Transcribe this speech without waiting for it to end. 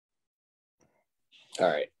All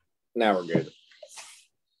right. Now we're good.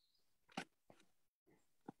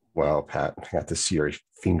 Wow, Pat, I got to see your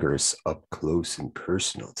fingers up close and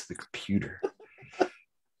personal to the computer.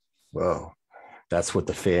 Whoa, that's what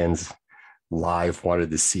the fans live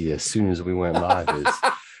wanted to see as soon as we went live is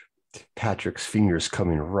Patrick's fingers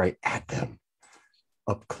coming right at them,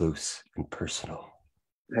 up close and personal.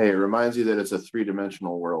 Hey, it reminds you that it's a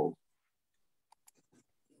three-dimensional world.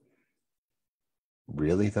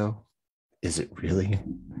 Really, though? Is it really?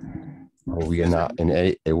 Are we not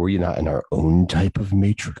in our own type of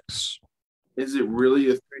matrix? Is it really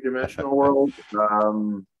a three-dimensional world?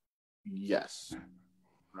 Yes.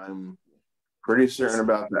 I'm pretty certain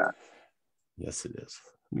about that. Yes, it is.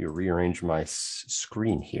 Let me rearrange my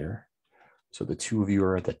screen here. So the two of you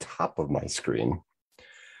are at the top of my screen.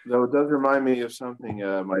 Though it does remind me of something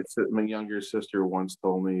my younger sister once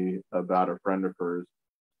told me about a friend of hers.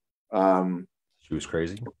 She was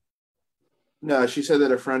crazy? No, she said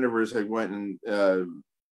that a friend of hers had went and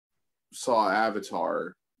saw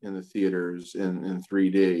Avatar in the theaters in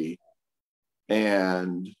 3D.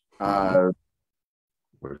 And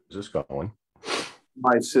where's this going?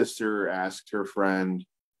 My sister asked her friend,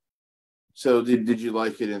 so did you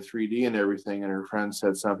like it in 3D and everything? And her friend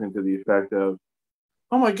said something to the effect of,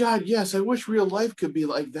 "Oh my God, yes, I wish real life could be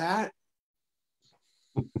like that."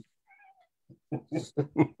 And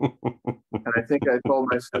I think I told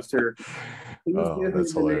my sister,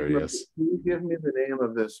 that's hilarious. Can you give me the name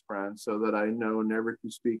of this friend so that I know never to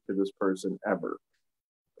speak to this person ever?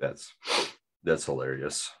 That's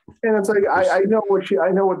hilarious. And it's like I know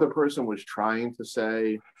what the person was trying to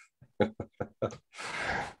say. But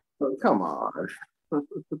come on.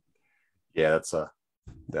 Yeah,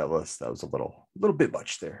 that was a little bit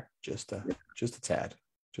much there. Just a tad.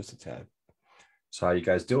 So how you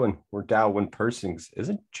guys doing? We're down one person.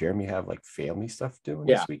 Isn't Jeremy have like family stuff doing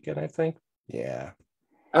this weekend, I think? Yeah.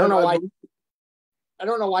 I don't know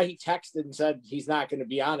why he texted and said he's not going to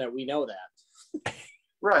be on it. We know that.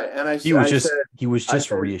 Right. And he was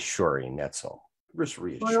just reassuring, that's all. Just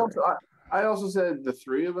reassuring. I also said the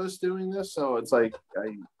three of us doing this, so it's like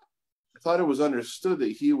I thought it was understood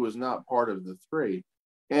that he was not part of the three.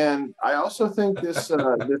 And I also think this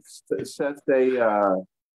this sets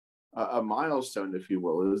a milestone, if you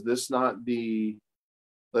will. Is this not the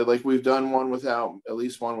like we've done at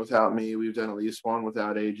least one without me, we've done at least one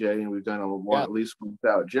without AJ, and we've done at least one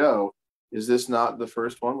without Joe. Is this not the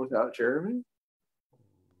first one without Jeremy?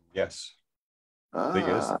 Yes. I think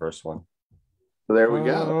it is the first one. So there we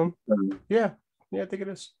go. Yeah, I think it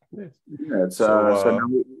is. Yeah, so now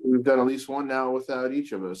we've done at least one now without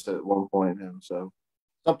each of us at one point now. So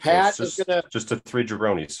Pat is gonna just the three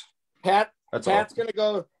jabronis. Pat's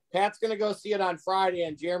gonna go see it on Friday,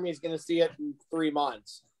 and Jeremy's gonna see it in 3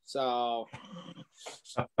 months. So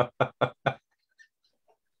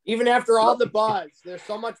even after all the buzz, there's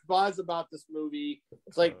so much buzz about this movie.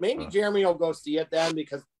 It's like maybe Jeremy will go see it then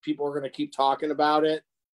because people are gonna keep talking about it.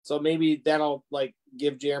 So maybe that'll like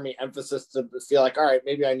give Jeremy emphasis to feel like, all right,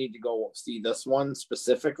 maybe I need to go see this one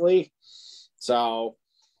specifically. So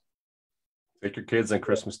take your kids on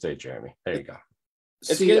Christmas Day, Jeremy. There you go.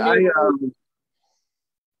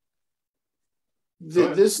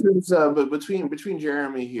 This is but between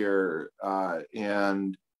Jeremy here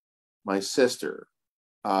and my sister,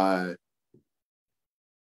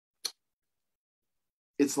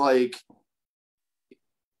 it's like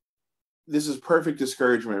this is perfect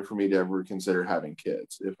discouragement for me to ever consider having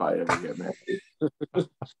kids if I ever get married.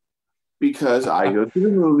 Because I go to the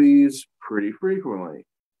movies pretty frequently.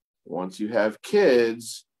 Once you have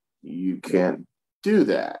kids, you can't do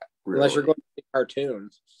that. Really. Unless you're going to see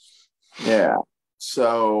cartoons. Yeah.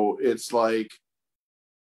 So it's like,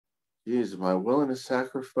 geez, am I willing to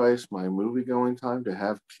sacrifice my movie going time to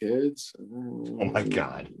have kids? Oh my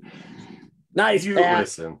God. Nice.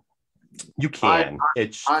 Listen. You can.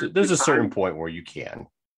 There's a certain point where you can.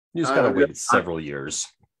 You just gotta wait several years.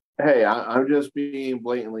 Hey, I'm just being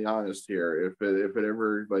blatantly honest here. If it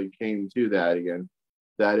ever like came to that again,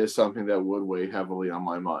 that is something that would weigh heavily on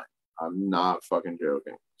my mind. I'm not fucking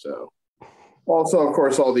joking. So, also, of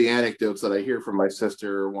course, all the anecdotes that I hear from my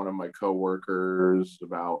sister, one of my coworkers,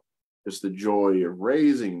 about just the joy of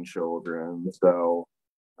raising children. So,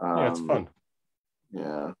 yeah, it's fun.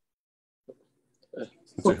 Yeah.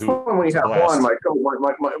 Well, fun when you have one.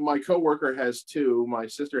 My coworker has 2. My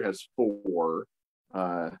sister has 4.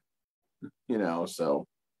 So.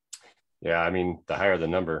 Yeah, I mean, the higher the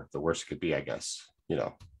number, the worse it could be, I guess. I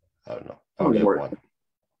don't know. I only have one.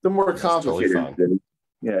 The more complicated. Totally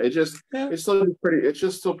it's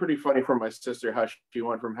just still pretty funny for my sister how she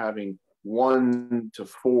went from having 1 to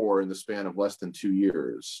 4 in the span of less than 2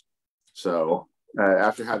 years. So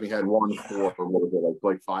after having had one for what was it,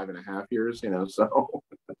 like 5.5 years, so.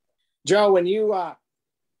 Joe, when you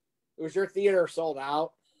was your theater sold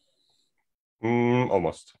out?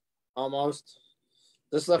 Almost.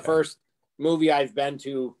 This is the first movie I've been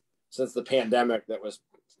to since the pandemic that was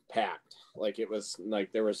packed. Like it was like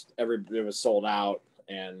it was sold out.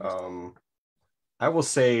 And I will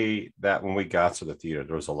say that when we got to the theater,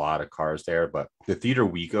 there was a lot of cars there, but the theater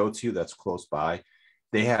we go to that's close by,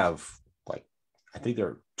 they have like, I think there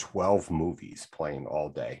are 12 movies playing all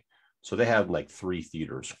day. So they had like 3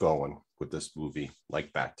 theaters going with this movie,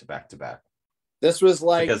 like back to back to back. This was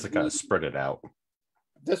like, I guess it kind of spread it out.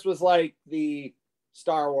 This was like the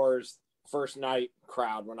Star Wars first night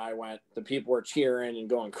crowd when I went. The people were cheering and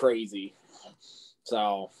going crazy.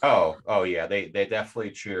 So oh yeah, they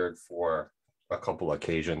definitely cheered for a couple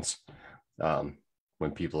occasions when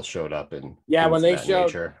people showed up. And when they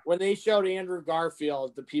showed Andrew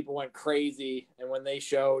Garfield, the people went crazy. And when they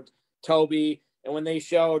showed Toby, and when they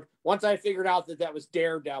showed, once I figured out that was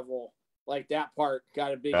Daredevil, like that part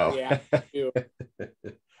got a big reaction too.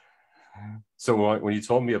 So when you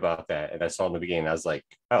told me about that and I saw in the beginning, I was like,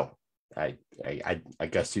 oh, I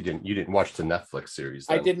guess you didn't watch the Netflix series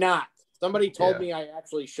then. I did not. Somebody told me I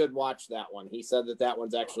actually should watch that one. He said that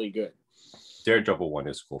one's actually good. Daredevil one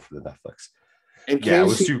is cool for the Netflix. In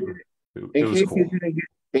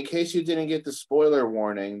case you didn't get the spoiler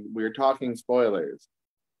warning, we're talking spoilers.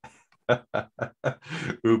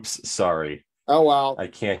 Oops, sorry. Oh well. I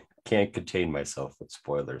can't contain myself with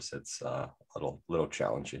spoilers. It's a little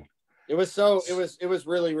challenging. It was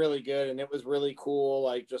really, really good, and it was really cool,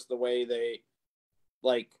 like just the way they,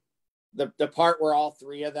 like the part where all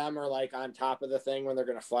 3 of them are like on top of the thing when they're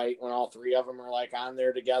gonna fight, when all 3 of them are like on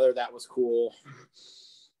there together, that was cool.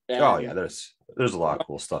 And there's a lot of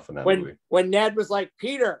cool stuff in that movie. When Ned was like,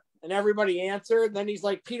 Peter, and everybody answered, and then he's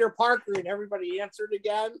like, Peter Parker, and everybody answered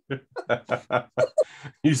again.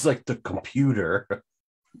 He's like the computer.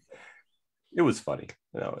 It was funny.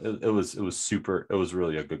 It was super. It was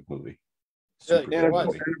really a good movie. And of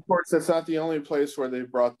course, that's not the only place where they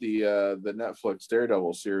brought the Netflix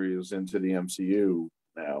Daredevil series into the MCU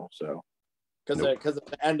now. So because of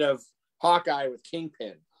the end of Hawkeye with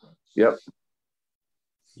Kingpin. Yep.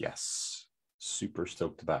 Yes. Super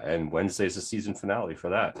stoked about it. And Wednesday's the season finale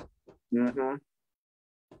for that. Mm-hmm.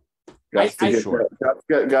 Got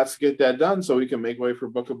to get that done so we can make way for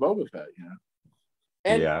Book of Boba Fett.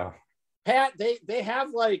 And Pat, they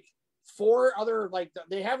have like 4 other, like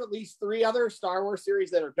they have at least 3 other Star Wars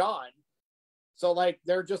series that are done. So like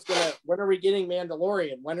they're just gonna, when are we getting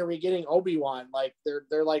Mandalorian? When are we getting Obi-Wan? Like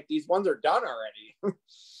they're like, these ones are done already.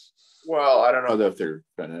 Well, I don't know if they're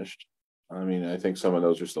finished. I mean, I think some of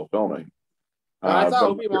those are still filming. I thought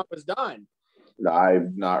Obi-Wan was done.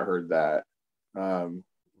 I've not heard that. I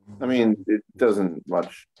mean, it doesn't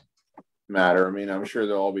much matter. I mean, I'm sure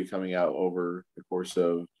they'll all be coming out over the course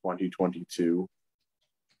of 2022.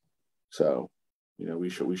 So, we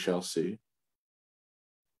shall see.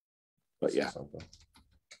 But yeah,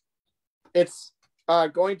 it's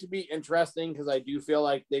going to be interesting because I do feel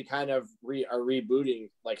like they kind of are rebooting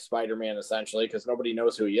like Spider-Man essentially because nobody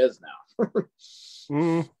knows who he is now.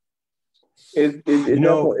 It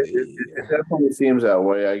definitely seems that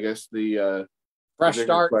way. I guess the fresh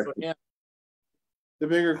start. The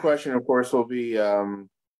bigger question, of course, will be: do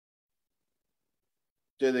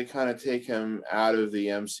they kind of take him out of the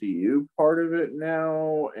MCU part of it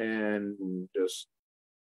now and just?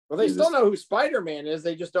 Well, they still know who Spider-Man is.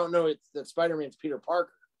 They just don't know that Spider-Man's Peter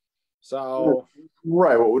Parker. So,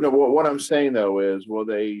 right. What I'm saying though is, will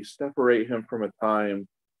they separate him from a time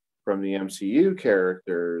from the MCU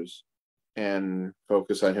characters and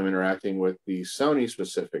focus on him interacting with the Sony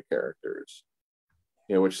specific characters?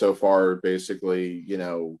 Which so far basically,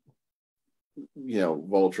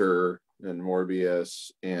 Vulture and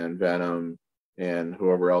Morbius and Venom and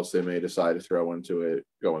whoever else they may decide to throw into it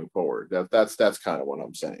going forward. That's kind of what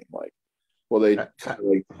I'm saying. Like, will they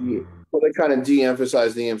kind of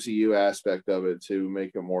de-emphasize the MCU aspect of it to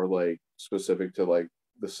make it more like specific to like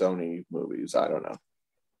the Sony movies? I don't know.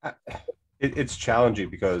 It's challenging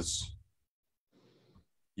because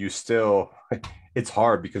it's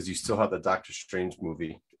hard because you still have the Doctor Strange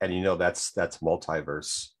movie, and that's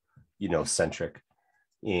multiverse, centric,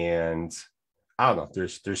 and I don't know.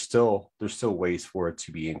 There's still ways for it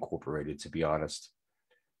to be incorporated. To be honest,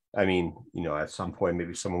 I mean, at some point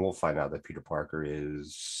maybe someone will find out that Peter Parker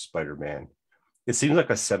is Spider-Man. It seems like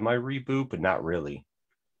a semi reboot, but not really.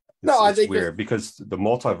 It's weird because the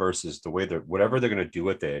multiverse is the way whatever they're going to do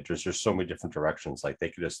with it. There's so many different directions. Like they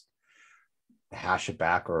could just hash it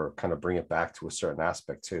back or kind of bring it back to a certain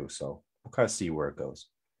aspect too. So we'll kind of see where it goes.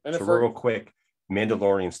 And so real quick,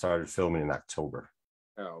 Mandalorian started filming in October.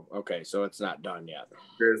 Oh, okay. So it's not done yet.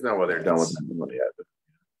 There's no way they're done with Mandalorian yet.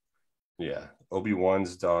 Yeah.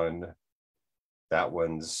 Obi-Wan's done. That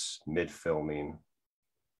one's mid-filming.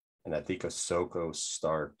 And I think Ahsoka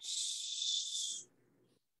starts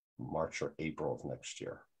March or April of next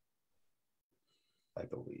year, I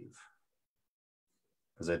believe.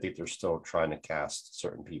 Because I think they're still trying to cast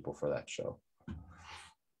certain people for that show.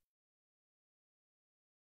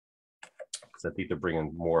 Because I think they're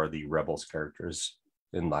bringing more of the Rebels characters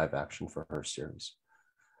in live action for her series.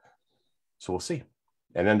 So we'll see.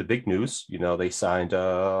 And then the big news, they signed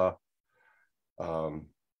there's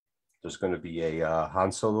going to be a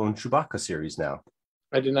Han Solo and Chewbacca series now.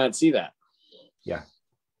 I did not see that. Yeah,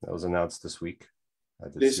 that was announced this week.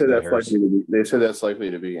 They said that's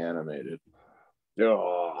likely to be animated.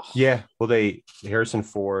 Oh. Yeah, well, Harrison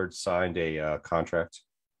Ford signed a contract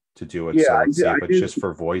to do it. Yeah, but just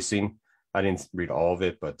for voicing. I didn't read all of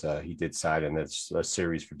it, but he did sign, and it's a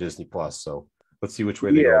series for Disney Plus. So let's see which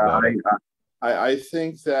way they go about it. I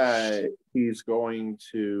think that he's going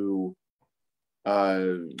to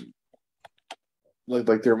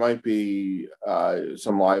like there might be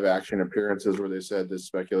some live action appearances where they said the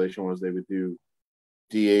speculation was they would do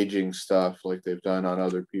de-aging stuff like they've done on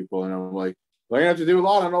other people, and I'm like, they're gonna have to do a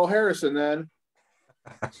lot on old Harrison then.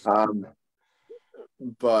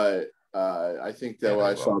 But I think that what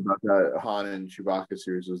I saw about that Han and Chewbacca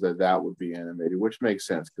series was that would be animated, which makes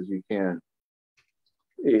sense because you can't,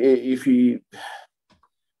 if you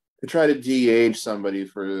try to de-age somebody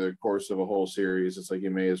for the course of a whole series, it's like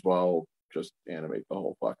you may as well just animate the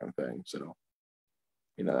whole fucking thing. So,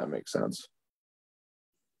 that makes sense.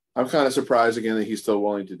 I'm kind of surprised again that he's still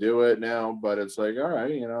willing to do it now, but it's like, all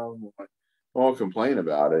right, I won't complain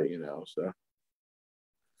about it, so.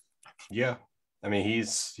 Yeah. I mean,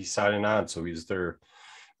 he's signing on, so he's there.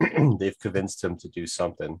 They've convinced him to do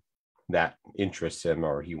something that interests him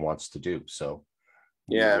or he wants to do. So,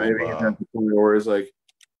 yeah, maybe he's at the point where he's like,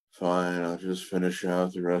 fine, I'll just finish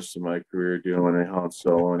out the rest of my career doing a Han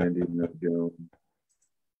Solo and Indiana Jones.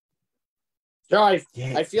 No, I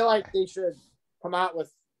feel like they should come out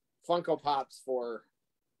with Funko Pops for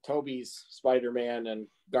Toby's Spider-Man and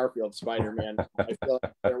Garfield's Spider-Man. I feel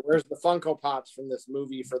like where's the Funko Pops from this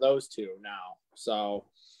movie for those two now? So,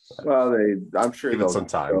 well, I'm sure they'll some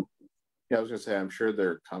time. Yeah, I was gonna say, I'm sure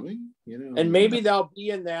they're coming. And maybe they'll be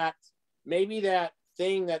in that. Maybe that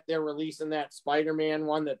thing that they're releasing, that Spider-Man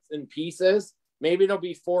one that's in pieces. Maybe it'll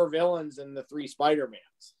be 4 villains in the 3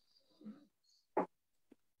 Spider-Mans.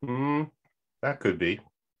 That could be.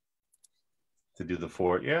 To do the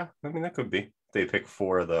 4, yeah. I mean, that could be. They pick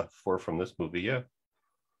 4 from this movie, yeah.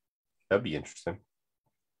 That'd be interesting.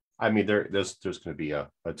 I mean, there's going to be a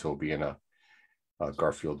Toby and a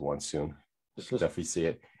Garfield one soon. Definitely see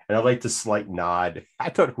it. And I like the slight nod. I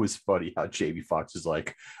thought it was funny how Jamie Foxx is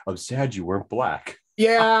like, I'm sad you weren't black.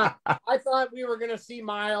 Yeah, I thought we were going to see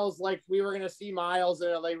Miles, and they were going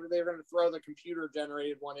to throw the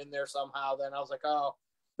computer-generated one in there somehow. Then I was like, oh,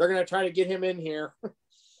 they're going to try to get him in here.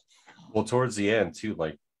 Well, towards the end, too,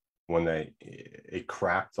 like, when it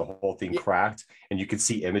cracked, the whole thing cracked, and you could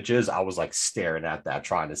see images, I was like staring at that,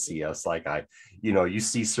 trying to see us. Like, you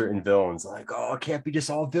see certain villains, like, oh, it can't be just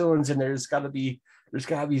all villains, and there's gotta be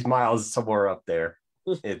Miles somewhere up there.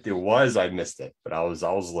 If there was, I missed it, but I was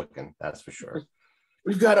looking, that's for sure.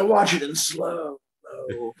 We've got to watch it in slow.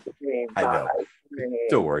 I know.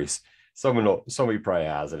 Don't worry. Somebody probably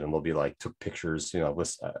has it, and they'll be like, took pictures.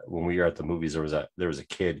 When we were at the movies, there was a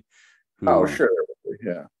kid who, oh sure,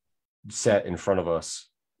 yeah, sat in front of us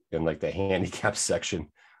in like the handicap section,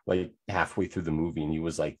 like halfway through the movie, and he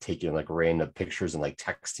was like taking like random pictures and like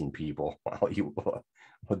texting people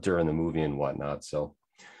during the movie and whatnot. So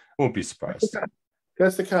I won't be surprised.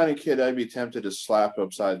 That's the kind of kid I'd be tempted to slap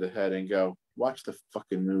upside the head and go, watch the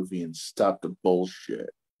fucking movie and stop the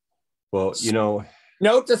bullshit. Well,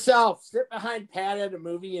 note to self: sit behind Pat at a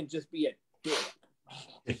movie and just be a dick.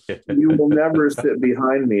 You will never sit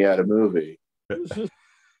behind me at a movie.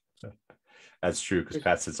 That's true, because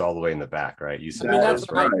Pat sits all the way in the back, right? You said that's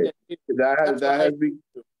right.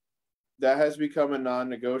 That has become a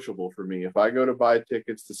non-negotiable for me. If I go to buy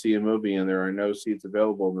tickets to see a movie and there are no seats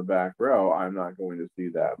available in the back row, I'm not going to see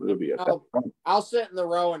that movie. I'll sit in the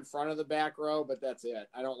row in front of the back row, but that's it.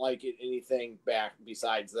 I don't like anything back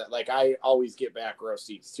besides that. Like, I always get back row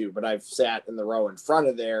seats too, but I've sat in the row in front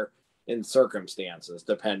of there in circumstances,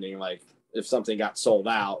 depending, like if something got sold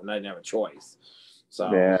out and I didn't have a choice.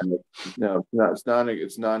 So yeah, no,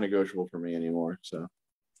 it's non-negotiable for me anymore. So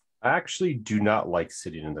I actually do not like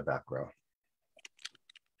sitting in the back row.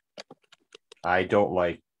 I don't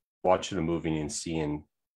like watching a movie and seeing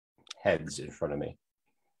heads in front of me.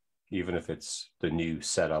 Even if it's the new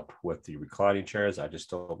setup with the reclining chairs, I just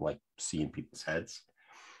don't like seeing people's heads.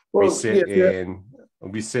 Well,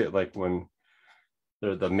 We sit like when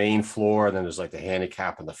the main floor, and then there's like the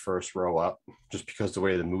handicap in the first row up, just because the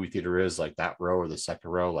way the movie theater is, like that row or the second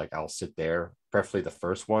row, like I'll sit there, preferably the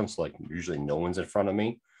first one. So like usually no one's in front of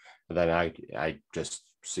me. And then I just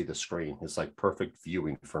see the screen. It's like perfect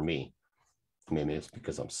viewing for me. Maybe it's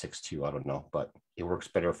because I'm 6'2", I don't know, but it works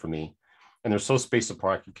better for me. And they're so spaced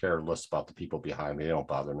apart, I could care less about the people behind me. They don't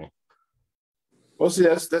bother me. Well, see,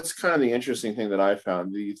 that's kind of the interesting thing that I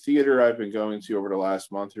found. The theater I've been going to over the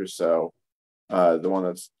last month or so, the one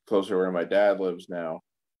that's closer where my dad lives now,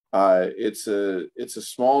 it's a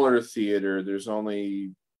smaller theater. There's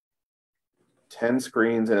only 10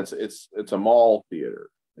 screens, and it's a mall theater,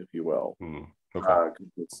 if you will. Okay.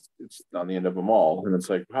 It's on the end of a mall, and it's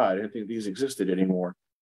like, wow, I didn't think these existed anymore.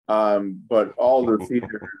 But all the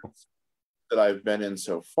theaters that I've been in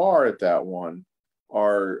so far at that one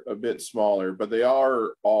are a bit smaller, but they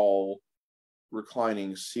are all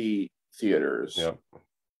reclining seat theaters. Yep.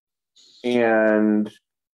 And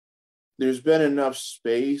there's been enough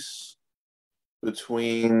space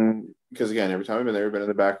between, because again, every time I've been there, I've been in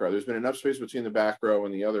the back row. There's been enough space between the back row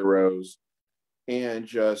and the other rows, and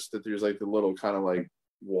just that there's like the little kind of like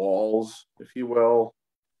walls, if you will.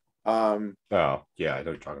 Oh, yeah, I know what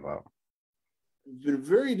you're talking about. It's been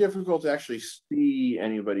very difficult to actually see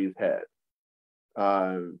anybody's head.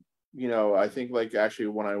 I think like actually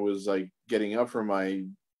when I was like getting up from my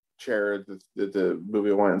chair at the movie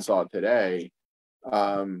I went and saw today,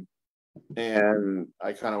 and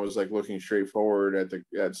I kind of was like looking straight forward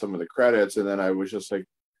at some of the credits, and then I was just like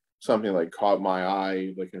something like caught my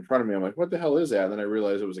eye like in front of me. I'm like, what the hell is that? And then I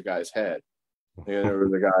realized it was a guy's head, and there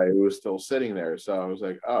was a guy who was still sitting there. So I was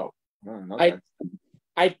like, oh, okay.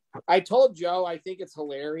 I told Joe I think it's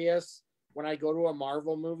hilarious when I go to a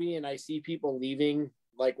Marvel movie and I see people leaving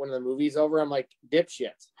like when the movie's over. I'm like,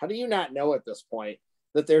 dipshits, how do you not know at this point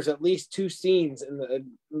that there's at least 2 scenes in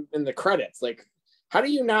the credits? Like, how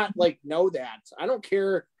do you not like know that? I don't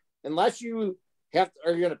care unless you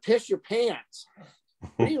are you gonna piss your pants.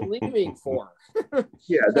 What are you leaving for?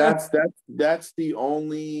 Yeah, that's the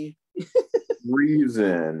only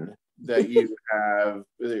reason that you have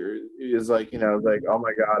is like, like, oh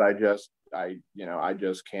my God, I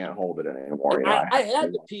just can't hold it anymore. I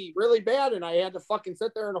had to pee really bad and I had to fucking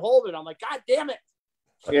sit there and hold it. I'm like, God damn it.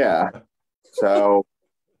 Yeah. So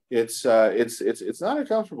it's not a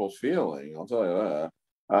comfortable feeling, I'll tell you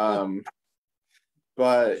that.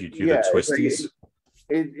 But You do the twisties?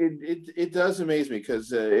 It does amaze me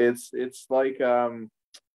because it's like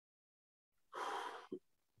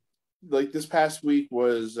this past week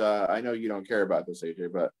was I know you don't care about this,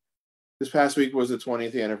 AJ, but this past week was the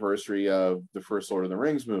 20th anniversary of the first Lord of the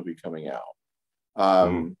Rings movie coming out,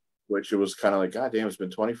 which it was kind of like, God damn, it's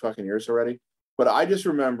been 20 fucking years already. But I just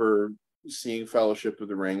remember seeing Fellowship of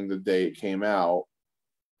the Ring the day it came out,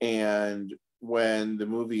 and when the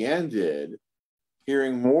movie ended,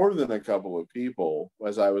 hearing more than a couple of people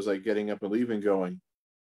as I was like getting up and leaving going,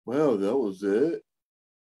 well, that was it.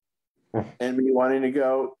 And me wanting to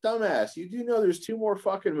go, dumbass, you do know there's 2 more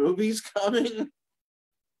fucking movies coming?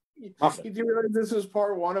 You do realize this was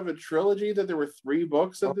part 1 of a trilogy, that there were 3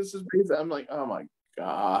 books that this is based on? I'm like, oh my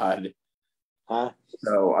God.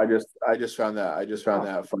 So I just found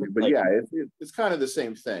that funny. But yeah, it's kind of the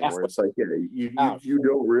same thing where it's like, yeah, you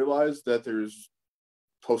don't realize that there's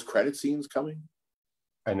post-credit scenes coming.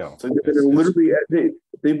 I know. So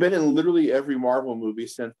they've been in literally every Marvel movie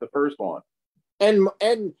since the first one. And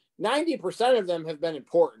 90% of them have been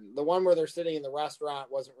important. The one where they're sitting in the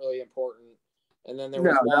restaurant wasn't really important. And then there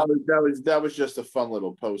was that was just a fun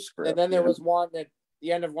little postscript. And then there was one at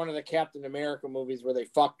the end of one of the Captain America movies where they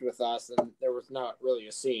fucked with us, and there was not really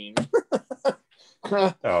a scene.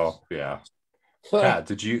 Oh yeah. Pat,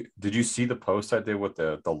 did you see the post I did with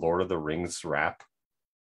the Lord of the Rings rap?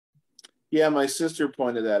 Yeah, my sister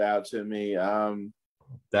pointed that out to me.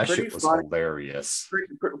 That shit was hilarious.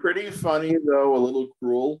 Pretty funny though, a little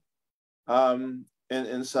cruel.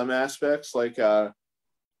 In some aspects, like now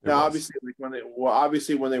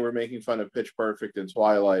obviously when they were making fun of Pitch Perfect and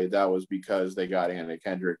Twilight, that was because they got Anna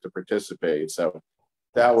Kendrick to participate. So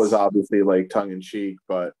that was obviously like tongue in cheek,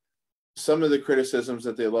 but some of the criticisms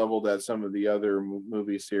that they leveled at some of the other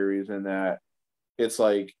movie series, and that it's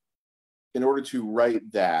like, in order to write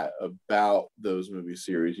that about those movie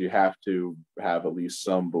series, you have to have at least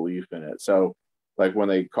some belief in it. So like when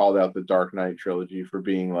they called out the Dark Knight trilogy for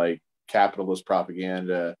being like capitalist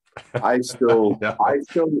propaganda, I still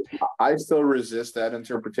resist that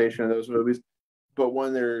interpretation of those movies. But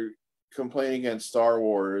when they're complaint against Star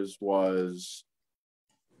Wars was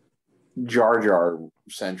Jar Jar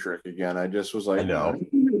centric again. I just was like, I know.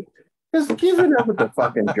 just give it up with the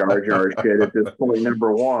fucking Jar Jar shit at this point,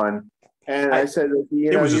 number one. And I said,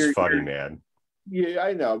 it was just funny, man. Yeah,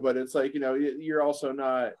 I know, but it's like, you're also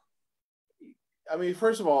not. I mean,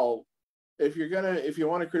 first of all, if you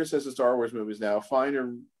want to criticize the Star Wars movies now, find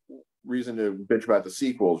a reason to bitch about the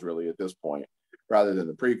sequels, really, at this point, rather than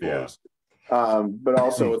the prequels. Yeah. But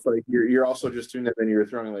also, it's like you're also just doing that. Then you're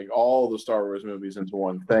throwing like all the Star Wars movies into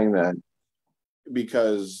one thing. Then,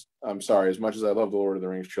 because I'm sorry, as much as I love the Lord of the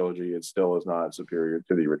Rings trilogy, it still is not superior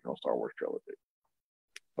to the original Star Wars trilogy.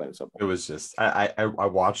 Plain and simple. It was just I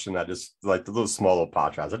watched and I just like the little small little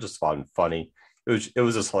podcasts. I just found it funny. It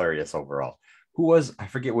was just hilarious overall. I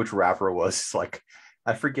forget which rapper it was. Like,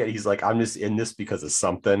 I forget. He's like, I'm just in this because of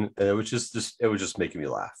something. And it was just making me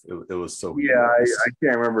laugh. It was so. Yeah, I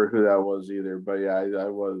can't remember who that was either. But yeah, I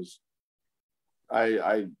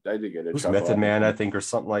did get it. It was Method Man, I think, or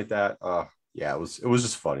something like that. Yeah, it was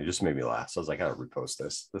just funny. It just made me laugh. So I was like, I gotta repost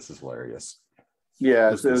this. This is hilarious.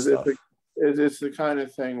 Yeah, it's the kind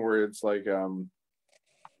of thing where it's like,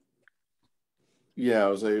 yeah, it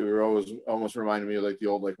was like, we were almost reminding me of like the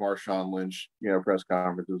old like Marshawn Lynch, press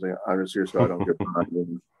conferences. Like, I'm just here so I don't get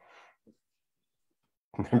fined.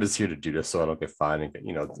 I'm just here to do this so I don't get fined and get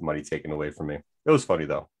the money taken away from me. It was funny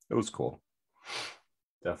though. It was cool.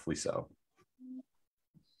 Definitely so.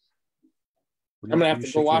 I'm gonna have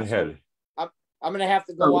to go watch. I'm gonna have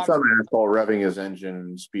to go watch. Some asshole revving his engine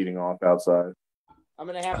and speeding off outside. I'm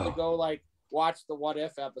gonna have to go watch the What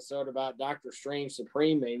If episode about Doctor Strange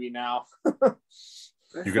Supreme maybe now.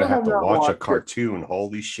 You're gonna have to watch a cartoon.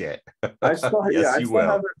 Holy shit! I still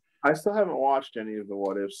haven't watched any of the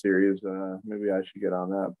What If series. Maybe I should get on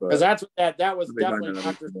that. Because that was definitely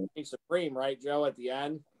Doctor Strange Supreme, right, Joe? At the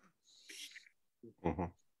end. Mm-hmm.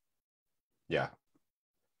 Yeah.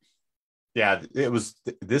 Yeah. It was.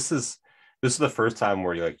 This is the first time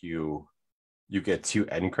where you get two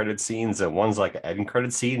end credit scenes, and one's like an end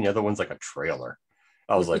credit scene, and the other one's like a trailer.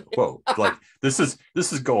 I was like, whoa, like this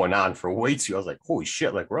is going on for way too. I was like, holy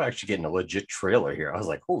shit, like we're actually getting a legit trailer here. I was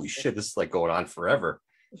like, holy shit, this is like going on forever.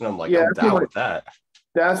 And I'm like, I'm down with that.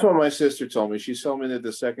 That's what my sister told me. She told me that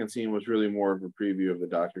the second scene was really more of a preview of the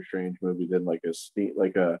Doctor Strange movie than like a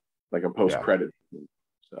post credit scene.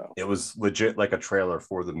 So it was legit like a trailer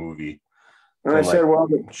for the movie. And I said, well,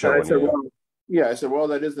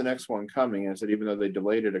 that is the next one coming. And I said, even though they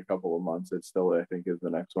delayed it a couple of months, it still, I think, is the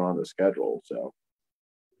next one on the schedule. So,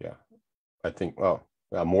 yeah, I think,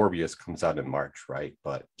 Morbius comes out in March, right?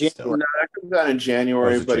 But still. No, that comes out in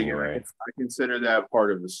January, but January. I consider that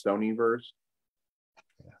part of the Sonyverse.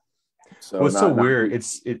 Yeah. So it's so weird.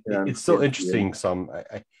 It's so interesting.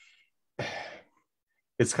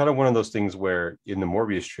 It's kind of one of those things where in the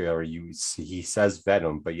Morbius trailer, he says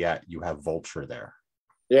Venom, but yet you have Vulture there.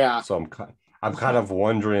 Yeah. So I'm kind of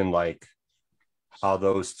wondering like how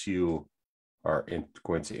those two are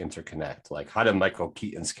going to interconnect. Like, how did Michael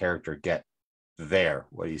Keaton's character get there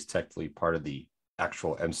when he's technically part of the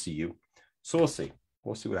actual MCU? So we'll see.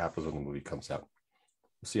 We'll see what happens when the movie comes out.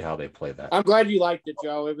 We'll see how they play that. I'm glad you liked it,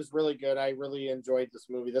 Joe. It was really good. I really enjoyed this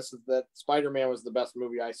movie. Spider-Man was the best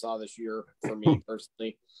movie I saw this year for me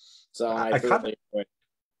personally. So I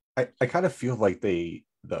kind of feel like the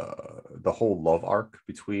whole love arc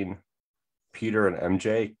between Peter and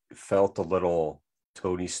MJ felt a little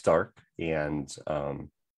Tony Stark and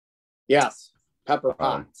yes, Pepper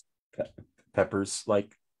Potts. Pepper's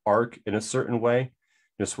like arc in a certain way,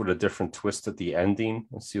 just with a different twist at the ending.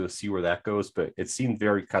 We'll see where that goes, but it seemed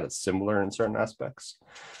very kind of similar in certain aspects.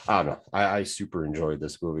 I don't know. I super enjoyed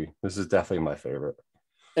this movie. This is definitely my favorite.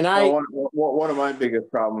 And one of my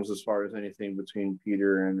biggest problems as far as anything between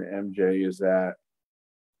Peter and MJ is that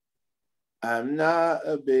I'm not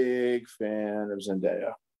a big fan of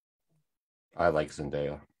Zendaya. I like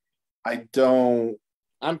Zendaya.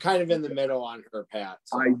 I'm kind of in the middle on her, Pat.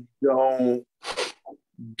 So. I don't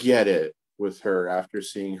get it with her after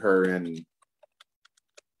seeing her in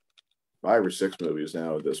 5 or 6 movies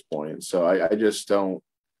now at this point. So I just don't.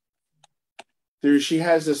 She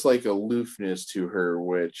has this like aloofness to her,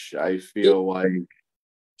 which I feel like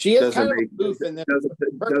she is kind of aloof in this.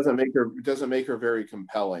 Doesn't make her very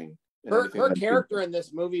compelling. Her character in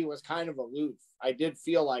this movie was kind of aloof. I did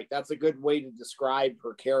feel like that's a good way to describe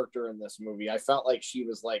her character in this movie. I felt like she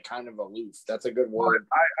was like kind of aloof. That's a good word.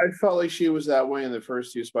 I felt like she was that way in the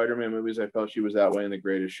first 2 Spider-Man movies. I felt she was that way in The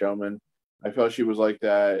Greatest Showman. I felt she was like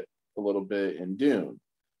that a little bit in Dune.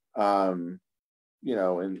 In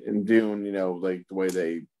Dune, like the way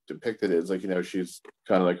they depicted it is like, she's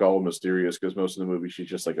kind of like all mysterious because most of the movie she's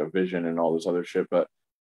just like a vision and all this other shit. But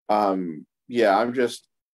Yeah, I'm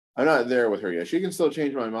not there with her yet. She can still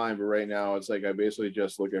change my mind, but right now it's like I basically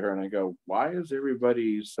just look at her and I go, why is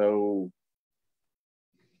everybody so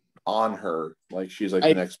on her? Like she's like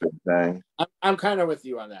the next big thing. I'm kind of with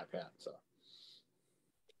you on that, Pat. So,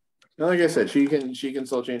 and like I said, she can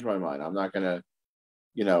still change my mind. I'm not gonna,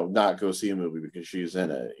 not go see a movie because she's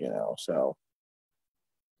in it, So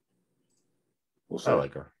we'll see. I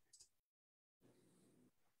like her.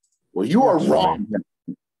 Well, you are wrong.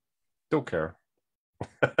 Don't care.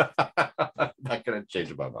 Not gonna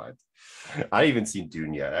change my mind. I haven't seen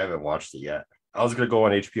Dune yet. I haven't watched it yet. I was gonna go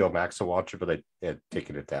on HBO Max to watch it, but I had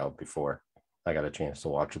taken it down before I got a chance to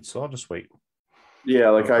watch it, so I'll just wait. Yeah,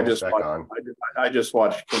 like I just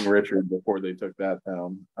watched King Richard before they took that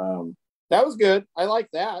down. that was good. I like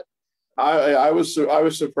that. I was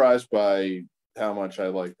surprised by how much I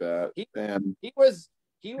like that. He was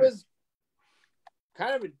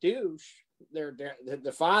kind of a douche.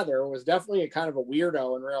 The father was definitely a kind of a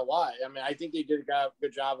weirdo in real life. I mean, I think they did a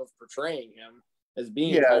good job of portraying him as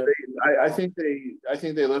being. Yeah, I think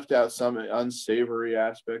they left out some unsavory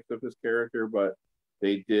aspects of his character, but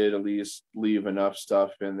they did at least leave enough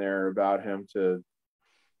stuff in there about him to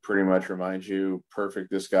pretty much remind you perfect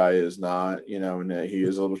this guy is not, and that he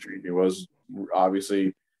is a little strange. He was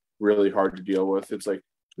obviously really hard to deal with. It's like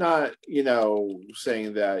not,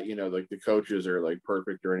 saying that, like the coaches are like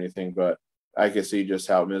perfect or anything, but I can see just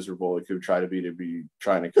how miserable it could try to be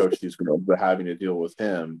trying to coach these girls, but having to deal with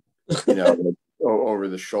him, over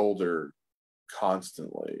the shoulder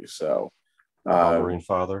constantly. So, Hovering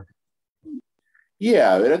father.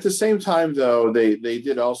 Yeah, but at the same time, though, they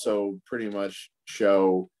did also pretty much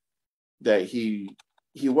show that he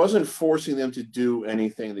wasn't forcing them to do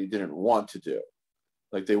anything they didn't want to do.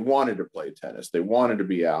 Like they wanted to play tennis, they wanted to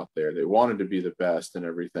be out there, they wanted to be the best and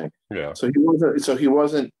everything. Yeah. So he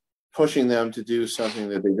wasn't pushing them to do something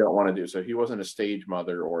that they don't want to do. So he wasn't a stage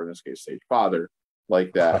mother, or in this case, stage father,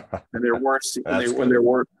 like that. And there weren't when there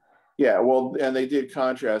were, yeah. Well, and they did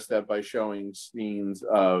contrast that by showing scenes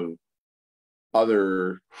of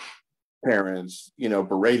other parents,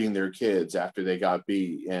 berating their kids after they got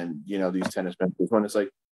beat, and these tennis mentors, when it's like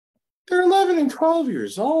they're 11 and 12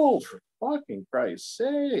 years old, for fucking Christ's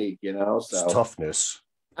sake, So it's toughness.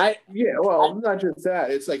 Not just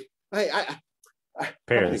that. It's like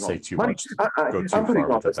parents say too much. Go too far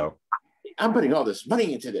with it, though. I'm putting all this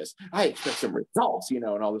money into this. I expect some results, and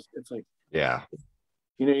all this. It's like, yeah,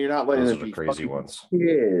 you're not letting those them are the be crazy ones.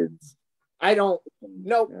 Kids. I don't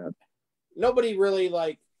know. Yeah. Nobody really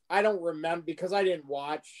I don't remember because I didn't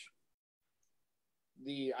watch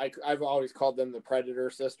I've always called them the Predator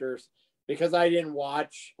sisters because I didn't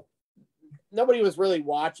watch. Nobody was really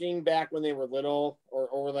watching back when they were little, or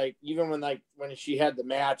even when she had the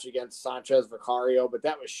match against Sanchez Vicario, but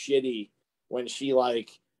that was shitty when she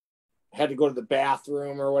had to go to the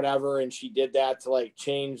bathroom or whatever, and she did that to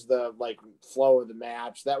change the flow of the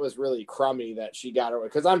match. That was really crummy that she got away,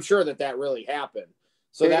 because I'm sure that really happened.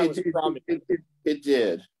 So that was crummy. It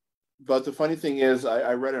did. But the funny thing is,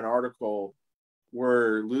 I read an article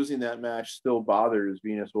where losing that match still bothers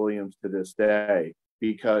Venus Williams to this day,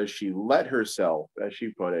 because she let herself, as she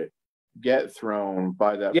put it, get thrown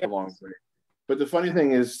by that prolonged break. But the funny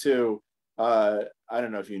thing is, too, I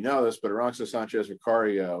don't know if you know this, but Aranxa Sanchez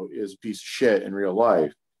Vicario is a piece of shit in real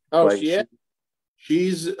life. Oh, she is?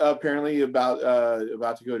 She's apparently about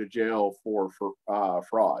to go to jail for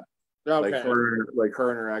fraud. Okay. Like her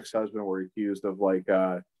and her ex-husband were accused of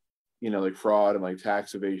fraud and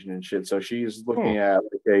tax evasion and shit. So she's looking at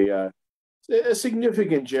a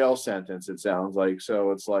significant jail sentence, it sounds like. So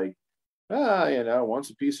it's once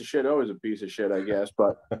a piece of shit, always a piece of shit, I guess.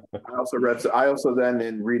 But I also then,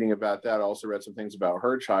 in reading about that, also read some things about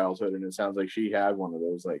her childhood, and it sounds like she had one of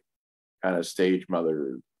those kind of stage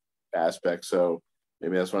mother aspects. So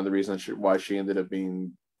maybe that's one of the reasons why she ended up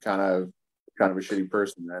being kind of a shitty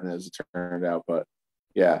person then, as it turned out. But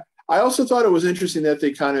yeah, I also thought it was interesting that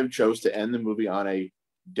they kind of chose to end the movie on a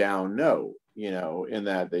down note, in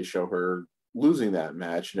that they show her losing that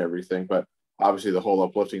match and everything. But obviously the whole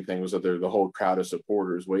uplifting thing was that there's the whole crowd of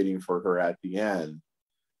supporters waiting for her at the end.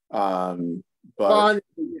 But it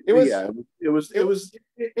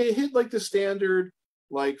hit the standard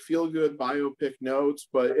feel good biopic notes,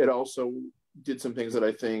 but it also did some things that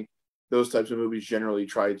I think those types of movies generally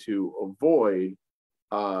try to avoid.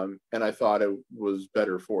 And I thought it was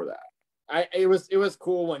better for that. It was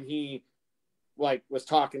cool when he was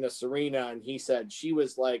talking to Serena, and he said she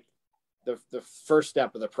was the first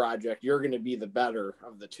step of the project. You're going to be the better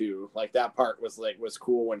of the two. That part was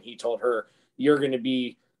cool when he told her, you're going to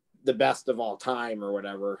be the best of all time or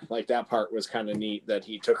whatever. Like that part was kind of neat that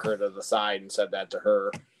he took her to the side and said that to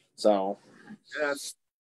her. So that's,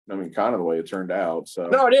 I mean, kind of the way it turned out. So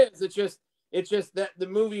no, it is. It's just that the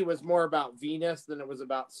movie was more about Venus than it was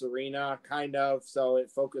about Serena, kind of. So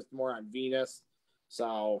it focused more on Venus.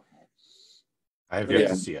 So I have yet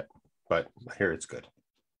to see it, but I hear it's good.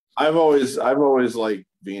 I've always liked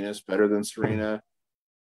Venus better than Serena.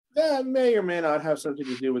 That may or may not have something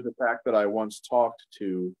to do with the fact that I once talked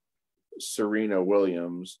to Serena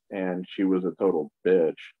Williams and she was a total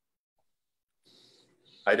bitch.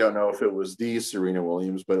 I don't know if it was the Serena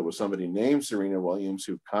Williams, but it was somebody named Serena Williams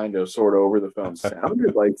who kind of sort of over the phone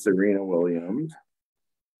sounded like Serena Williams.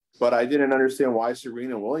 But I didn't understand why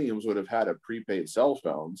Serena Williams would have had a prepaid cell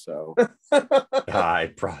phone. So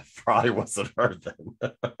I probably wasn't her then.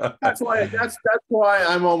 that's why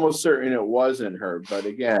I'm almost certain it wasn't her. But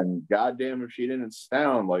again, goddamn if she didn't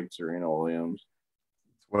sound like Serena Williams.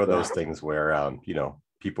 It's one of those things where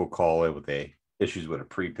people call in with issues with a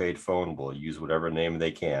prepaid phone will use whatever name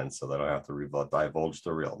they can so they don't have to divulge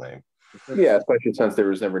the real name. Yeah, especially since there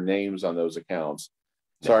was never names on those accounts.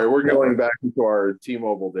 Sorry, we're going back into our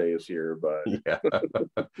T-Mobile days here, but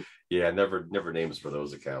never names for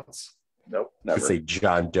those accounts. Nope, never. You could say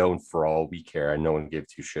John Doe for all we care, and no one gave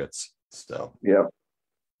two shits. So yep.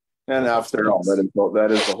 And after all,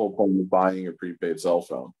 that is the whole point of buying a prepaid cell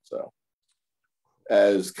phone. So,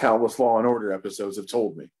 as countless Law and Order episodes have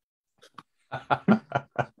told me.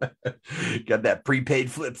 Got that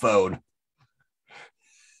prepaid flip phone.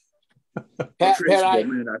 I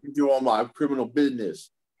can do all my criminal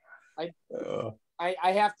business. I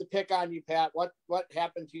have to pick on you, Pat. What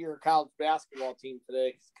happened to your college basketball team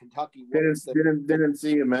today? Kentucky didn't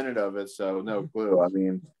see a minute of it, so no clue. I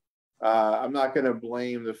mean, I'm not going to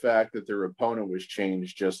blame the fact that their opponent was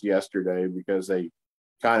changed just yesterday because they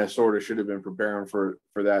kind of sort of should have been preparing for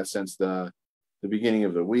that since the beginning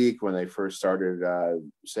of the week when they first started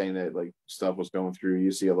saying that like stuff was going through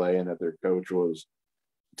UCLA and that their coach was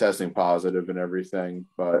testing positive and everything.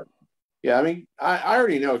 But yeah, I mean, I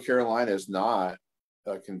already know Carolina is not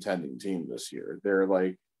a contending team this year. They're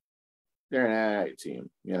an A team,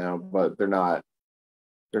 but they're not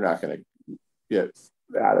going to get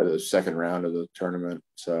out of the second round of the tournament.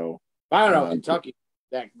 So I don't know. Kentucky,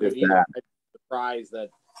 that good. I'm surprised that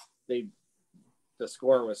the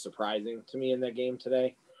score was surprising to me in that game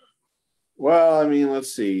today. Well, I mean,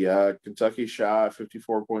 let's see. Kentucky shot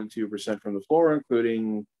 54.2% from the floor,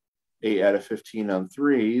 including 8 out of 15 on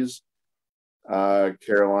threes.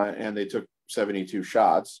 Carolina, and they took 72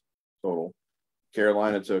 shots total.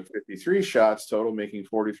 Carolina took 53 shots total, making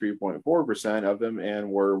 43.4% of them, and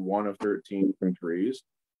were 1 of 13 from threes.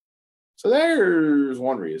 So there's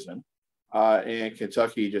one reason. And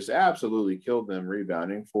Kentucky just absolutely killed them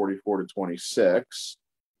rebounding, 44-26.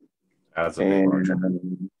 As a big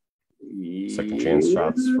margin. Second chance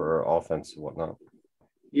shots for offense and whatnot.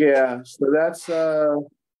 Yeah, so that's I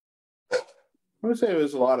would say it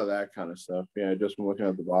was a lot of that kind of stuff. Yeah, just from looking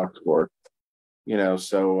at the box score.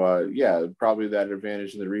 Probably that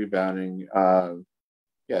advantage in the rebounding.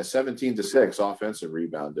 17-6 offensive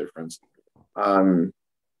rebound difference.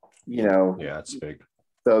 It's big.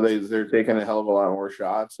 So they're taking a hell of a lot more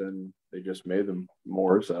shots and they just made them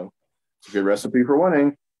more. So it's a good recipe for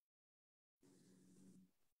winning.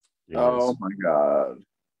 Yes. Oh my God.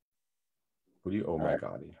 What do you? Oh my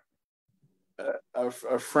God. A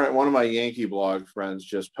friend, one of my Yankee blog friends,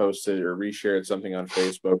 just posted or reshared something on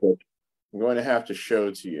Facebook, which I'm going to have to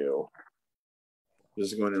show to you.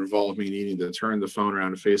 This is going to involve me needing to turn the phone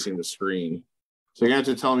around and facing the screen. So you're going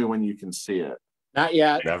to have to tell me when you can see it. Not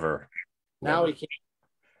yet. Never. Now we can't.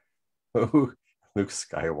 Luke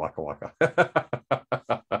Skywalker.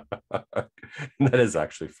 That is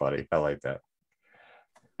actually funny. I like that.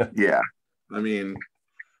 Yeah. I mean,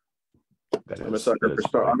 I'm a sucker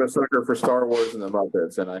for Star Wars and the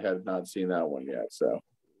Muppets, and I have not seen that one yet. So,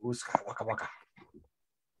 Skywalker.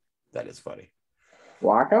 That is funny.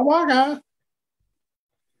 Waka waka.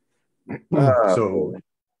 So,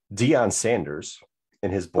 Deion Sanders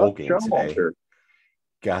in his bowl game today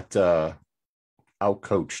got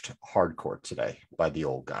outcoached hardcourt today by the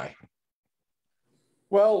old guy.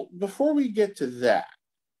 Well, before we get to that,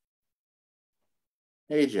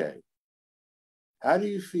 AJ, how do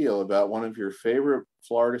you feel about one of your favorite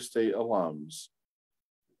Florida State alums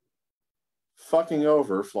fucking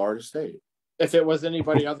over Florida State? If it was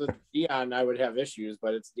anybody other than Deion, I would have issues,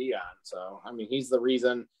 but it's Deion. So, I mean, he's the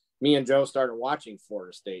reason me and Joe started watching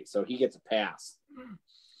Florida State, so he gets a pass.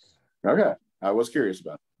 Okay. I was curious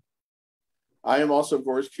about it. I am also, of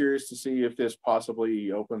course, curious to see if this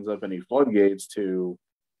possibly opens up any floodgates to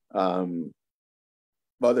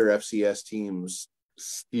other FCS teams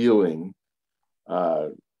stealing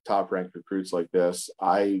top-ranked recruits like this,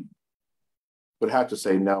 I would have to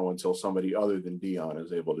say no until somebody other than Dion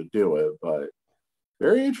is able to do it. But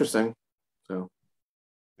very interesting. So,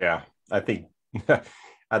 yeah, I think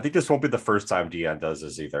I think this won't be the first time Dion does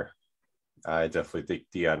this either. I definitely think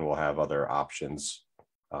Dion will have other options.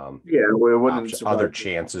 Yeah, it wouldn't other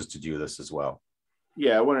chances to do this as well.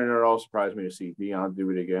 Yeah, it wouldn't at all surprise me to see Dion do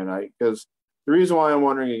it again. Because the reason why I'm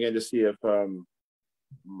wondering again to see if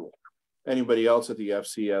anybody else at the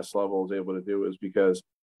FCS level is able to do it is because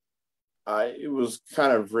it was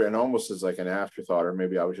kind of written almost as like an afterthought, or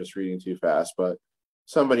maybe I was just reading too fast, but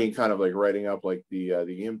somebody kind of like writing up like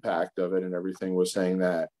the impact of it and everything was saying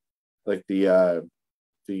that like the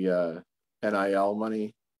NIL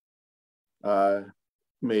money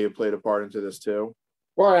may have played a part into this too.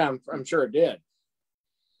 Well, I'm sure it did.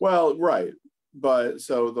 Well, right. But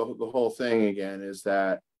so the whole thing again is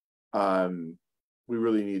that we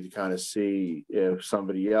really need to kind of see if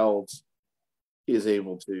somebody else is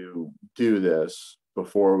able to do this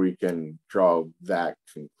before we can draw that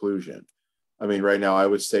conclusion. I mean, right now I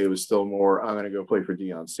would say it was still more, I'm going to go play for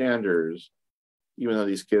Deion Sanders, even though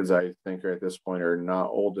these kids I think are at this point are not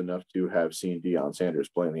old enough to have seen Deion Sanders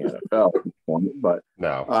play in the NFL at this point. But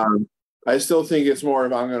no, I still think it's more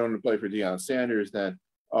of I'm going to play for Deion Sanders than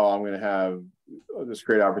I'm going to have this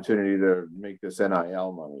great opportunity to make this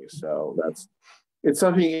NIL money. So it's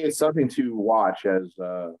something to watch as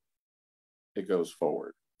it goes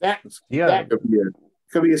forward. That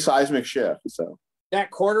could be a seismic shift. So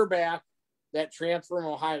that quarterback that transferred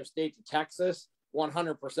from Ohio State to Texas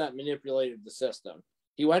 100% manipulated the system.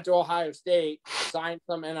 He went to Ohio State, signed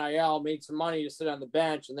some NIL, made some money to sit on the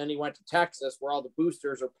bench, and then he went to Texas where all the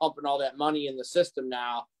boosters are pumping all that money in the system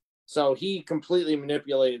now. So he completely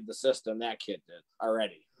manipulated the system. That kid did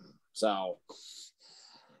already. So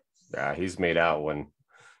yeah, he's made out when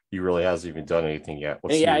he really hasn't even done anything yet.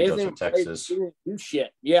 Let's see what he does in Texas. He didn't do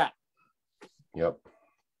shit. Yeah. Yep.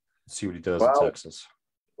 Let's see what he does in Texas.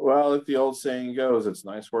 Well, if the old saying goes, it's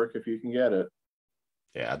nice work if you can get it.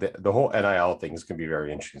 Yeah, the whole NIL thing is going to be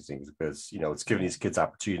very interesting because, it's giving these kids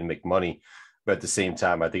opportunity to make money. But at the same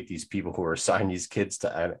time, I think these people who are assigning these kids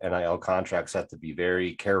to NIL contracts have to be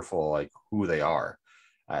very careful, like who they are.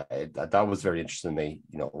 That was very interesting. They,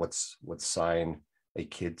 let's sign a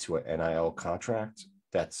kid to an NIL contract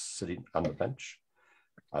that's sitting on the bench.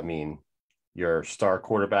 I mean, your star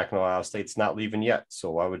quarterback in Ohio State's not leaving yet. So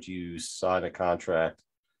why would you sign a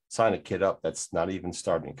kid up that's not even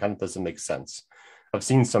starting? It kind of doesn't make sense. I've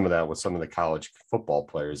seen some of that with some of the college football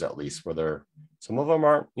players, at least, where some of them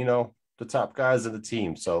aren't, the top guys of the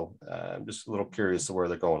team. So I'm just a little curious to where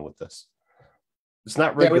they're going with this. It's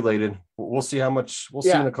not regulated. We'll see how much. We'll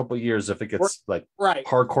see in a couple of years if it gets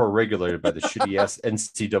hardcore regulated by the shitty ass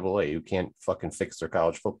NCAA who can't fucking fix their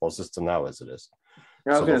college football system now as it is.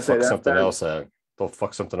 I was going to say they'll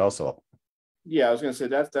fuck something else up. Yeah, I was going to say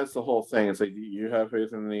that's the whole thing. It's like, do you have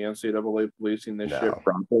faith in the NCAA policing this shit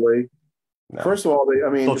properly? No. First of all,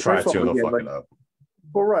 they'll try to. They'll fuck it up.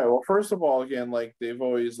 Well, right. Well, first of all, again, like they've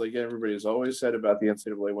always, like everybody's always said about the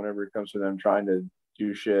NCAA, whenever it comes to them trying to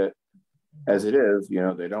do shit as it is,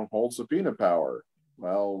 they don't hold subpoena power.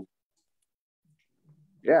 Well,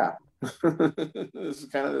 yeah, this is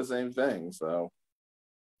kind of the same thing. So,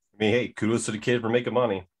 I mean, hey, kudos to the kid for making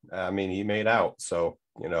money. I mean, he made out. So,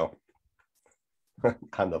 on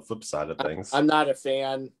the flip side of things, I'm not a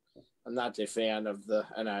fan. I'm not a fan of the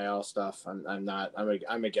NIL stuff. I'm not.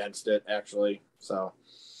 I'm against it actually. So,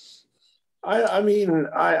 I mean,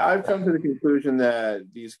 I've come to the conclusion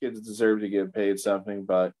that these kids deserve to get paid something,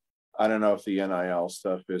 but I don't know if the NIL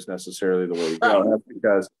stuff is necessarily the way to go.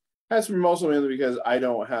 That's mostly because I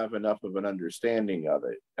don't have enough of an understanding of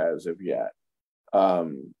it as of yet. I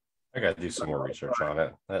got to do some more research on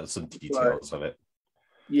it. Some details of it.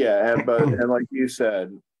 Yeah, and like you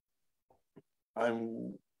said,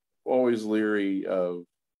 I'm always leery of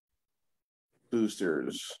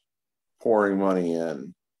boosters pouring money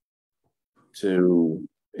in to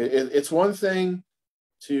it's one thing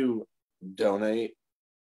to donate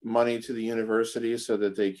money to the university so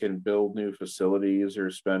that they can build new facilities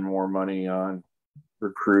or spend more money on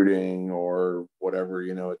recruiting or whatever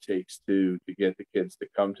it takes to get the kids to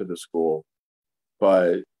come to the school.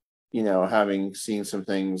 But having seen some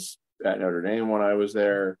things at Notre Dame when I was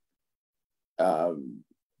there,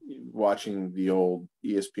 watching the old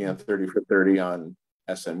ESPN 30 for 30 on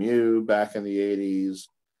SMU back in the 80s,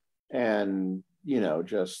 and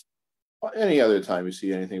just any other time you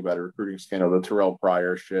see anything about a recruiting scandal, the Terrell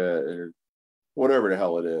Pryor shit or whatever the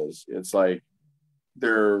hell it is, it's like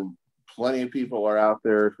they're plenty of people are out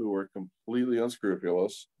there who are completely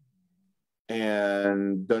unscrupulous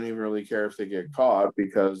and don't even really care if they get caught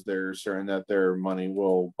because they're certain that their money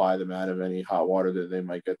will buy them out of any hot water that they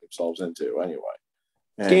might get themselves into anyway.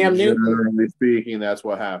 And Cam Newton. generally speaking, that's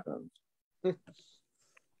what happens.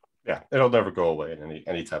 Yeah, it'll never go away in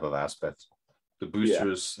any type of aspect. The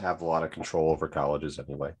boosters have a lot of control over colleges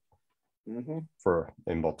anyway, in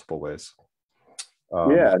multiple ways.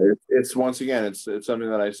 It's once again, it's something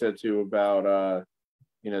that I said too about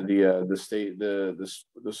the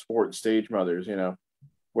sport stage mothers.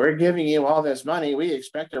 We're giving you all this money. We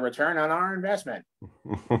expect a return on our investment.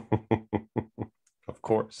 Of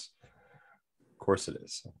course it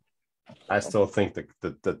is. I still think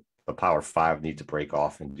the Power Five need to break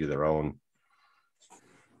off and do their own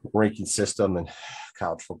ranking system and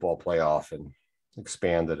college football playoff and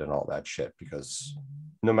expand it and all that shit, because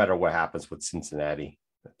no matter what happens with Cincinnati,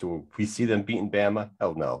 do we see them beating Bama?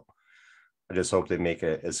 Hell no. I just hope they make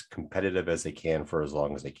it as competitive as they can for as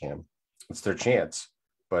long as they can. It's their chance,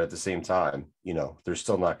 but at the same time, they're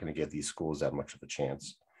still not going to give these schools that much of a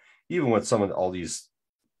chance. Even with all these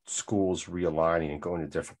schools realigning and going to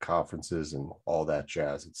different conferences and all that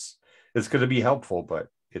jazz, it's going to be helpful, but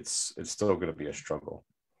it's still going to be a struggle.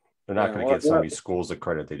 They're not going to get some of these schools the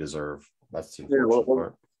credit they deserve. That's the unfortunate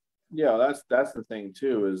part. Yeah, that's the thing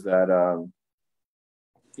too, is that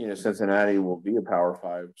Cincinnati will be a Power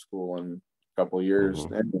 5 school in a couple of years,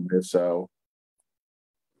 so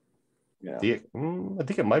I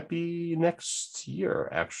think it might be next year.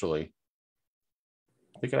 Actually,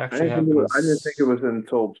 I think it actually happens. I didn't think it was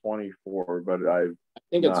until 24, but I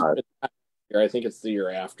think it's the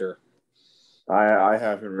year after. I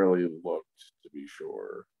haven't really looked to be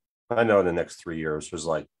sure. I know in the next 3 years there's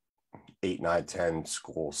like 8, 9, 10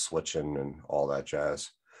 schools switching and all that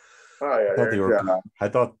jazz. I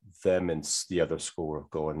thought them and the other school were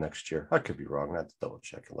going next year. I could be wrong. I have to double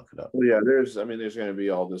check and look it up. Well, yeah, there's going to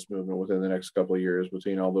be all this movement within the next couple of years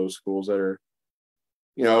between all those schools that are,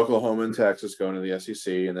 Oklahoma and Texas going to the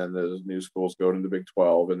SEC, and then the new schools go to the Big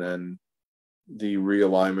 12, and then the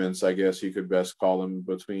realignments, I guess you could best call them,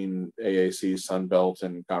 between AAC, Sun Belt,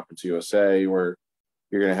 and Conference USA, where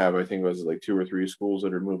you're going to have, I think it was like 2 or 3 schools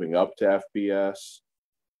that are moving up to FBS.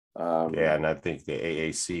 And I think the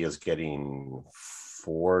AAC is getting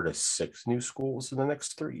 4 to 6 new schools in the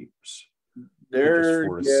next 3 years. There's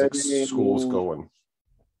 4 to 6 schools going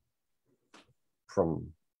from.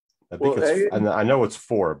 I know it's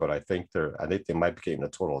 4, but I think they might be getting a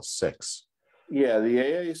total of 6. Yeah, the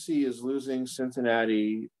AAC is losing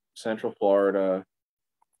Cincinnati, Central Florida,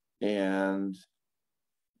 and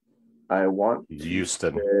I want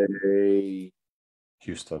Houston.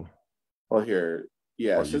 Well, here.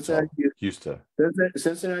 Yeah, Cincinnati,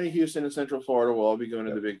 Houston, and Central Florida will all be going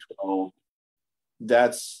to the Big 12.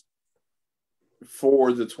 That's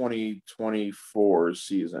for the 2024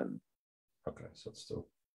 season. Okay, so it's still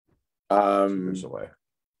 2 years away.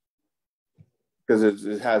 Because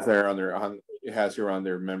it has there on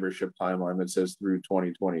their membership timeline. It says through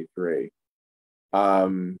 2023.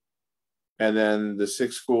 And then the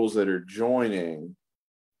 6 schools that are joining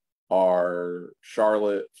are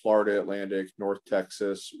Charlotte, Florida Atlantic, North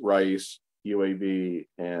Texas, Rice, UAB,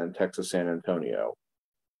 and Texas San Antonio,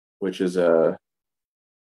 which is a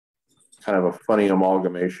kind of a funny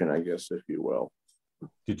amalgamation, I guess, if you will.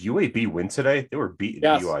 Did UAB win today? They were beating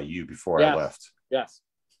BYU before I left. Yes.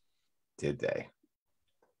 Did they?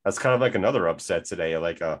 That's kind of like another upset today,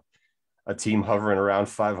 like a team hovering around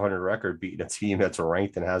 500 record beating a team that's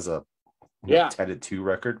ranked and has a 10-2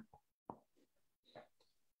 record.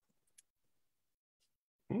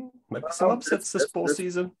 Might be some upsets this bowl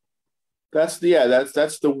season. That's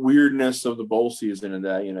the weirdness of the bowl season, and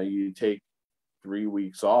that you take 3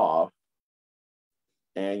 weeks off,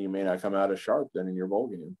 and you may not come out as sharp then in your bowl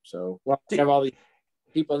game. So you have all these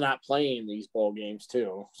people not playing these bowl games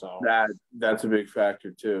too. So that's a big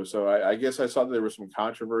factor too. So I guess I saw that there was some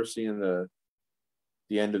controversy in the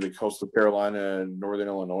end of the Coastal Carolina and Northern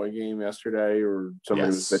Illinois game yesterday, or somebody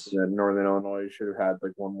was thinking that Northern Illinois should have had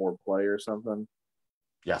like one more play or something.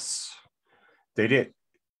 Yes, they did.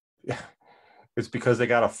 It's because they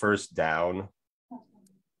got a first down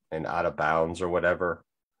and out of bounds or whatever,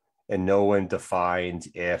 and no one defined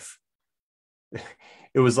if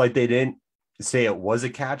it was like they didn't say it was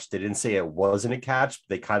a catch. They didn't say it wasn't a catch.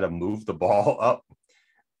 They kind of moved the ball up,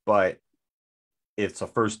 but it's a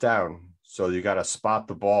first down, so you got to spot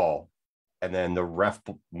the ball, and then the ref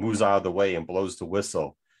moves out of the way and blows the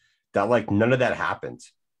whistle. That none of that happened.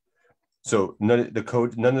 So none of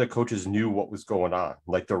the coaches knew what was going on.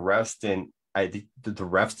 Like the refs didn't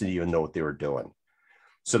even know what they were doing.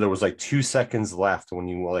 So there was like 2 seconds left when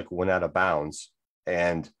you like went out of bounds,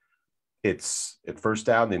 and it's at first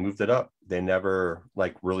down. They moved it up. They never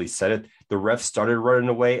like really said it. The ref started running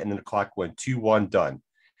away, and then the clock went 2-1 done.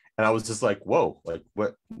 And I was just like, whoa, like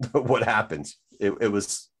what what happened? It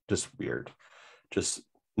was just weird. Just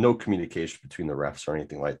no communication between the refs or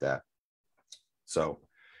anything like that. So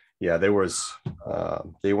yeah, there was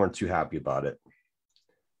they weren't too happy about it,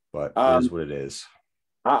 but it is what it is.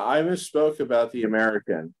 I misspoke about the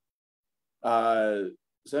American.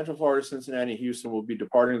 Central Florida, Cincinnati, Houston will be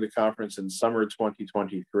departing the conference in summer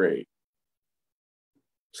 2023.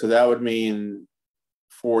 So that would mean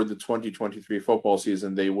for the 2023 football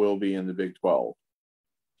season, they will be in the Big 12.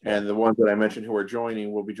 And the ones that I mentioned who are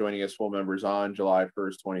joining will be joining as full members on July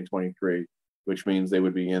 1st, 2023, which means they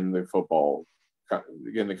would be in the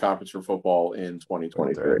conference for football in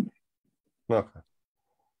 2023. Okay.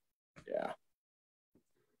 Yeah.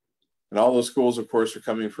 And all those schools, of course, are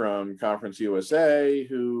coming from Conference USA,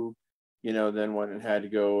 who, then went and had to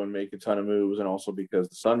go and make a ton of moves, and also because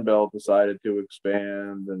the Sun Belt decided to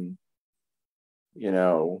expand, and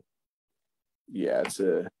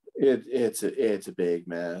it's a big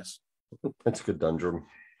mess. It's a conundrum,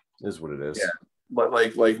 is what it is. Yeah, but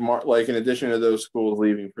like in addition to those schools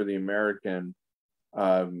leaving for the American,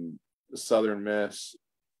 Southern Miss,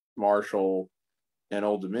 Marshall, and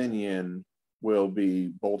Old Dominion will be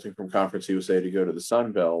bolting from Conference USA to go to the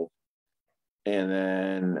Sun Belt. And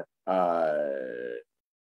then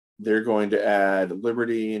they're going to add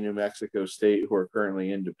Liberty and New Mexico State, who are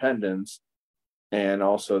currently independents, and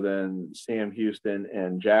also then Sam Houston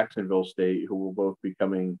and Jacksonville State, who will both be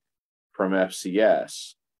coming from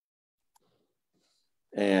FCS.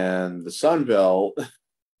 And the Sun Belt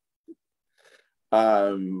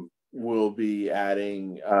will be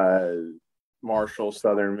adding Marshall,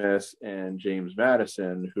 Southern Miss, and James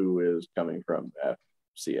Madison, who is coming from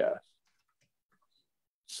FCS.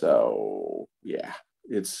 So, yeah,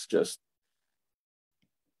 it's just,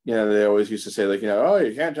 they always used to say, oh,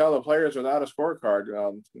 you can't tell the players without a scorecard.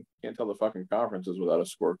 You can't tell the fucking conferences without a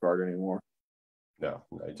scorecard anymore. No,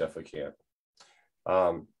 you definitely can't.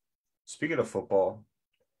 Speaking of football,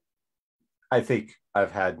 I think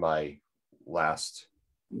I've had my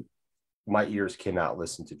ears cannot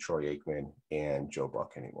listen to Troy Aikman and Joe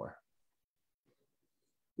Buck anymore.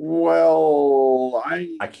 Well,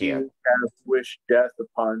 I can't have wished death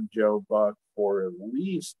upon Joe Buck for at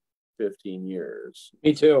least 15 years.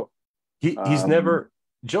 Me too. He's never,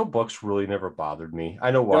 Joe Buck's really never bothered me.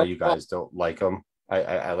 I know why you guys don't like him.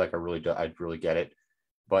 I really do. I really get it.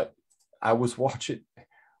 But I was watching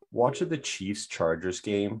the Chiefs Chargers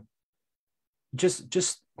game. Just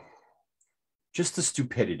the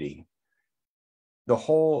stupidity.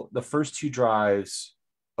 The first two drives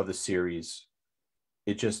of the series,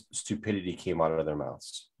 it just stupidity came out of their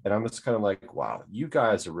mouths. And I'm just kind of like, wow, you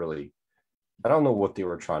guys are really, I don't know what they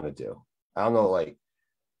were trying to do. I don't know,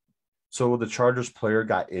 so the Chargers player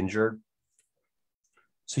got injured.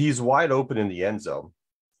 So he's wide open in the end zone.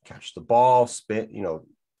 Catch the ball,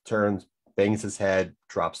 turns, bangs his head,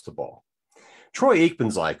 drops the ball. Troy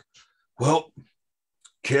Aikman's like, well,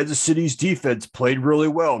 Kansas City's defense played really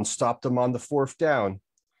well and stopped them on the fourth down.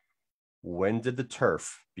 When did the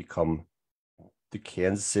turf become the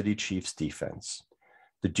Kansas City Chiefs defense?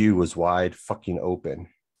 The dude was wide fucking open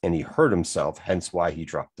and he hurt himself, hence why he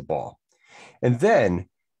dropped the ball. And then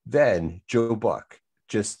Joe Buck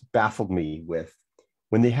just baffled me with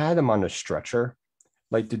when they had him on a stretcher,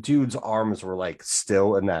 the dude's arms were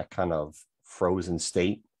still in that kind of frozen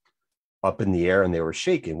state up in the air and they were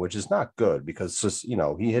shaking, which is not good because just,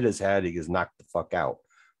 he hit his head, he gets knocked the fuck out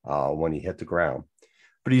when he hit the ground.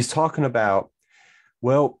 But he's talking about,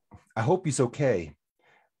 well, I hope he's okay,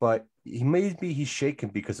 but he's shaking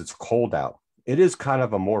because it's cold out. It is kind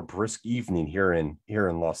of a more brisk evening here in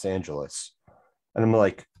Los Angeles. And I'm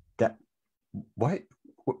like, what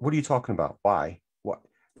are you talking about? Why? What?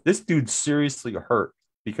 This dude's seriously hurt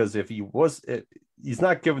because if he's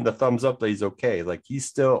not giving the thumbs up that he's okay. He's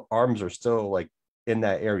still, arms are still in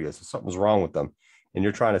that area. So something's wrong with them. And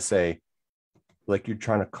you're trying to say, you're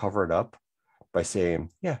trying to cover it up by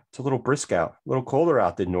saying, yeah, it's a little brisk out, a little colder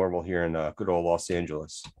out than normal here in good old Los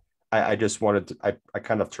Angeles. I just wanted to, I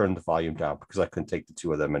kind of turned the volume down because I couldn't take the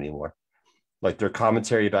two of them anymore. Their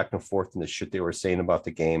commentary back and forth and the shit they were saying about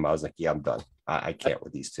the game. I was like, yeah, I'm done. I can't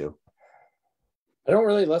with these two. I don't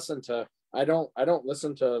really listen to, I don't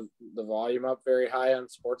listen to the volume up very high on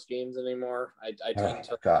sports games anymore. I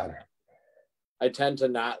tend to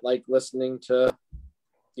not like listening to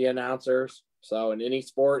the announcers. So in any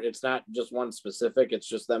sport, it's not just one specific, it's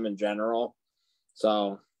just them in general.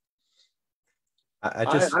 So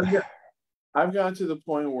I've gotten to the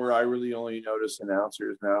point where I really only notice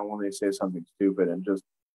announcers now when they say something stupid, and just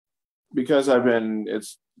because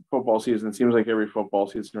it's football season. It seems like every football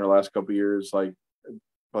season in the last couple of years, like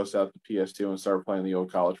bust out the PS2 and start playing the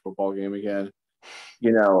old college football game again.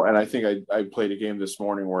 And I think I played a game this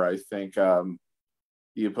morning where I think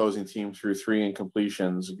the opposing team threw 3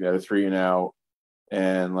 incompletions, got a 3 and out,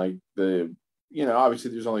 and like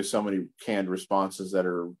obviously there's only so many canned responses that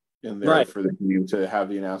are in there for the team to have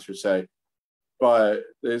the announcer say. But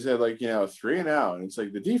they said 3 and out, and it's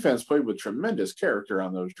like the defense played with tremendous character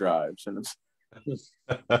on those drives, and it's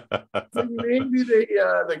maybe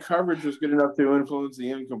the coverage was good enough to influence the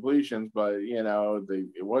incompletions, but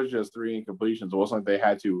it was just 3 incompletions. It wasn't like they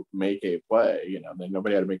had to make a play.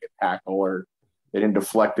 Nobody had to make a tackle, or they didn't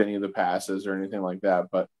deflect any of the passes or anything like that.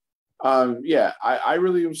 But I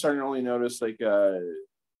really am starting to only notice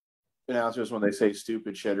announcers when they say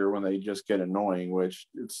stupid shit or when they just get annoying, which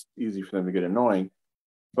it's easy for them to get annoying.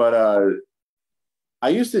 But I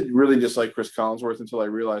used to really dislike Chris Collinsworth until I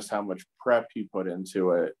realized how much prep he put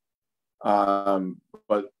into it.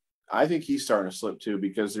 But I think he's starting to slip too,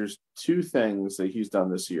 because there's 2 things that he's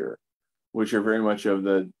done this year, which are very much of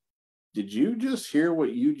the "did you just hear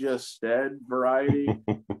what you just said" variety.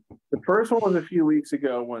 The first one was a few weeks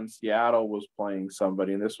ago when Seattle was playing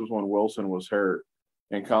somebody, and this was when Wilson was hurt.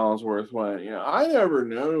 And Collinsworth went, "I never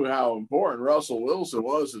knew how important Russell Wilson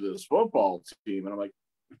was to this football team." And I'm like,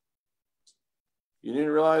 you didn't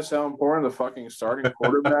realize how important the fucking starting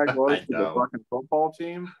quarterback was to the fucking football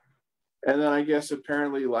team? And then I guess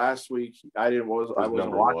apparently last week I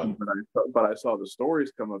wasn't watching, but I saw the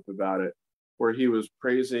stories come up about it, where he was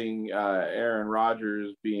praising Aaron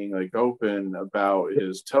Rodgers being open about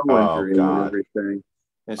his toe injury and everything,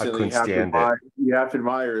 and saying you have to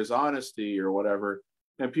admire his honesty or whatever.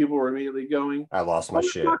 And people were immediately going, "I lost my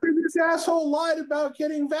shit. This asshole lied about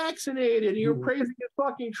getting vaccinated. You're praising his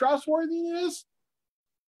fucking trustworthiness."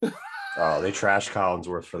 Oh, they trashed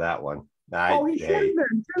Collinsworth for that one. He should have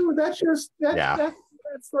been too.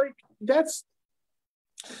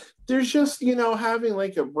 There's just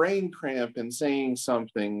having a brain cramp and saying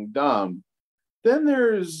something dumb. Then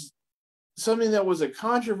there's something that was a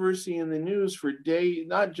controversy in the news for days,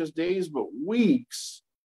 not just days, but weeks,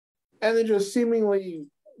 and then just seemingly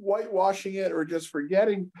whitewashing it or just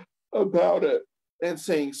forgetting about it and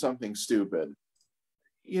saying something stupid.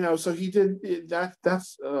 So he did that.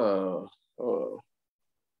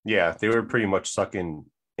 Yeah, they were pretty much sucking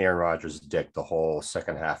Aaron Rodgers' dick the whole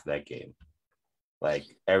second half of that game.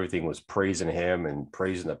 Everything was praising him and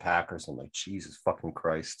praising the Packers. I'm like, Jesus fucking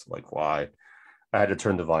Christ. Why? I had to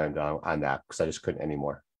turn the volume down on that because I just couldn't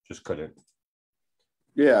anymore. Just couldn't.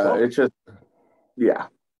 Yeah, it's just, yeah.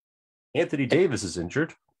 Anthony Davis is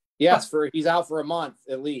injured. Yes, he's out for a month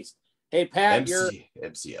at least. Hey, Pat,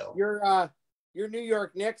 MCL. Your New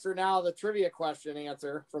York Knicks are now the trivia question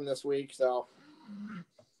answer from this week. So,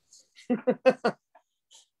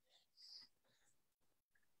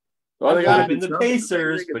 well, they got to be the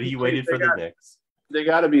Pacers, but he waited for the Knicks. They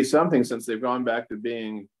got to be something since they've gone back to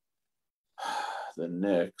being the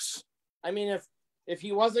Knicks. I mean, if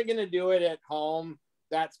he wasn't going to do it at home,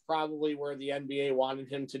 that's probably where the NBA wanted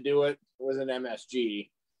him to do it. Was an MSG.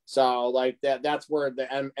 So that's where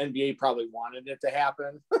the NBA probably wanted it to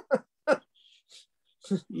happen.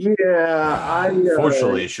 Yeah,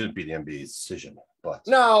 Fortunately, it shouldn't be the NBA's decision. But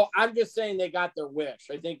no, I'm just saying they got their wish.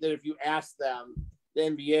 I think that if you ask them, the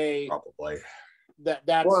NBA probably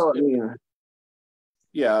that's. Well, I mean,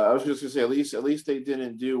 yeah, I was just gonna say at least they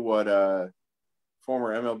didn't do what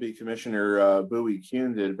former MLB commissioner Bowie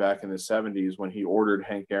Kuhn did back in the 70s when he ordered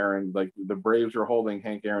Hank Aaron. The Braves were holding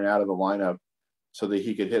Hank Aaron out of the lineup so that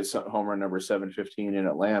he could hit home run number 715 in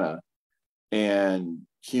Atlanta. And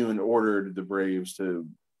Kuhn ordered the Braves to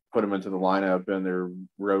put him into the lineup in their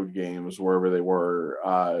road games, wherever they were,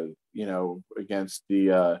 against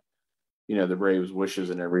the Braves' wishes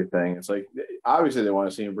and everything. It's obviously they want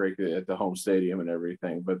to see him break it at the home stadium and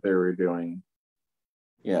everything, but they were doing,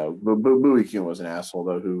 Bowie Kuhn was an asshole,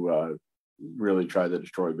 though, who really tried to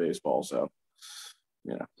destroy baseball. So,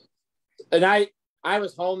 And I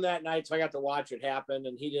was home that night, so I got to watch it happen,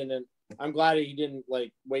 and he didn't. I'm glad he didn't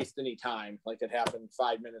waste any time. It happened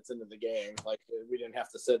 5 minutes into the game. We didn't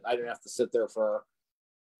have to sit. I didn't have to sit there for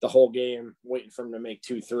the whole game waiting for him to make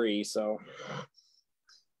 2-3. So,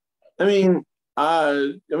 I mean,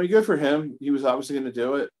 good for him. He was obviously going to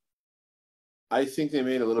do it. I think they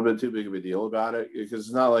made a little bit too big of a deal about it because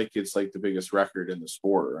it's not it's the biggest record in the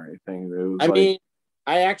sport or anything.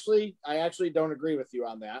 I actually don't agree with you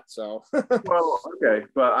on that. So, well, okay,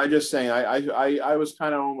 but I just saying I was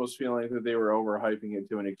kind of almost feeling that they were overhyping it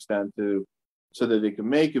to an extent to so that they could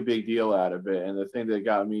make a big deal out of it. And the thing that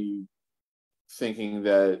got me thinking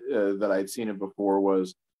that I'd seen it before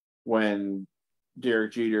was when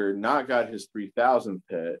Derek Jeter not got his 3,000th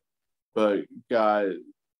hit, but got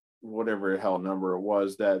whatever hell number it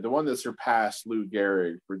was, that the one that surpassed Lou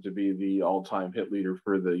Gehrig to be the all-time hit leader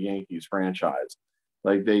for the Yankees franchise.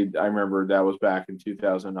 I remember that was back in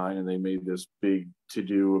 2009, and they made this big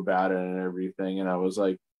to-do about it and everything. And I was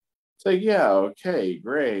like, yeah, okay,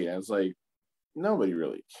 great. I was like, nobody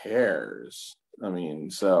really cares. I mean,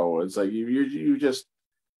 so it's like you just,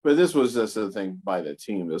 but this was just a thing by the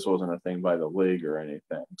team. This wasn't a thing by the league or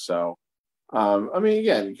anything. So, I mean,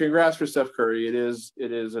 again, congrats for Steph Curry. It is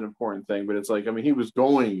an important thing, but it's like, I mean, he was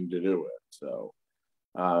going to do it. So,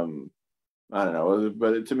 I don't know.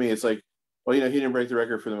 But to me, it's like, well, he didn't break the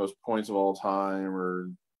record for the most points of all time or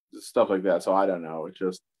stuff like that. So I don't know. It's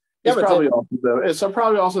just, it's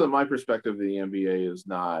probably also that my perspective of the NBA is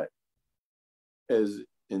not as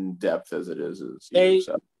in depth as it is.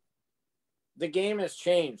 The game has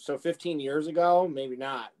changed. So 15 years ago, maybe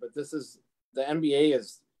not, but the NBA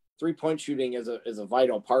is 3-point shooting is a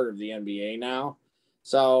vital part of the NBA now.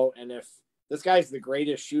 So, and if this guy's the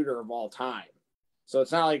greatest shooter of all time, so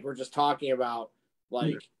it's not like we're just talking about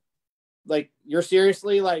like you're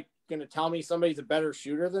seriously going to tell me somebody's a better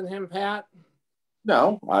shooter than him, Pat?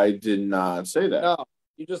 No, I did not say that. No,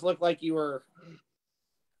 you just look like you were.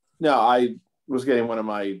 No, I was getting one of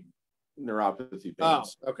my neuropathy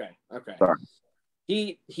pains. Oh, okay. Sorry.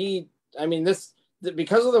 I mean,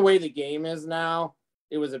 because of the way the game is now,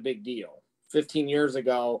 it was a big deal. 15 years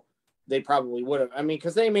ago, they probably would have. I mean,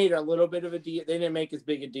 because they made a little bit of a deal. They didn't make as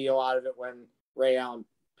big a deal out of it when Ray Allen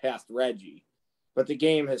passed Reggie. But the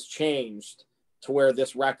game has changed to where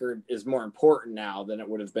this record is more important now than it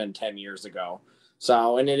would have been 10 years ago.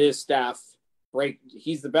 So, and it is Steph.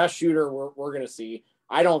 He's the best shooter we're going to see.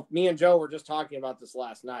 Me and Joe were just talking about this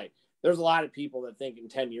last night. There's a lot of people that think in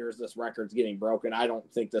 10 years this record's getting broken. I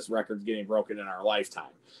don't think this record's getting broken in our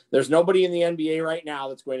lifetime. There's nobody in the NBA right now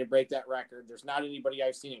that's going to break that record. There's not anybody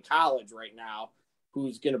I've seen in college right now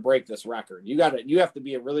who's going to break this record. You have to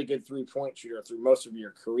be a really good 3-point shooter through most of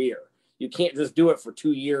your career. You can't just do it for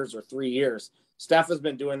 2 years or 3 years. Steph has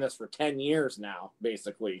been doing this for 10 years now,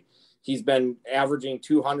 basically. He's been averaging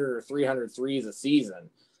 200 or 300 threes a season.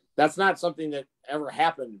 That's not something that ever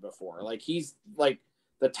happened before. He's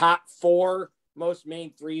the top 4 most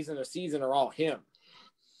made threes in a season are all him.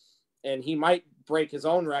 And he might break his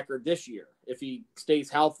own record this year if he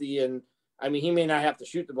stays healthy. And I mean, he may not have to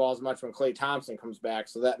shoot the ball as much when Klay Thompson comes back,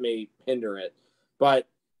 so that may hinder it. But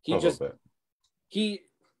I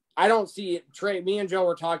don't see it. Me and Joe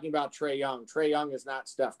were talking about Trae Young. Trae Young is not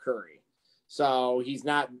Steph Curry. So he's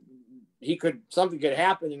not, something could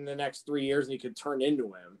happen in the next 3 years and he could turn into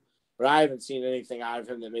him. But I haven't seen anything out of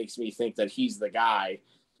him that makes me think that he's the guy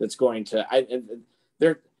that's going to.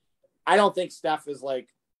 I don't think Steph is like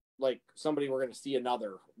somebody we're going to see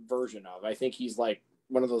another version of. I think he's like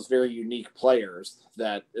one of those very unique players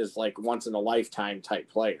that is like once in a lifetime type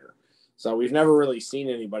player. So we've never really seen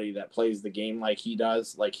anybody that plays the game like he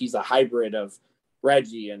does. Like he's a hybrid of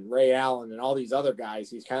Reggie and Ray Allen and all these other guys.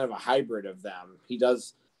 He's kind of a hybrid of them. He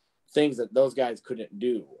does things that those guys couldn't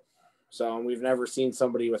do. So, and we've never seen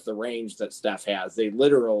somebody with the range that Steph has. They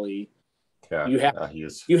literally, you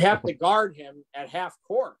have to guard him at half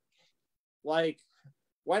court. Like,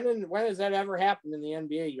 when has that ever happened in the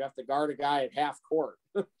NBA? You have to guard a guy at half court.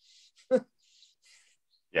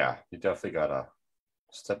 Yeah, you definitely gotta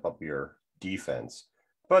step up your defense.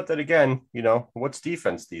 But then again, what's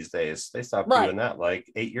defense these days? They stopped doing that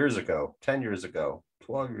like 8 years ago, 10 years ago,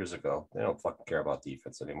 12 years ago. They don't fucking care about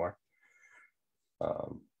defense anymore.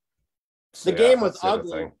 The game was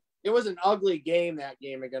ugly. It was an ugly game, that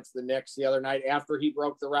game against the Knicks the other night. After he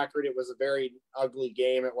broke the record, it was a very ugly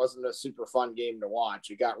game. It wasn't a super fun game to watch.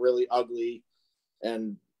 It got really ugly,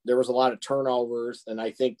 and there was a lot of turnovers. And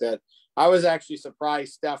I think that I was actually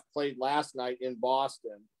surprised Steph played last night in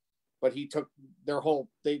Boston, but he took their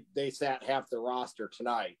they sat half the roster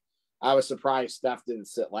tonight. I was surprised Steph didn't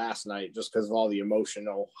sit last night just because of all the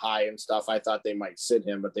emotional high and stuff. I thought they might sit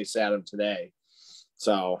him, but they sat him today.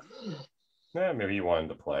 So... yeah, maybe you wanted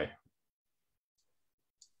to play.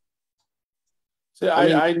 See,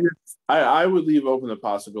 I would leave open the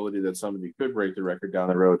possibility that somebody could break the record down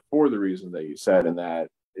the road for the reason that you said, and that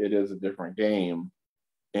it is a different game,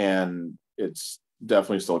 and it's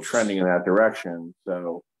definitely still trending in that direction.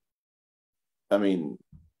 So, I mean,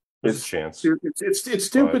 there's a chance. It's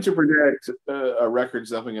stupid to predict a record's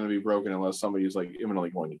definitely going to be broken unless somebody's like imminently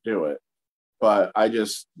going to do it. But I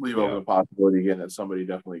just leave open the possibility again that somebody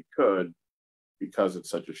definitely could, because it's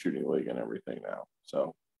such a shooting league and everything now.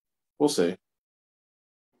 So we'll see.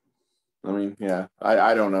 I mean, yeah,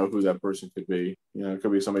 I don't know who that person could be. You know, it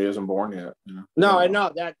could be somebody who isn't born yet. You know? No, I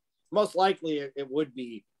know that most likely it would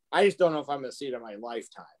be. I just don't know if I'm going to see it in my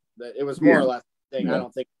lifetime. That it was more or less the thing. I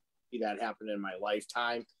don't think I'll see that happen in my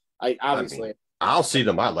lifetime. I mean, I'll see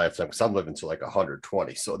them in my lifetime because I'm living to like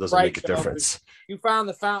 120, so it doesn't make a difference. You found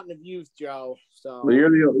the fountain of youth, Joe. So well,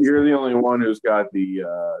 you're the only one who's got the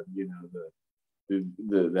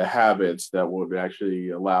the habits that would actually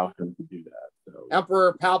allow him to do that. So.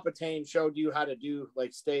 Emperor Palpatine showed you how to do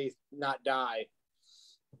like stay, not die.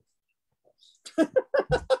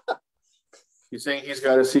 You think he's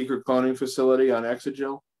got a secret cloning facility on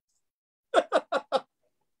Exegil?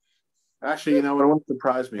 Actually, you know what? It wouldn't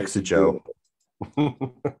surprise me. Exegil.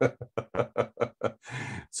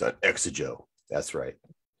 It's an Exegil. That's right.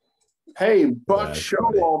 Hey, Buck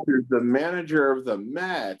Showalter's the manager of the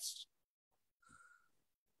Mets.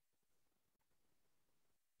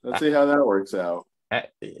 Let's see how that works out.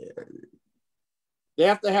 They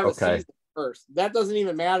have to have a season first. That doesn't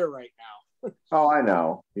even matter right now. Oh, I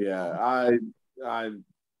know. Yeah, I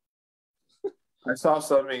saw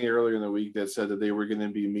something earlier in the week that said that they were going to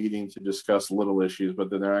be meeting to discuss little issues, but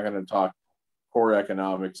then they're not going to talk core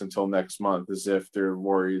economics until next month, as if they're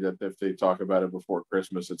worried that if they talk about it before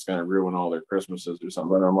Christmas, it's going to ruin all their Christmases or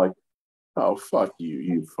something. And I'm like, oh, fuck you,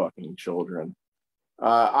 you fucking children.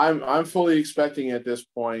 I'm fully expecting at this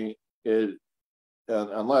point,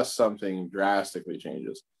 unless something drastically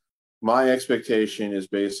changes, my expectation is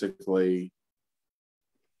basically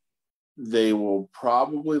they will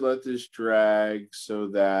probably let this drag so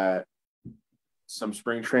that some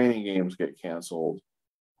spring training games get canceled.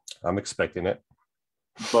 I'm expecting it.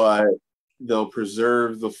 But they'll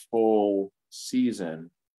preserve the full season.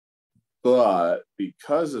 But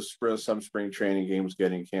because of some spring training games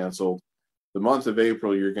getting canceled, the month of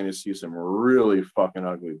April, you're going to see some really fucking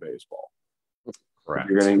ugly baseball. Correct.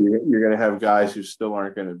 You're going to have guys who still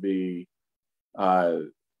aren't going to be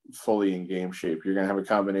fully in game shape. You're going to have a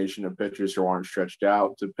combination of pitchers who aren't stretched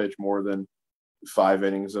out to pitch more than 5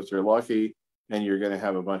 innings if they're lucky, and you're going to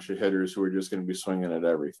have a bunch of hitters who are just going to be swinging at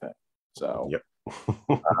everything. So, yep.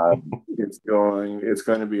 it's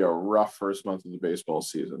going to be a rough first month of the baseball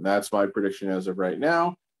season. That's my prediction as of right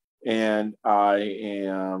now, and I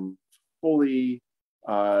am fully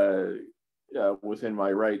within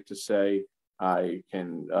my right to say I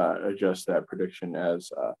can adjust that prediction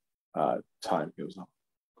as time goes on.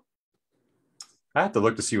 I have to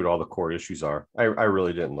look to see what all the core issues are. I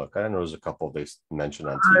really didn't look. I know there's a couple they mentioned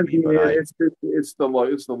on TV, but it's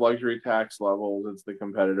the luxury tax levels, it's the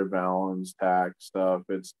competitive balance tax stuff,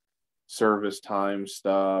 it's service time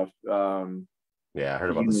stuff. Yeah, I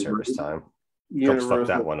heard about the service time. Don't fuck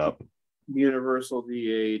that one up. Universal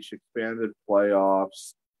DH, expanded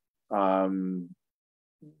playoffs,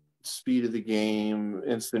 speed of the game,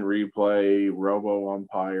 instant replay, robo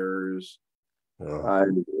umpires.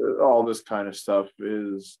 All this kind of stuff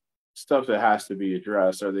is stuff that has to be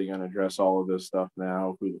addressed. Are they going to address all of this stuff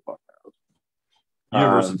now? Who the fuck knows?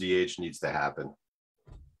 Universal DH needs to happen.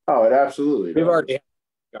 Oh, it absolutely does. We've already had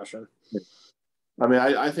a discussion. I mean,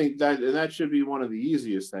 I think that should be one of the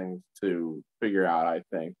easiest things to figure out, I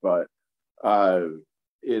think. But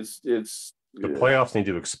it's the playoffs need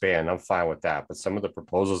to expand. I'm fine with that. But some of the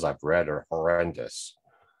proposals I've read are horrendous.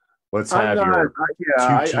 Let's have two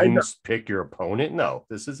teams pick your opponent. No,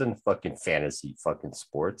 this isn't fucking fantasy fucking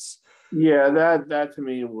sports. Yeah, that to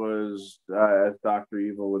me was, as Dr.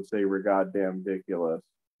 Evil would say, goddamn ridiculous.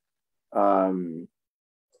 That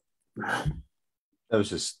was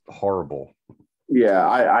just horrible. Yeah,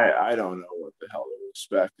 I don't know what the hell to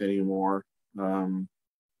expect anymore.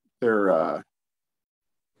 They're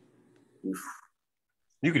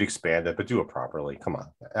you could expand it, but do it properly. Come on,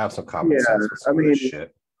 have some common sense with some of this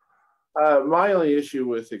shit. My only issue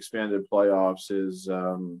with expanded playoffs is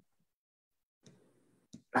we're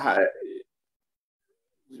gonna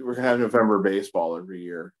have November baseball every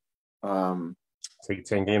year. Take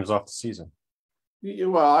 10 games off the season.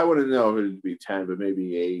 Well, I wouldn't know if it'd be 10, but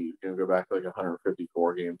maybe 8. Go back to like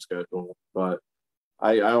 154 game schedule. But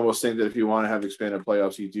I almost think that if you want to have expanded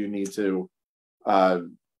playoffs, you do need to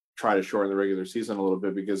try to shorten the regular season a little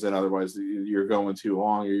bit, because then otherwise you're going too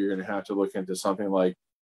long, or you're going to have to look into something like,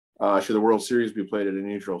 should the World Series be played at a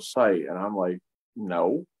neutral site? And I'm like,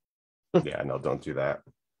 no. Yeah, no, don't do that.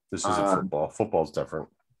 This isn't football. Football's different.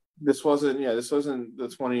 This wasn't the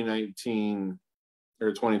 2019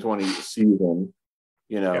 or 2020 season,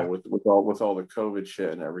 with all the COVID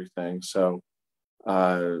shit and everything. So,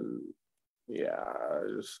 my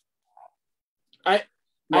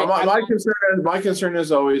concern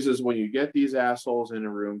is always when you get these assholes in a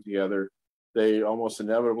room together, they almost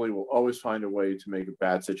inevitably will always find a way to make a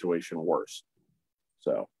bad situation worse.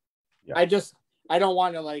 So, yeah. I don't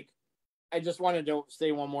want to I just wanted to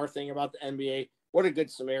say one more thing about the NBA. What a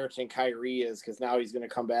good Samaritan Kyrie is, because now he's going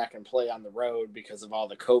to come back and play on the road because of all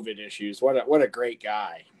the COVID issues. What a great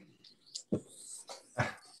guy.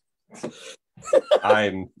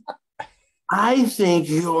 I think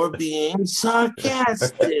you're being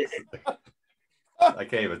sarcastic. I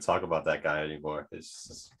can't even talk about that guy anymore. It's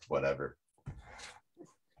just whatever.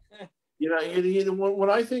 When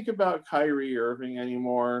I think about Kyrie Irving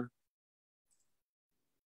anymore,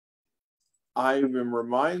 I've been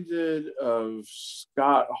reminded of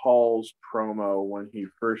Scott Hall's promo when he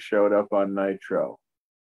first showed up on Nitro.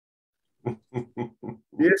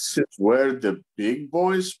 This is where the big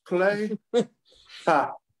boys play?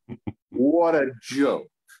 Ha, what a joke.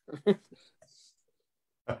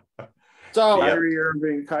 So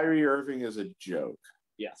Kyrie Irving is a joke.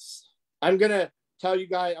 Yes. I'm going to tell you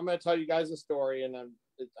guys a story, and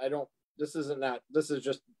this is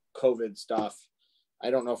just COVID stuff. I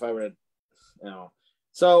don't know if I would,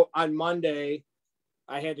 So on Monday,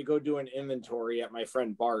 I had to go do an inventory at my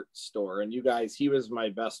friend Bart's store, and you guys, he was my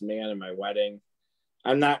best man in my wedding.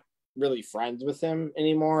 I'm not really friends with him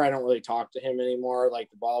anymore. I don't really talk to him anymore. Like,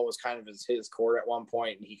 the ball was kind of his court at one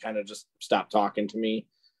point, and he kind of just stopped talking to me.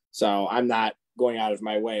 So I'm not going out of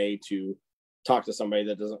my way to talk to somebody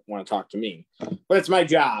that doesn't want to talk to me, but it's my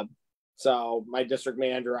job. So my district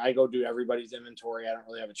manager, I go do everybody's inventory. I don't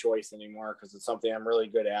really have a choice anymore because it's something I'm really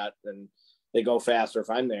good at, and they go faster if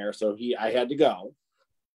I'm there. So I had to go.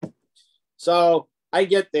 So I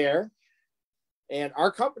get there, and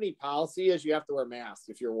our company policy is you have to wear masks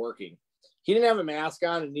if you're working. He didn't have a mask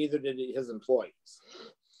on, and neither did his employees.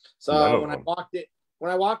 So when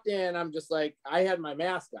I walked in, I'm just like, I had my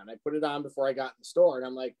mask on. I put it on before I got in the store, and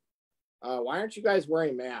I'm like, why aren't you guys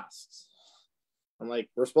wearing masks? I'm like,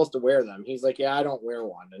 we're supposed to wear them. He's like, yeah, I don't wear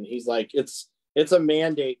one. And he's like, it's a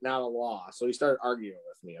mandate, not a law. So he started arguing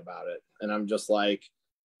with me about it. And I'm just like,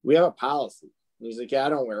 we have a policy. And he's like, yeah, I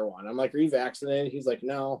don't wear one. I'm like, are you vaccinated? He's like,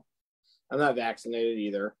 no, I'm not vaccinated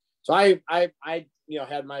either. So I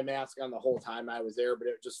had my mask on the whole time I was there, but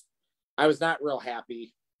I was not real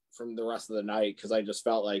happy from the rest of the night, because I just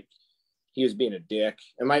felt like he was being a dick.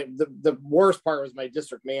 And the worst part was my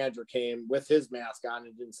district manager came with his mask on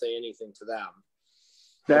and didn't say anything to them.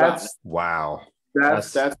 That's wow.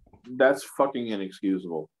 That's fucking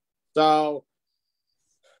inexcusable. So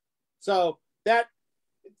that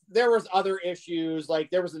there was other issues. Like,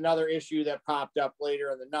 there was another issue that popped up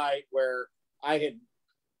later in the night where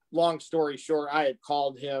long story short, I had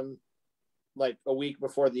called him like a week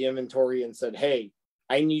before the inventory and said, hey,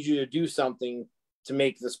 I need you to do something to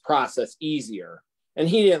make this process easier. And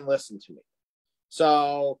he didn't listen to me.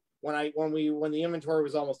 So when the inventory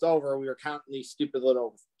was almost over, we were counting these stupid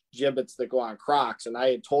little gibbets that go on Crocs, and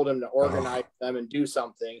I had told him to organize them and do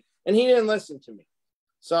something, and he didn't listen to me.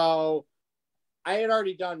 So I had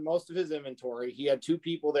already done most of his inventory. He had 2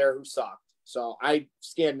 people there who sucked. So I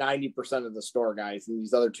scanned 90% of the store, guys, and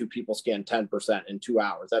these other 2 people scanned 10% in 2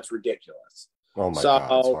 hours. That's ridiculous. Oh my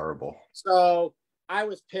God, it's horrible. So I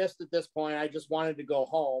was pissed at this point. I just wanted to go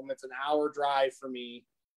home. It's an hour drive for me.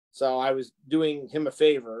 So I was doing him a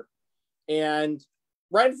favor. And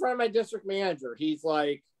right in front of my district manager, he's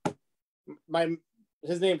like,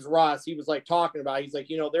 his name's Russ. He was like talking about, he's like,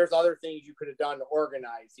 there's other things you could have done to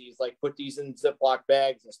organize. He's like, put these in Ziploc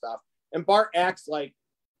bags and stuff. And Bart acts like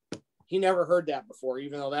he never heard that before,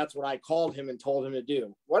 even though that's what I called him and told him to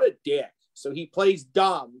do. What a dick. So he plays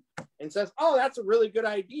dumb and says, oh, that's a really good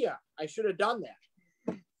idea. I should have done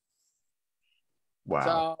that.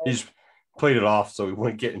 Wow. He's played it off so he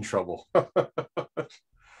wouldn't get in trouble.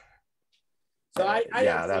 So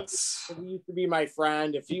that's he used to be my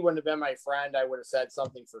friend. If he wouldn't have been my friend, I would have said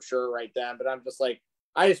something for sure right then. But I'm just like,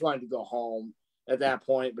 I just wanted to go home at that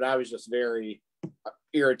point. But I was just very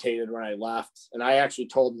irritated when I left. And I actually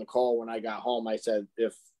told Nicole when I got home, I said,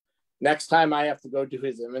 if next time I have to go do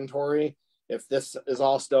his inventory, if this is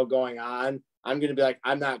all still going on, I'm going to be like,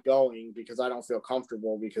 I'm not going because I don't feel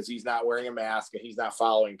comfortable because he's not wearing a mask and he's not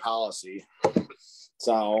following policy.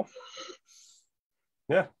 So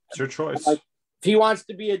yeah, it's your choice. If he wants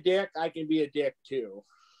to be a dick, I can be a dick too.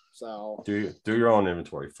 So do your own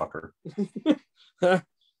inventory, fucker.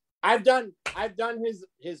 I've done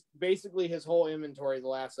his basically his whole inventory the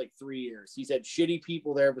last like 3 years. He's had shitty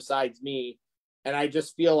people there besides me, and I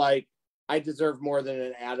just feel like I deserve more than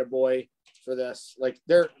an attaboy for this. Like,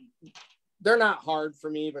 they're not hard for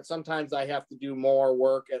me, but sometimes I have to do more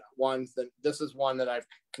work at ones than this is one that I've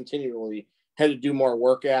continually had to do more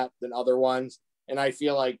work at than other ones. And I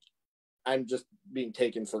feel like I'm just being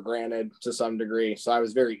taken for granted to some degree. So I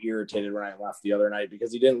was very irritated when I left the other night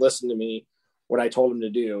because he didn't listen to me, what I told him to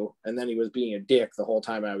do. And then he was being a dick the whole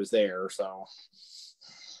time I was there. So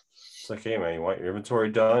it's like, hey man, you want your inventory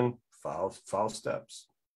done? File steps.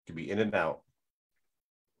 Could be in and out.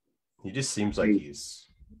 He just seems like he's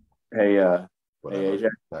whatever. Hey,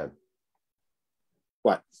 AJ.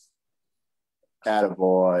 What?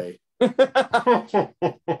 Attaboy.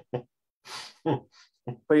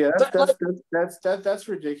 But yeah, that's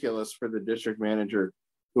ridiculous for the district manager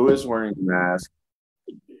who is wearing a mask,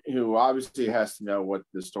 who obviously has to know what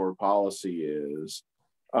the store policy is,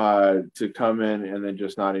 to come in and then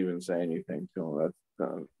just not even say anything to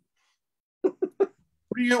him.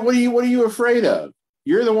 What are you afraid of?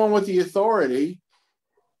 You're the one with the authority.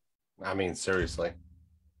 I mean, seriously.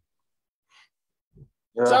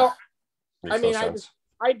 So, I mean,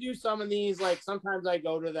 I do some of these, like sometimes I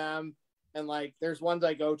go to them and like there's ones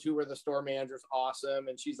I go to where the store manager's awesome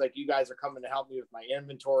and she's like, you guys are coming to help me with my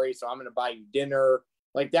inventory, so I'm going to buy you dinner.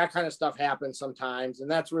 Like that kind of stuff happens sometimes, and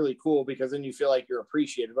that's really cool because then you feel like you're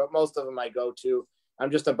appreciated. But most of them I go to,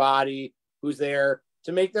 I'm just a body who's there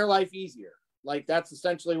to make their life easier. Like that's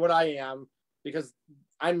essentially what I am, because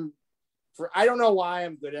I don't know why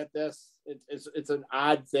I'm good at this. It's an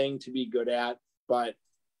odd thing to be good at, but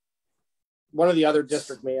one of the other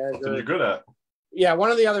district managers, you're good at. Yeah,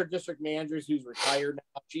 one of the other district managers who's retired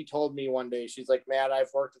now, she told me one day, she's like, Matt, I've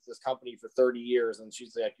worked at this company for 30 years. And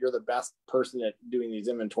she's like, you're the best person at doing these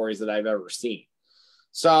inventories that I've ever seen.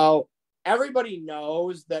 So everybody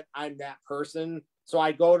knows that I'm that person. So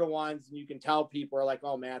I go to ones and you can tell people are like,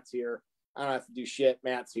 oh, Matt's here. I don't have to do shit.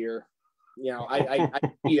 Matt's here. You know, I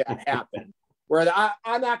see that happen. Where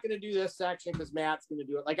I'm not going to do this section because Matt's going to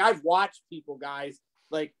do it. Like I've watched people, guys,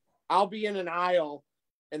 like I'll be in an aisle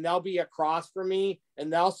and they'll be across from me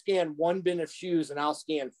and they'll scan one bin of shoes and I'll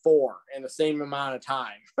scan 4 in the same amount of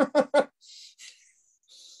time.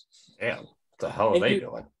 Damn, what the hell are they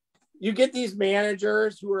doing? You get these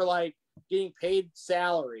managers who are like getting paid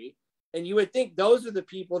salary, and you would think those are the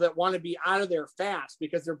people that want to be out of there fast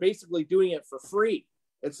because they're basically doing it for free.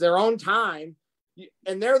 It's their own time.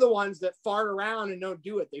 And they're the ones that fart around and don't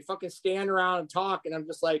do it. They fucking stand around and talk. And I'm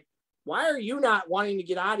just like, why are you not wanting to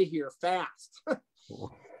get out of here fast?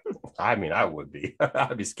 I mean, I would be.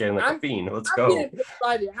 I'd be scared like a fiend. Let's go. I'm getting paid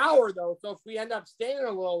by the hour, though. So if we end up staying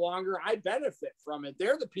a little longer, I benefit from it.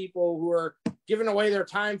 They're the people who are giving away their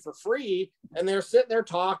time for free, and they're sitting there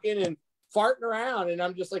talking and farting around. And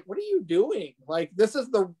I'm just like, what are you doing? Like, this is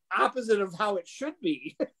the opposite of how it should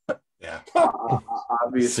be. Yeah.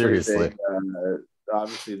 Obviously, seriously.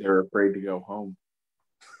 Obviously, they're afraid to go home.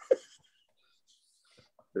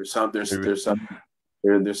 There's something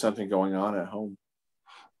going on at home.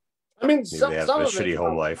 I mean, maybe they have a shitty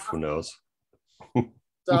home life. Who knows?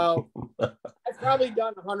 So I've probably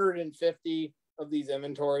done 150 of these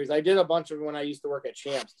inventories. I did a bunch of them when I used to work at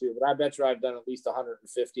Champs too, but I bet you I've done at least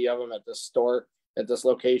 150 of them at this store, at this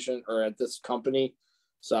location, or at this company.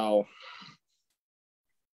 So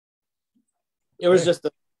it was just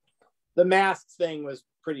the mask thing was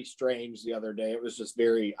pretty strange the other day. It was just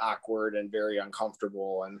very awkward and very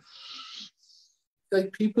uncomfortable. And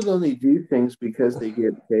like people only do things because they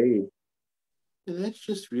get paid. And that's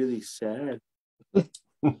just really sad. I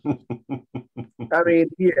mean,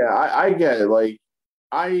 yeah, I get it. Like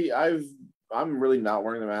I'm really not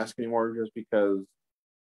wearing the mask anymore just because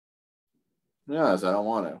I don't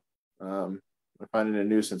want to. I find it a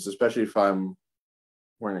nuisance, especially if I'm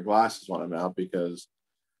wearing the glasses when I'm out, because it's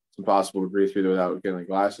impossible to breathe through without getting the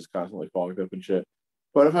glasses constantly fogged up and shit.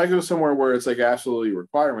 But if I go somewhere where it's like absolutely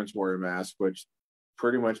requirements to wear a mask, which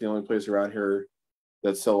pretty much the only place around here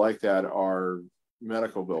that's still like that are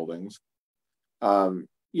medical buildings.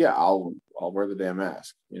 Yeah, I'll wear the damn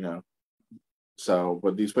mask, you know. So,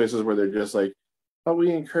 but these places where they're just like, oh,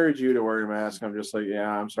 we encourage you to wear a mask, I'm just like, yeah,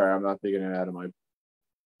 I'm sorry, I'm not taking it out of my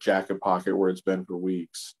jacket pocket where it's been for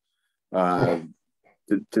weeks to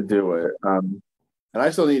do it. And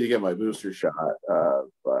I still need to get my booster shot,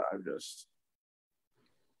 but I'm just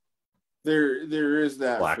there is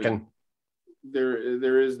that Blacking.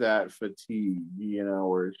 There is that fatigue, you know,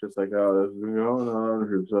 where it's just like, oh, this has been going on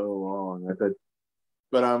for so long.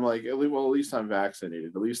 But I'm like, at least I'm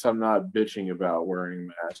vaccinated. At least I'm not bitching about wearing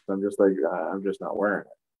masks. I'm just like, I'm just not wearing it.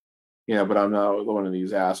 You know, but I'm not one of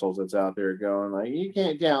these assholes that's out there going like, you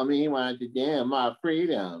can't tell me what to do, my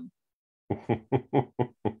freedom.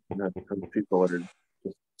 People are just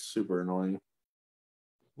super annoying.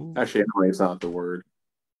 Actually, annoying is not the word,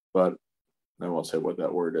 but I won't say what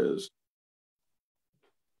that word is.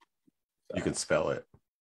 You can spell it.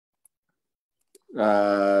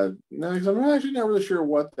 No, 'cause I'm actually not really sure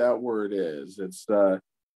what that word is. It's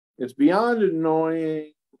beyond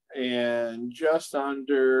annoying and just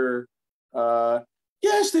under.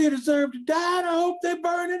 Yes, they deserve to die. And I hope they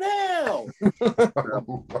burn in hell.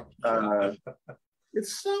 uh,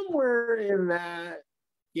 it's somewhere in that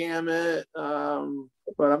gamut,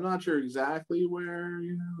 but I'm not sure exactly where.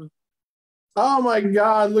 Oh my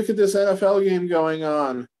God! Look at this NFL game going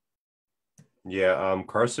on. Yeah,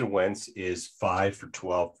 Carson Wentz is 5 for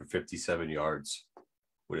 12 for 57 yards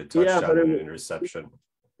with a Yeah, touchdown but and an interception.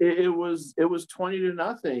 it was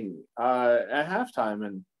 20-0 at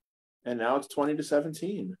halftime, and now it's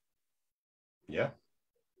 20-17. Yeah,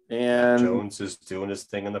 Mac And Jones is doing his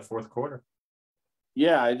thing in the fourth quarter.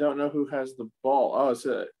 yeah, I don't know who has the ball. Oh, I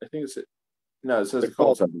think it's no, it says the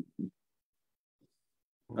Colts.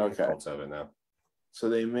 Okay, Colts have it now. So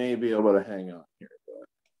they may be able to hang on here.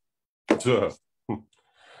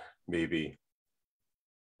 Maybe.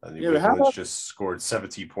 I think Yeah, but Lynch just scored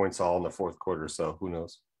 17 points all in the fourth quarter, so who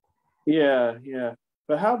knows? Yeah.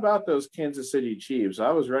 But how about those Kansas City Chiefs?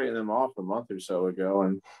 I was writing them off a month or so ago,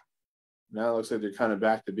 and now it looks like they're kind of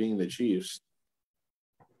back to being the Chiefs.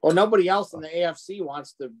 Well, nobody else in the AFC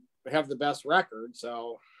wants to have the best record,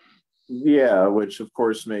 so. Yeah, which of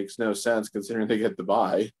course makes no sense considering they get the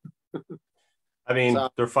bye. I mean,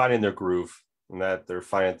 they're finding their groove and that they're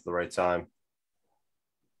finding it at the right time.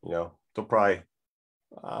 They'll probably,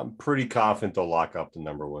 I'm pretty confident they'll lock up the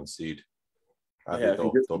number one seed. I think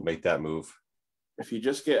they'll make that move. If you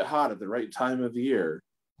just get hot at the right time of the year.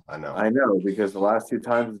 I know, because the last two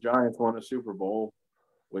times the Giants won a Super Bowl,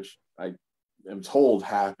 which I am told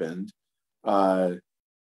happened,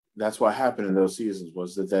 that's what happened in those seasons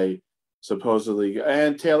was that they supposedly,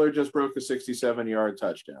 and Taylor just broke a 67-yard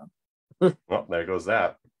touchdown. Well, there goes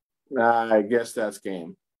that. I guess that's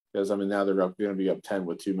game because now they're going to be up 10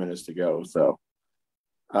 with 2 minutes to go. So,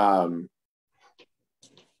 but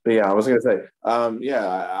yeah, I was going to say,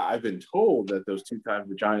 I've been told that those two times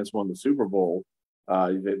the Giants won the Super Bowl,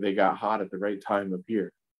 they got hot at the right time of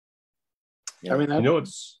year. Yeah. Do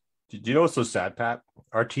you know what's so sad, Pat?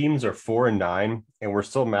 Our teams are 4-9, and we're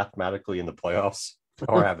still mathematically in the playoffs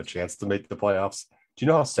or have a chance to make the playoffs. Do you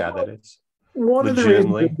know how sad that is?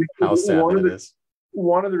 Legitimately, how sad that is.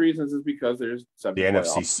 One of the reasons is because there's the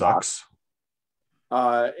NFC sucks.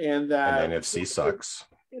 And the NFC sucks.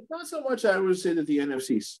 It's not so much I would say that the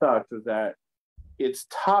NFC sucks, is that it's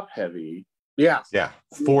top heavy. Yeah.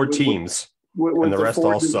 4 teams, and the rest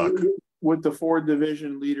all suck. With the 4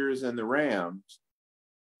 division leaders and the Rams,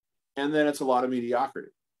 and then it's a lot of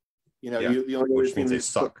mediocrity. The only which means they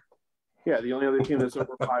suck. Yeah, the only other team that's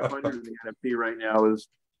over 500 in the NFC right now is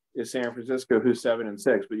San Francisco, who's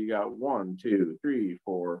 7-6. But you got 1, 2, 3,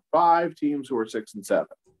 4, 5 teams who are 6-7.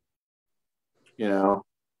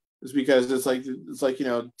 It's because it's like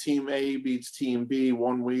Team A beats Team B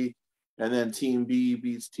one week, and then Team B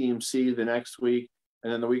beats Team C the next week,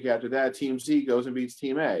 and then the week after that, Team C goes and beats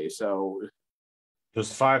Team A. So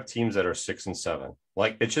there's 5 teams that are 6-7.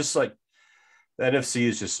 Like, it's just like the NFC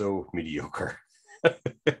is just so mediocre.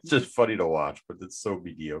 It's just funny to watch, but it's so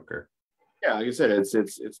mediocre. Yeah, like I said,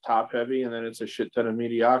 it's top heavy, and then it's a shit ton of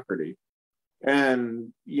mediocrity.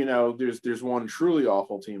 And there's one truly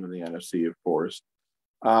awful team in the NFC, of course.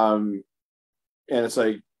 And it's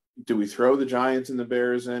like, do we throw the Giants and the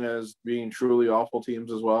Bears in as being truly awful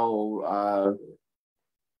teams as well?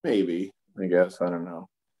 Maybe, I guess. I don't know.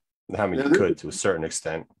 I mean, you could to a certain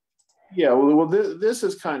extent. Yeah, well, this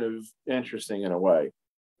is kind of interesting in a way.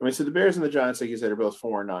 So the Bears and the Giants, like you said, are both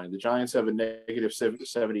 4-9. The Giants have a negative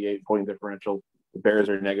 78 point differential. The Bears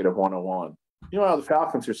are negative 101. Meanwhile, the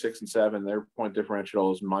Falcons are 6-7. Their point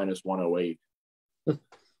differential is minus 108.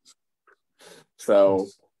 So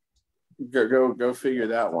go figure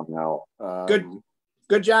that one out.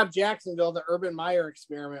 Good job, Jacksonville. The Urban Meyer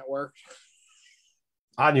experiment worked.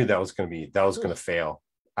 I knew that was going to fail.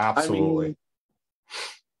 Absolutely.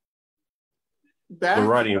 The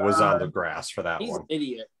writing was on the grass for that he's one. An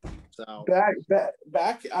idiot. So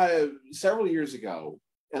back several years ago,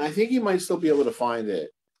 and I think you might still be able to find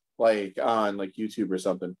it like on like YouTube or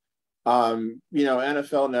something.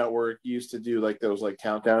 NFL Network used to do like those like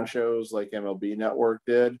countdown shows like MLB Network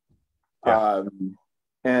did. Yeah.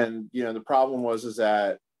 And the problem is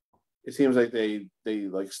that it seems like they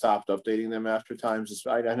like stopped updating them after times.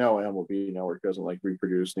 I know MLB Network doesn't like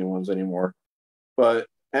reproduce new ones anymore, but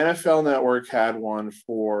NFL Network had one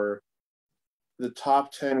for the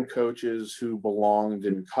top 10 coaches who belonged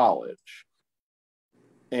in college.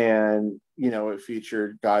 And, it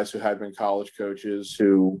featured guys who had been college coaches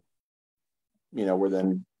who, were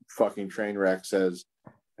then fucking train wrecks as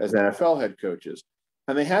NFL head coaches.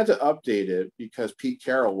 and they had to update it because Pete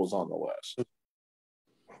Carroll was on the list.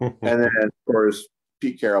 And then, of course,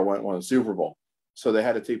 Pete Carroll won the Super Bowl, so they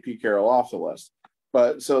had to take Pete Carroll off the list.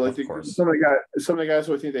 But so, like, some of the guys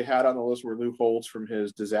who I think they had on the list were Lou Holtz from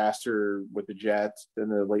his disaster with the Jets in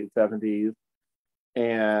the late '70s,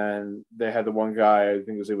 and they had the one guy, I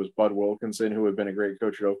think it was Bud Wilkinson, who had been a great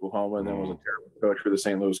coach at Oklahoma and then was a terrible coach for the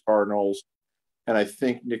St. Louis Cardinals. And I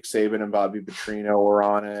think Nick Saban and Bobby Petrino were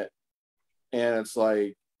on it. And it's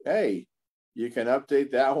like, hey, you can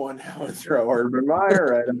update that one now and throw Urban Meyer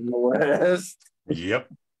right on the list. Yep.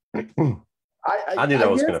 I knew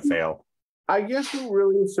that was going to fail. I guess what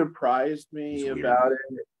really surprised me about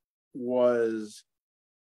it was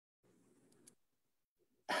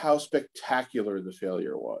how spectacular the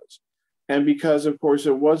failure was. And because, of course,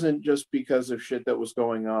 it wasn't just because of shit that was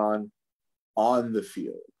going on the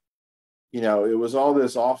field. You know, it was all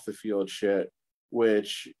this off the field shit,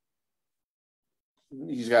 which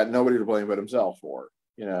he's got nobody to blame but himself for,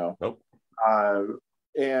 you know. Nope.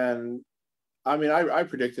 And I mean, I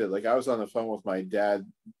predicted, like, I was on the phone with my dad,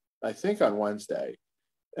 I think on Wednesday,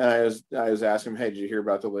 and I was asking him, hey, did you hear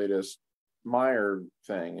about the latest Meyer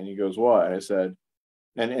thing? And he goes, what? And I said,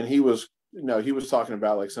 and he was talking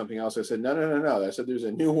about like something else. I said, no. I said, there's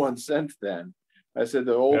a new one since then. I said,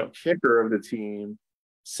 the old kicker of the team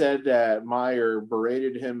said that Meyer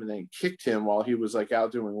berated him and then kicked him while he was like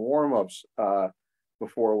out doing warm-ups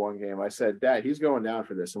before one game. I said, Dad, he's going down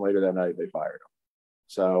for this. And later that night they fired him.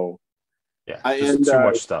 So too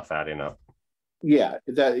much stuff adding up. Yeah,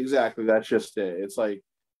 that's just it. It's like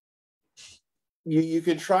you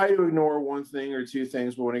could try to ignore one thing or two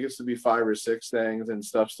things, but when it gets to be 5 or 6 things and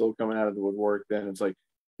stuff still coming out of the woodwork, then it's like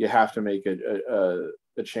you have to make a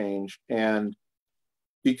change. And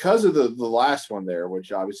because of the last one there,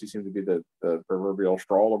 which obviously seemed to be the proverbial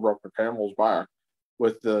straw that broke the camel's back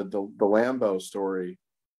with the Lambeau story,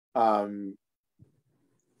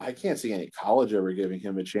 I can't see any college ever giving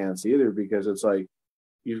him a chance either, because it's like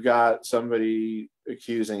you've got somebody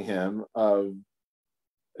accusing him of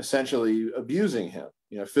essentially abusing him,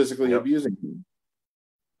 physically abusing him.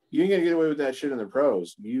 You ain't going to get away with that shit in the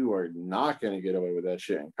pros. You are not going to get away with that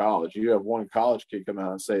shit in college. You have one college kid come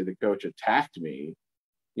out and say the coach attacked me,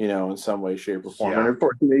 in some way, shape, or form. Yeah. And of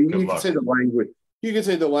course, you can say the language. You can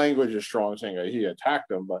say the language is strong, saying he attacked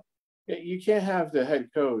them, but you can't have the head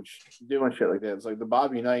coach doing shit like that. It's like the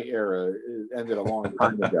Bobby Knight era ended a long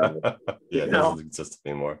time ago. Yeah, it doesn't exist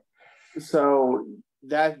anymore. So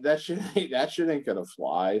that shit ain't gonna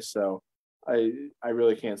fly. So I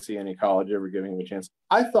really can't see any college ever giving him a chance.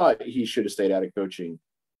 I thought he should have stayed out of coaching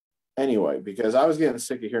anyway, because I was getting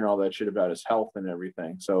sick of hearing all that shit about his health and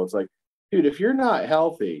everything. So it's like, dude, if you're not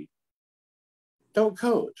healthy, don't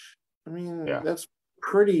coach. I mean, that's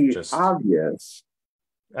pretty obvious.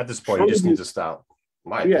 At this point, you just need to stop.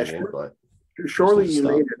 My opinion, but surely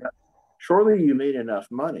you made enough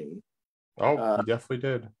money. Oh, you definitely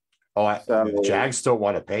did. Jags don't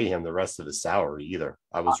want to pay him the rest of his salary either.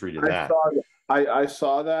 I was reading that. I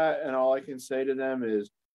saw that, and all I can say to them is,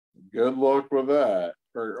 "Good luck with that."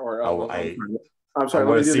 I'm sorry. I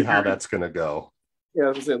want to see how that's going to go. Yeah, I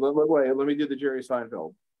was going to say, wait, let me do the Jerry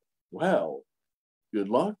Seinfeld. Well, good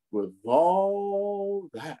luck with all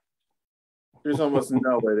that. There's almost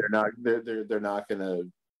no way they're not going to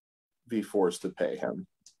be forced to pay him.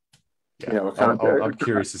 Yeah, I'm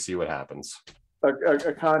curious to see what happens.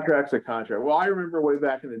 A contract's a contract. Well, I remember way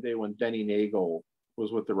back in the day when Denny Nagel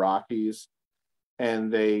was with the Rockies,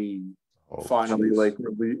 and they finally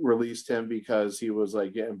released him because he was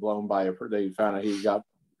like getting blown by they found out he got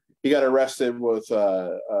arrested with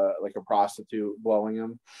like a prostitute blowing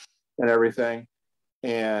him and everything,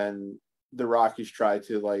 and the Rockies tried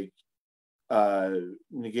to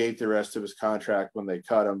negate the rest of his contract when they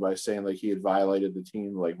cut him by saying like he had violated the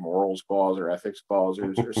team like morals clause or ethics clause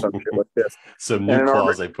or some shit like this. Some new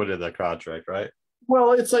clause they put in the contract, right?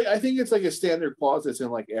 Well, it's like I think it's like a standard clause that's in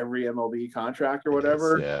like every MLB contract or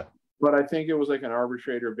whatever. Yeah. But I think it was like an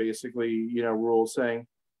arbitrator basically, rule saying,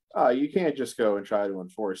 you can't just go and try to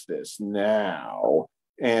enforce this now.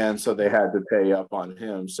 And so they had to pay up on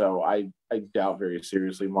him. So I doubt very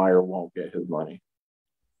seriously Meyer won't get his money.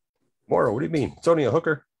 Mauro, what do you mean? It's only a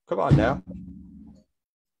hooker. Come on now.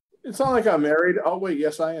 It's not like I'm married. Oh, wait,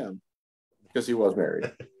 yes, I am. Because he was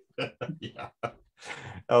married. Yeah.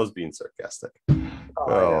 I was being sarcastic.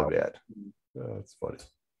 Oh man. That's funny.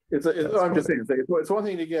 I'm just saying, it's one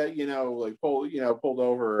thing to get, pulled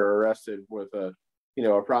over or arrested with a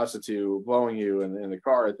prostitute blowing you in the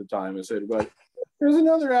car at the time. I said, but there's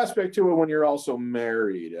another aspect to it when you're also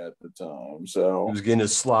married at the time. So he was getting a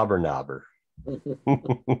slobber knobber.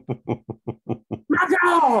 My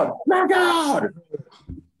God!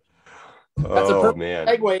 That's a Oh perfect man.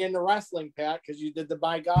 segue into wrestling, Pat, because you did the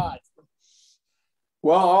by God.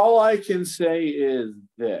 Well, all I can say is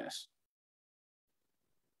this.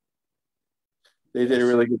 They did a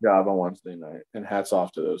really good job on Wednesday night, and hats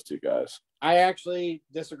off to those two guys. I actually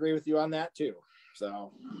disagree with you on that too.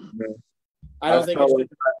 So I felt like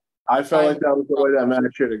that was the way that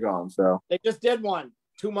match should have gone. So they just did one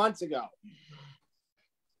 2 months ago.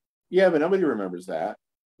 Yeah, but nobody remembers that.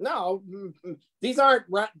 No, these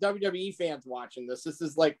aren't WWE fans watching this. This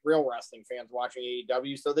is like real wrestling fans watching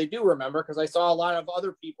AEW. So they do remember, because I saw a lot of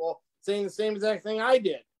other people saying the same exact thing I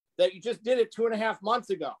did, that you just did it 2.5 months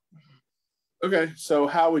ago. Okay, so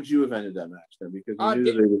how would you have ended that match then? Because you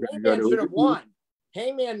knew they were going to go to. Hangman should have won.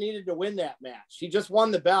 Hangman needed to win that match. He just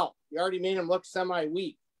won the belt. You already made him look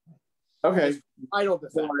semi-weak. Okay, title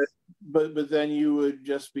defense. But then you would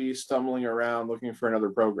just be stumbling around looking for another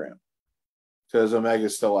program because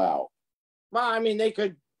Omega's still out. Well, I mean,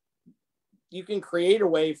 you can create a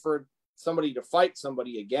way for somebody to fight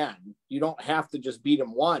somebody again. You don't have to just beat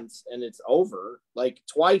them once and it's over. Like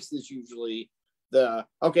twice is usually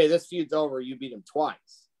okay, this feud's over. You beat him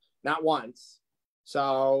twice, not once.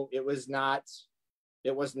 So it was not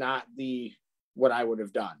what I would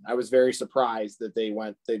have done. I was very surprised that they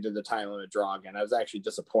did the time limit draw again. I was actually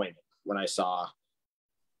disappointed when I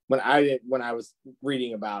was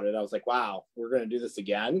reading about it. I was like, wow, we're going to do this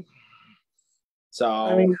again. So,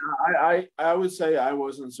 I mean, I would say I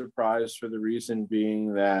wasn't surprised for the reason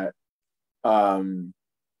being that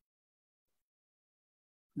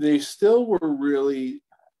they're still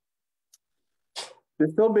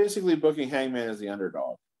basically booking Hangman as the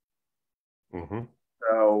underdog. Mm-hmm.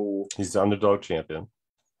 So he's the underdog champion.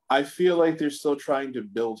 I feel like they're still trying to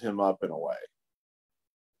build him up in a way.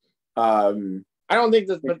 I don't think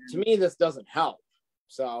this, but to me, this doesn't help.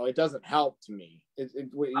 So it doesn't help to me. It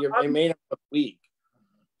made him look weak.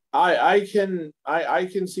 I can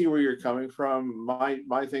see where you're coming from.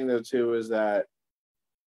 My thing though too is that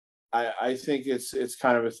I think it's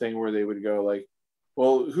kind of a thing where they would go like,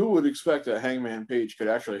 well, who would expect that Hangman Page could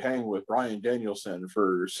actually hang with Bryan Danielson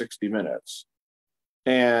for 60 minutes?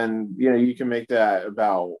 And, you can make that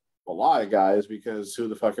about a lot of guys because who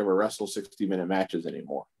the fuck ever wrestles 60-minute matches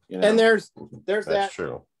anymore? And there's That's that.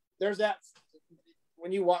 True. There's that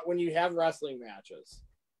when you have wrestling matches,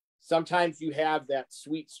 sometimes you have that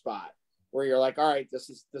sweet spot where you're like, all right, this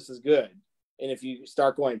is good. And if you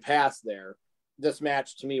start going past there, this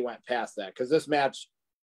match to me went past that, because this match,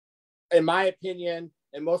 in my opinion,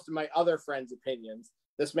 and most of my other friends' opinions,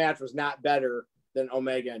 this match was not better than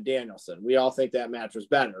Omega and Danielson. We all think that match was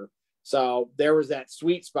better. So there was that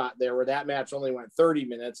sweet spot there where that match only went 30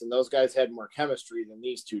 minutes and those guys had more chemistry than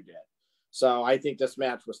these two did. So I think this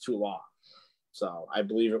match was too long. So I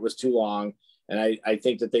believe it was too long. And I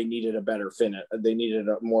think that they needed a better finish. They needed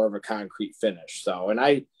more of a concrete finish. So, and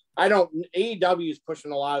AEW is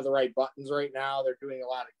pushing a lot of the right buttons right now. They're doing a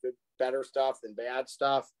lot of better stuff than bad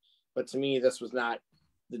stuff. But to me, this was not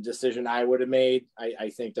the decision I would have made. I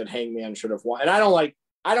think that Hangman should have won. And I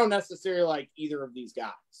don't necessarily like either of these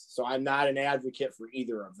guys. So I'm not an advocate for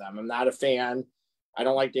either of them. I'm not a fan. I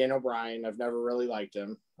don't like Dan O'Brien. I've never really liked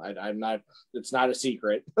him. I'm not, it's not a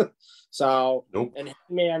secret. So, nope. And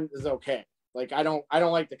Hangman is okay. Like, I don't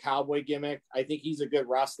like the cowboy gimmick. I think he's a good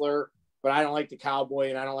wrestler, but I don't like the cowboy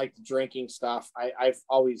and I don't like the drinking stuff. I've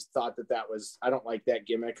always thought I don't like that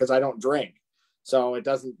gimmick because I don't drink. So it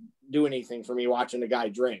doesn't do anything for me watching a guy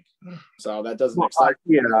drink. So that doesn't excite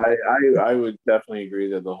me. Yeah, I would definitely agree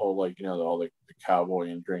that the whole, all the cowboy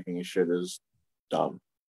and drinking shit is dumb.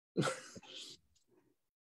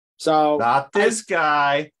 So not this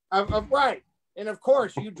guy. Right. And of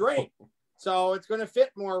course you drink. So it's going to fit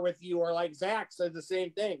more with you. Or like Zach said the same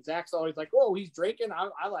thing. Zach's always like, oh, he's drinking.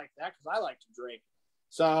 I like that because I like to drink.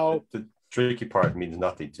 So the drinking part means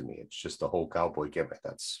nothing to me. It's just the whole cowboy gimmick.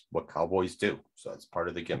 That's what cowboys do. So it's part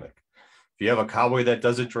of the gimmick. If you have a cowboy that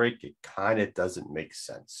doesn't drink, it kind of doesn't make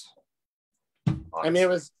sense. Honestly. I mean, it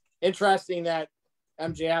was interesting that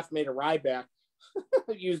MJF made a Ryback,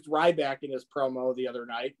 used Ryback in his promo the other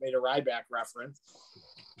night, made a Ryback reference.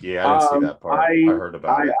 Yeah, I didn't see that part. I heard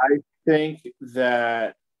about it. I think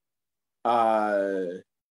that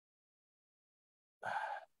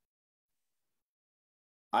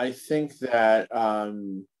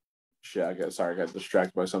shit, I got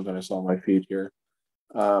distracted by something I saw on my feed here.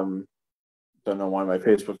 Don't know why my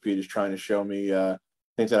Facebook feed is trying to show me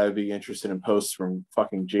things that I'd be interested in posts from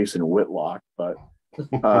fucking Jason Whitlock, but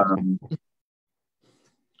I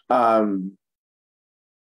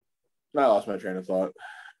lost my train of thought.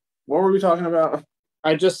 What were we talking about?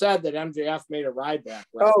 I just said that MJF made a Ryback.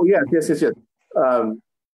 Oh, yes.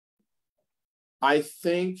 I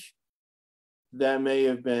think that may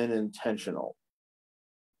have been intentional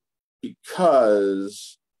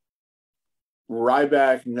because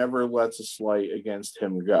Ryback never lets a slight against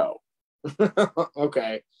him go.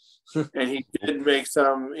 Okay. And he did make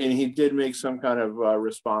some kind of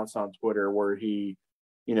response on Twitter where he,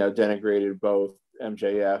 denigrated both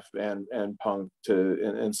MJF and Punk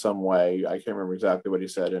in some way. I can't remember exactly what he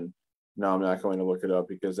said, and no, I'm not going to look it up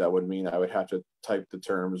because that would mean I would have to type the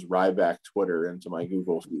terms Ryback Twitter into my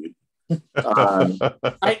Google feed.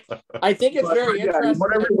 I think it's very interesting.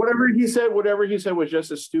 Whatever he said was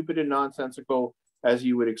just as stupid and nonsensical as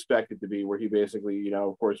you would expect it to be, where he basically,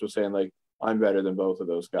 of course, was saying like, I'm better than both of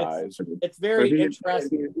those guys. It's very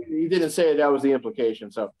interesting. He didn't say that was the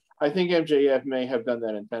implication. So I think MJF may have done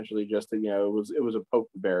that intentionally just to, it was a poke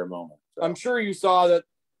the bear moment. So. I'm sure you saw that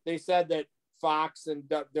they said that Fox and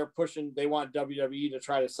they want WWE to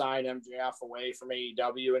try to sign MJF away from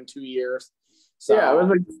AEW in 2 years. So, yeah, it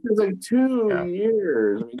was like 2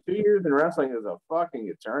 years. I mean, 2 years in wrestling is a fucking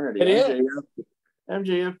eternity.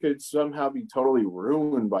 MJF could somehow be totally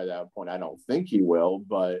ruined by that point. I don't think he will,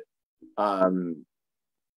 but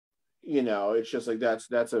it's just like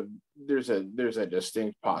there's a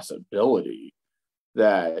distinct possibility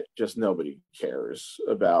that just nobody cares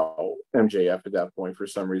about MJF at that point for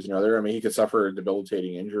some reason or other. I mean, he could suffer a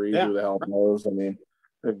debilitating injury. Who the hell knows? I mean,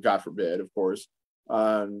 God forbid, of course.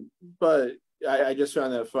 But I just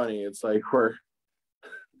found that funny. It's like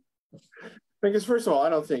because first of all, I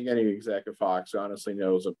don't think any exec of Fox honestly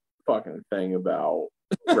knows a fucking thing about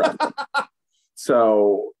wrestling.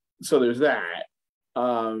 So there's that.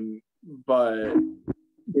 But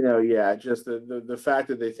just the fact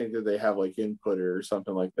that they think that they have like input or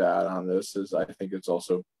something like that on this I think it's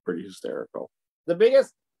also pretty hysterical. The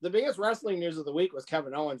biggest wrestling news of the week was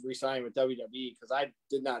Kevin Owens re-signing with WWE because I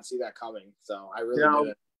did not see that coming. So I really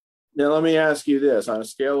didn't. Now let me ask you this: on a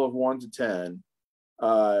scale of 1 to 10,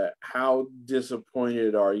 how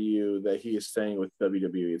disappointed are you that he is staying with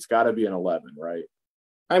WWE? It's got to be an 11, right?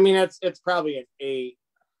 I mean, it's probably an 8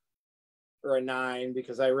 or a 9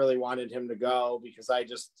 because I really wanted him to go because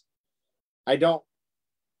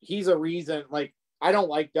he's a reason. Like, I don't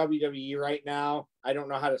like WWE right now. I don't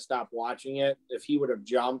know how to stop watching it. If he would have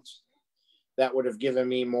jumped, that would have given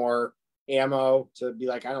me more ammo to be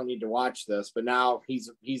like, I don't need to watch this. But now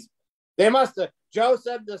they must have. Joe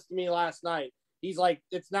said this to me last night. He's like,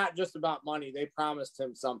 it's not just about money. They promised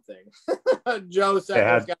him something. Joe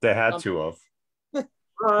said they had to have.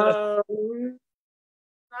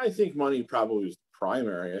 I think money probably is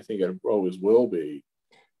primary. I think it always will be.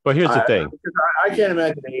 But here's the thing. I can't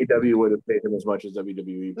imagine AEW would have paid him as much as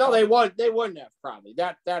WWE. No, they wouldn't have probably.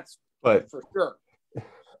 That's for sure.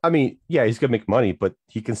 I mean, yeah, he's gonna make money, but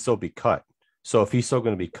he can still be cut. So if he's still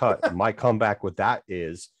gonna be cut, my comeback with that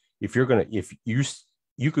is if you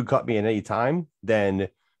could cut me at any time, then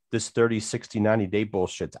this 30, 60, 90 day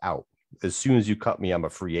bullshit's out. As soon as you cut me, I'm a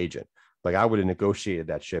free agent. Like I would have negotiated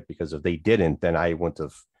that shit because if they didn't, then I wouldn't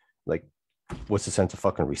have like, what's the sense of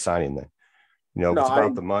fucking resigning then? If it's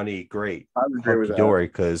about the money, great. I would agree with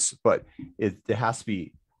that. But it has to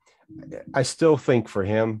be, I still think for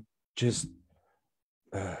him, just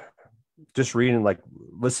reading, like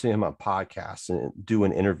listening to him on podcasts and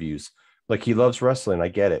doing interviews, like he loves wrestling. I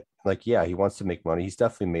get it. Like, yeah, he wants to make money. He's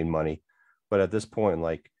definitely made money. But at this point,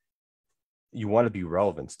 like, you want to be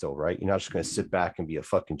relevant still, right? You're not just going to sit back and be a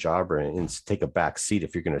fucking jobber and take a back seat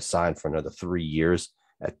if you're going to sign for another 3 years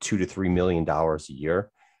at $2 to $3 million a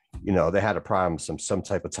year. They had a problem, some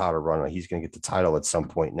type of title run. He's going to get the title at some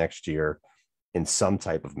point next year in some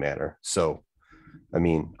type of manner. So, I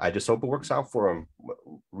mean, I just hope it works out for him,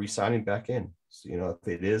 re-signing back in. So, if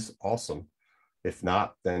it is, awesome. If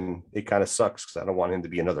not, then it kind of sucks because I don't want him to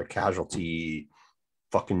be another casualty.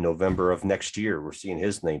 Fucking November of next year, we're seeing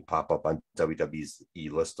his name pop up on WWE's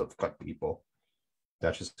list of cut people.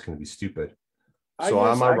 That's just going to be stupid. So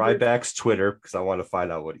I'm on Ryback's Twitter because I want to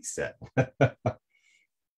find out what he said.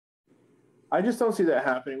 I just don't see that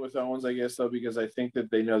happening with Owens, I guess, though, because I think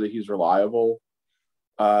that they know that he's reliable.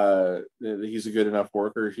 He's a good enough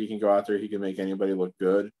worker. He can go out there. He can make anybody look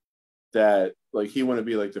good. That, like, he wouldn't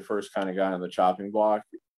be like the first kind of guy on the chopping block.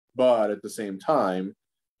 But at the same time,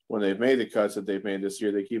 when they've made the cuts that they've made this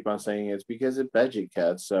year, they keep on saying it's because of budget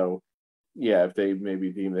cuts. So, yeah, if they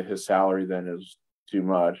maybe deem that his salary then is too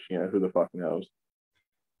much, who the fuck knows?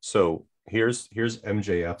 So here's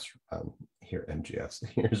MJF's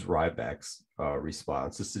here's Ryback's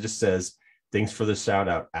response. This just says, thanks for the shout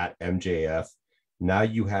out at MJF. Now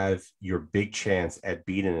you have your big chance at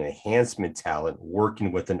beating an enhancement talent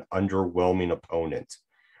working with an underwhelming opponent.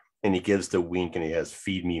 And he gives the wink and he has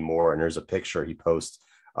feed me more. And there's a picture he posts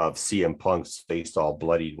of CM Punk's face all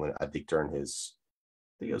bloodied when I think during his,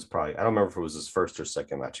 I think it was probably, I don't remember if it was his first or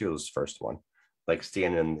second match. It was his first one, like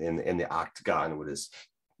standing in the octagon with his,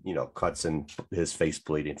 cuts and his face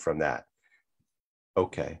bleeding from that.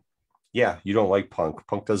 Okay. Yeah, you don't like Punk.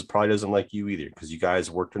 Punk probably doesn't like you either, because you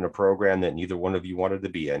guys worked in a program that neither one of you wanted to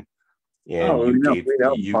be in. And you didn't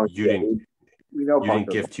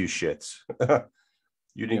give two shits.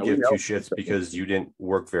 You didn't give two shits because you didn't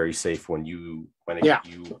work very safe when you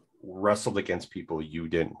wrestled against people you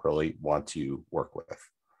didn't really want to work with.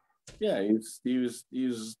 Yeah, he was.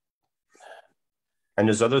 And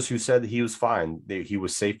there's others who said he was fine. He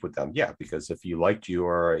was safe with them. Yeah, because if you liked you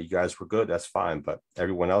or you guys were good, that's fine. But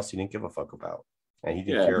everyone else, he didn't give a fuck about, and he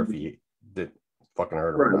didn't care if he did fucking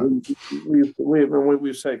hurt him. Right.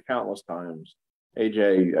 We've said countless times,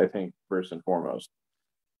 AJ, I think first and foremost,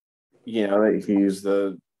 he's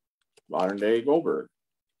the modern day Goldberg.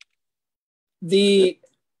 The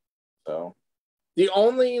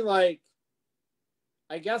only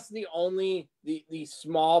the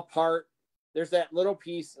small part, there's that little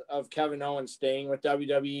piece of Kevin Owens staying with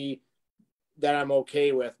WWE that I'm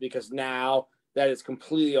okay with, because now that has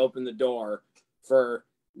completely opened the door for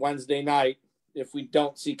Wednesday night. If we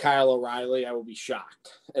don't see Kyle O'Reilly, I will be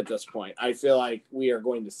shocked at this point. I feel like we are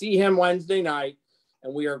going to see him Wednesday night,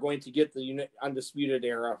 and we are going to get the Undisputed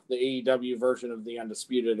Era, the AEW version of the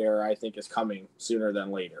Undisputed Era, I think is coming sooner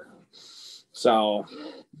than later. So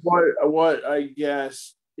what I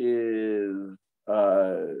guess is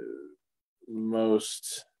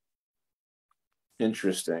most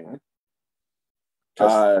interesting.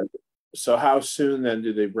 So how soon then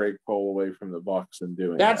do they break Cole away from the Bucks and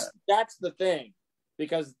doing that? That's the thing,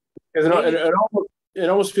 because it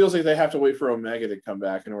almost feels like they have to wait for Omega to come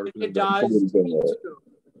back in order for it does.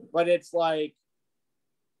 But it's like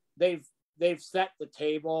they've set the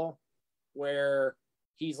table where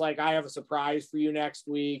he's like, I have a surprise for you next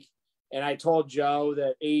week. And I told Joe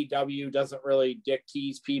that AEW doesn't really dick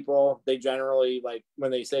tease people. They generally, like,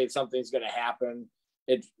 when they say something's going to happen,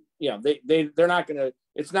 they're not going to,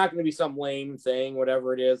 it's not going to be some lame thing,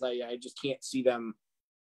 whatever it is. I just can't see them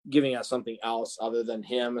giving us something else other than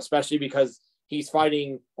him, especially because he's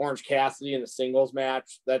fighting Orange Cassidy in a singles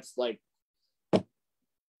match. That's like,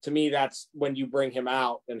 to me, that's when you bring him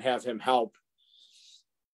out and have him help.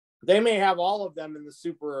 They may have all of them in the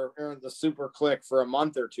super click for a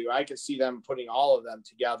month or two. I could see them putting all of them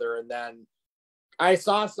together. And then I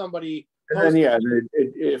saw somebody.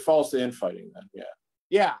 It falls to infighting then. Yeah.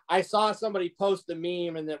 Yeah. I saw somebody post a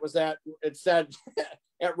meme, and it said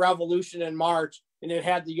at Revolution in March, and it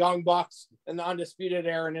had the Young Bucks and the Undisputed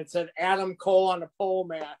Era, and it said Adam Cole on a pole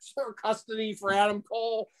match or custody for Adam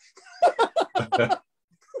Cole.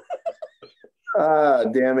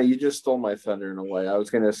 Damn it! You just stole my thunder in a way. I was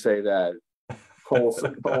going to say that Cole's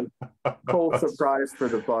surprise for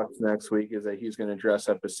the Bucks next week is that he's going to dress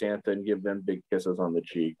up as Santa and give them big kisses on the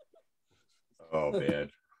cheek. Oh man!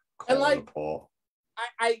 Cole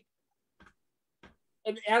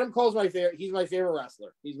and Adam Cole's my favorite. He's my favorite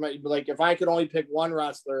wrestler. He's if I could only pick one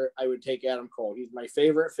wrestler, I would take Adam Cole. He's my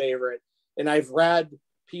favorite. And I've read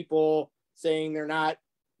people saying they're not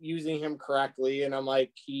using him correctly, and I'm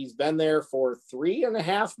like, he's been there for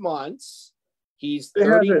 3.5 months. He's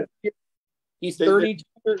 30. He's 32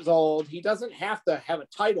 years old. He doesn't have to have a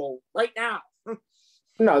title right now.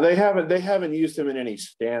 No, they haven't used him in any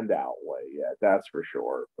standout way yet. That's for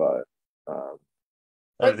sure. But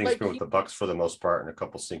everything's been with the Bucks for the most part, and a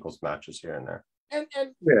couple singles matches here and there, and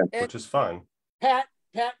which is fine. Pat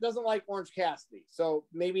doesn't like Orange Cassidy, so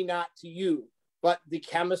maybe not to you. But the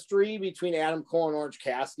chemistry between Adam Cole and Orange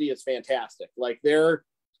Cassidy is fantastic. Like their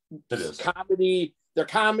comedy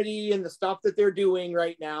and the stuff that they're doing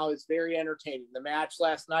right now is very entertaining. The match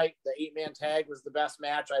last night, the 8-man tag, was the best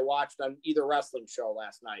match I watched on either wrestling show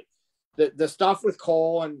last night. The stuff with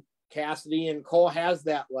Cole and Cassidy, and Cole has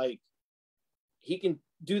that, like, he can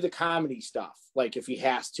do the comedy stuff, like if he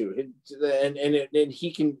has to, and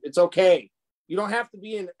he can. It's okay. You don't have to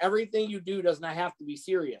be in everything you do. Does not have to be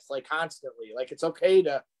serious, like constantly. Like it's okay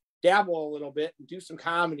to dabble a little bit and do some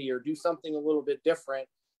comedy or do something a little bit different.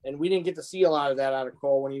 And we didn't get to see a lot of that out of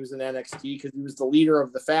Cole when he was in NXT, because he was the leader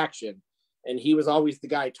of the faction and he was always the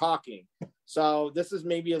guy talking. So this is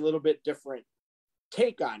maybe a little bit different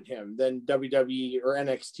take on him than WWE or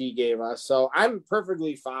NXT gave us. So I'm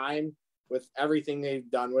perfectly fine with everything they've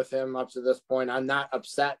done with him up to this point. I'm not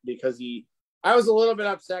upset because I was a little bit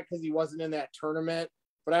upset because he wasn't in that tournament,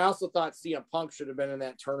 but I also thought CM Punk should have been in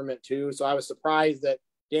that tournament too. So I was surprised that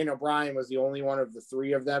Daniel Bryan was the only one of the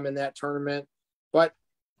three of them in that tournament. But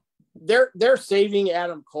they're saving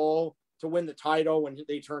Adam Cole to win the title when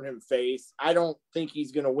they turn him face. I don't think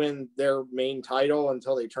he's going to win their main title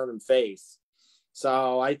until they turn him face.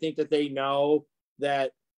 So I think that they know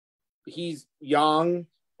that he's young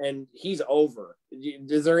and he's over.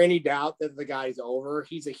 Is there any doubt that the guy's over?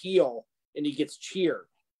 He's a heel and he gets cheered.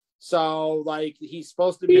 So like he's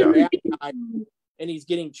supposed to be a bad guy and he's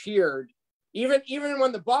getting cheered. Even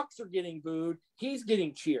when the Bucks are getting booed, he's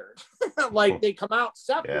getting cheered. Like they come out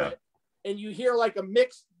separate and you hear like a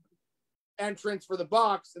mixed entrance for the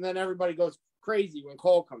Bucks and then everybody goes crazy when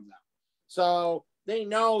Cole comes out. So they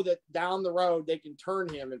know that down the road they can turn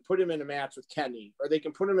him and put him in a match with Kenny, or they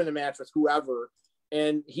can put him in a match with whoever,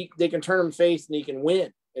 and they can turn him face and he can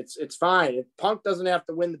win. It's fine. If Punk doesn't have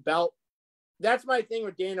to win the belt. That's my thing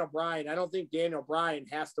with Daniel Bryan. I don't think Daniel Bryan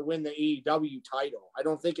has to win the AEW title. I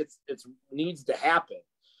don't think it's needs to happen.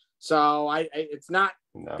 So it's not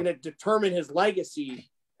going to determine his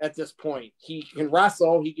legacy at this point. He can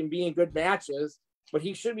wrestle, he can be in good matches, but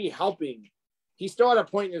he should be helping. He's still at a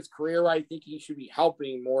point in his career where I think he should be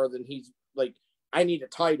helping more than he's like, I need a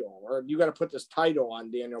title, or you got to put this title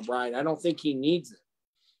on Daniel Bryan. I don't think he needs it.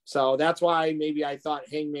 So that's why maybe I thought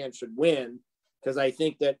Hangman should win, because I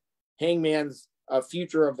think that Hangman's a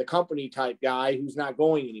future of the company type guy who's not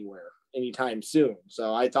going anywhere anytime soon.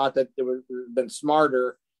 So I thought that it would have been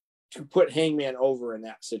smarter to put Hangman over in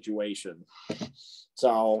that situation.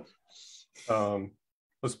 So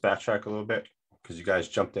let's backtrack a little bit because you guys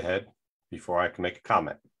jumped ahead before I can make a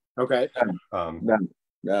comment. Okay.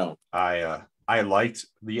 No. I liked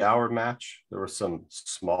the hour match. There were some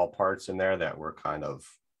small parts in there that were kind of,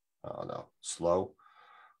 I don't know, slow.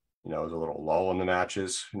 You know, it was a little lull in the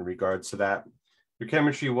matches in regards to that. Your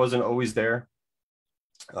chemistry wasn't always there.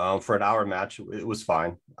 For an hour match, it was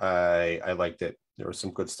fine. I liked it. There was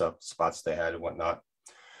some good spots they had and whatnot.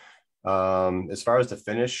 As far as the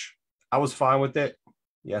finish, I was fine with it.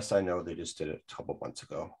 Yes, I know they just did it a couple months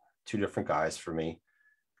ago. Two different guys for me.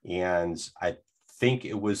 And I think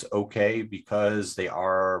it was okay because they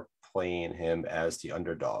are playing him as the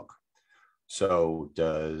underdog. So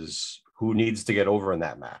who needs to get over in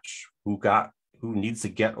that match? Who needs to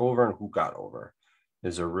get over and who got over?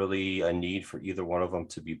 Is there really a need for either one of them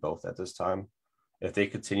to be both at this time? If they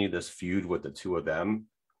continue this feud with the two of them,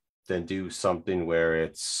 then do something where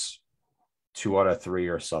it's 2 out of 3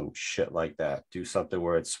 or some shit like that. Do something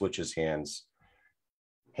where it switches hands.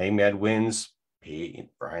 Hangman wins.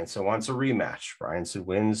 Bryanson wants a rematch. Bryanson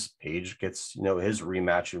wins. Page gets, his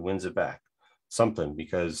rematch and wins it back. Something,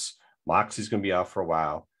 because Moxie's going to be out for a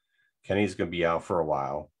while. Kenny's going to be out for a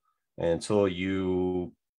while. And until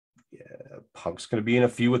Punk's going to be in a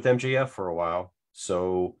feud with MJF for a while.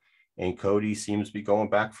 So, and Cody seems to be going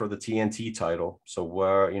back for the TNT title. So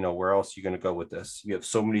where else are you going to go with this? You have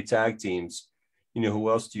so many tag teams. Who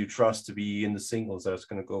else do you trust to be in the singles that's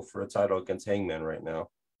going to go for a title against Hangman right now?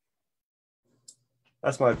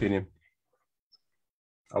 That's my opinion.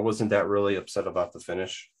 I wasn't that really upset about the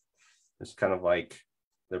finish. It's kind of like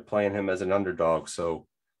they're playing him as an underdog. So,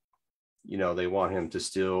 they want him to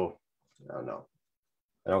still, I don't know.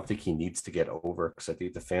 I don't think he needs to get over because I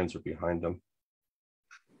think the fans are behind him.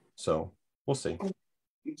 So we'll see.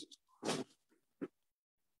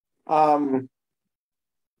 I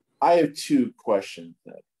have 2 questions.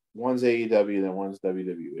 One's AEW, then one's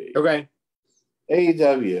WWE. Okay.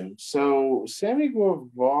 AEW. So Sammy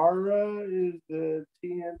Guevara is the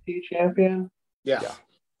TNT champion? Yeah.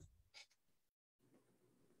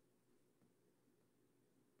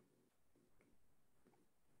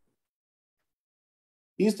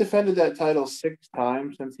 He's defended that title 6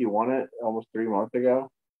 times since he won it almost 3 months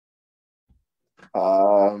ago.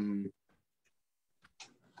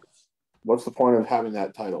 What's the point of having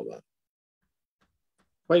that title then?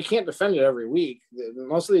 Well, you can't defend it every week.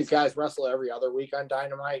 Most of these guys wrestle every other week on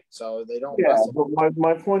Dynamite, so they don't wrestle. But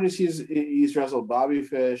my point is he's wrestled Bobby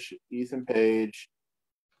Fish, Ethan Page.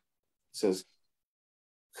 It says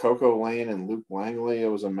Coco Lane and Luke Langley.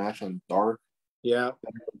 It was a match on Dark. Yeah.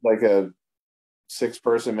 Like a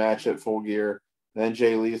 6-person match at Full Gear. Then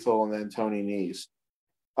Jay Lethal and then Tony Nese.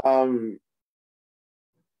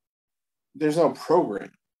 There's no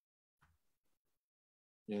program.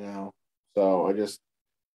 So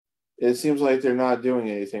it seems like they're not doing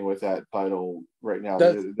anything with that title right now.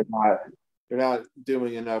 They're not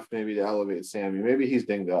doing enough maybe to elevate Sammy. Maybe he's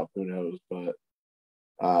dinged up, who knows, but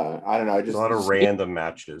I don't know. A lot of random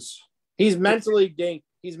matches. He's mentally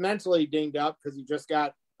dinged up because he just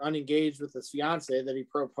got unengaged with his fiance that he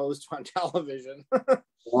proposed to on television.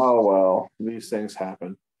 Oh well, these things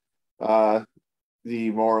happen.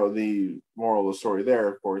 The moral of the story there,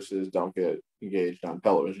 of course, is don't get engaged on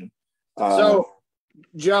television. So,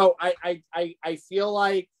 Joe, I feel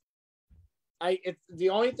like It's the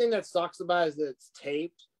only thing that sucks about it is that it's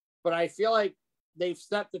taped, but I feel like they've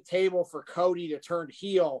set the table for Cody to turn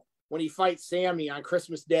heel when he fights Sammy on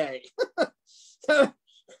Christmas Day.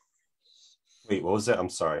 Wait, what was that? I'm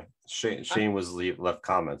sorry. Shane was left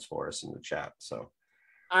comments for us in the chat, so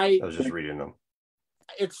I was just reading them.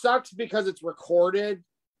 It sucks because it's recorded,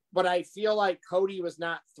 but I feel like Cody was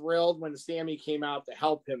not thrilled when Sammy came out to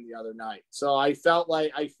help him the other night. So I feel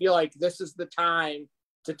like this is the time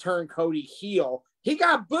to turn Cody heel. He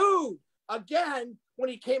got booed again when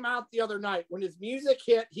he came out the other night. When his music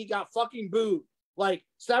hit, he got fucking booed. Like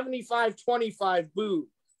 75-25 booed.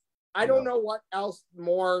 I don't know what else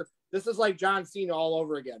more. This is like John Cena all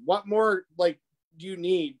over again. What more do you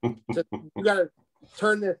need to you gotta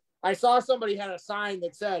turn this? I saw somebody had a sign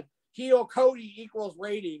that said heel Cody equals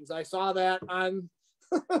ratings. I saw that on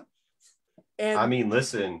and I mean,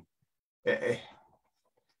 listen,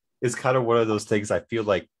 it's kind of one of those things. I feel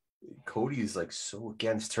like Cody's like so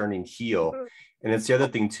against turning heel. And it's the other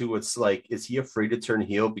thing too. It's like, is he afraid to turn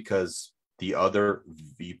heel because the other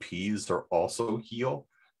VPs are also heel?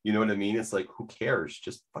 You know what I mean? It's like, who cares?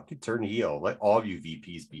 Just fucking turn heel. Let all of you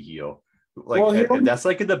VPs be heel. Like, and that's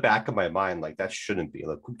like in the back of my mind. Like, that shouldn't be.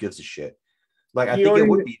 Like, who gives a shit? Like, I think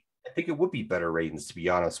it would be better ratings, to be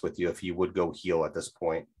honest with you, if he would go heel at this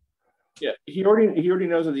point. Yeah, he already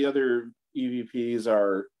knows that the other EVPs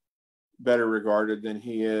are better regarded than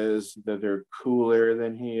he is, that they're cooler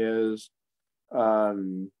than he is.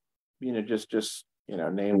 Just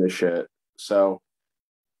name the shit. So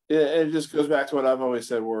it just goes back to what I've always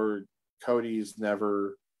said, where Cody's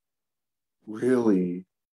never really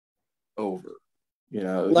over.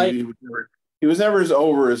 Like he was never as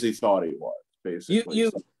over as he thought he was.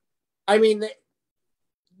 Basically, I mean,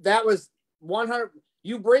 that was 100.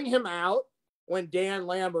 You bring him out when Dan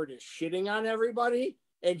Lambert is shitting on everybody,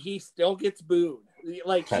 and he still gets booed.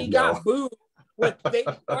 Like he got booed when they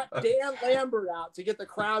brought Dan Lambert out to get the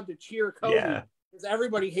crowd to cheer Cody because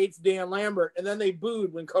everybody hates Dan Lambert, and then they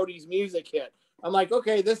booed when Cody's music hit. I'm like,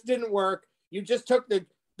 okay, this didn't work. You just took the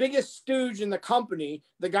biggest stooge in the company,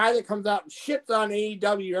 the guy that comes out and shits on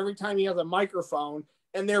AEW every time he has a microphone,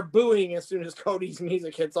 and they're booing as soon as Cody's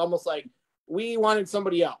music hits. Almost like we wanted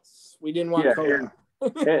somebody else. We didn't want Cody.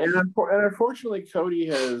 And unfortunately, Cody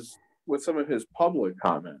has, with some of his public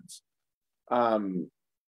comments,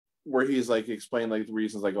 where he's like explained like the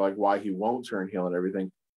reasons like why he won't turn heel and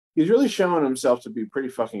everything. He's really showing himself to be pretty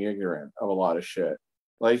fucking ignorant of a lot of shit.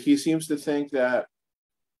 Like he seems to think that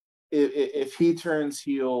if he turns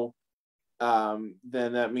heel, then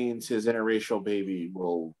that means his interracial baby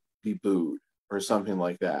will be booed or something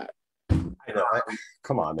like that. I know.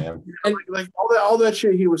 Come on, man. And like all that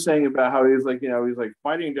shit he was saying about how he's like, he's like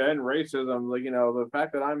fighting to end racism. Like, the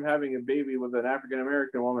fact that I'm having a baby with an African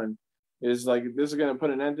American woman is like, this is going to put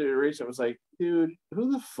an end to racism. It's like, dude,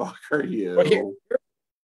 who the fuck are you? Well,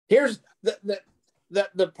 here's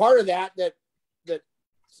the part of that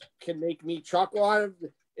can make me chuckle out of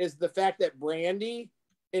is the fact that Brandy,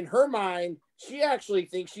 in her mind, she actually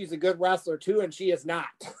thinks she's a good wrestler too, and she is not.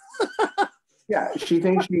 Yeah, she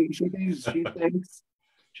thinks she's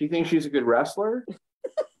a good wrestler.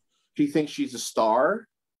 She thinks she's a star.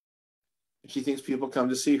 She thinks people come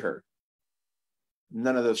to see her.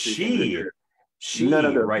 None of those. She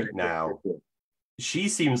right now, she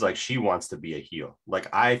seems like she wants to be a heel. Like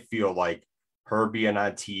I feel like her being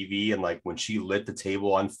on TV and like when she lit the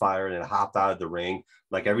table on fire and then hopped out of the ring,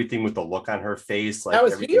 like everything with the look on her face, like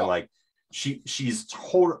everything heel. Like she's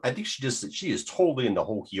total. I think she is totally in the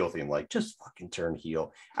whole heel thing. Like just fucking turn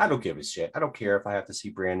heel. I don't give a shit. I don't care if I have to see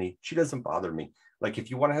Brandy. She doesn't bother me. Like if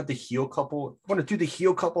you want to have the heel couple, want to do the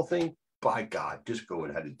heel couple thing, by God, just go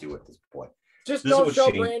ahead and do it at this point. Just don't show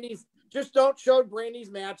Brandy's. Just don't show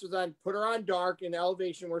Brandy's matches on. Put her on Dark in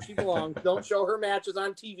Elevation where she belongs. Don't show her matches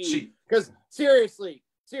on TV. Because seriously,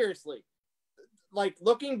 like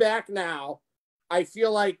looking back now, I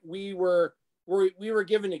feel like we were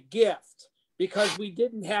given a gift because we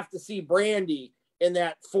didn't have to see Brandy in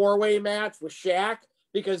that 4-way match with Shaq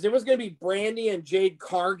because there was going to be Brandy and Jade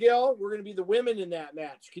Cargill. We're going to be the women in that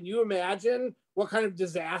match. Can you imagine what kind of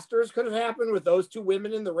disasters could have happened with those two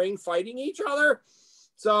women in the ring fighting each other?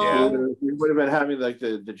 So we would have been having like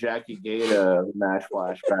the Jackie Gata match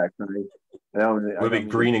flashback. It would be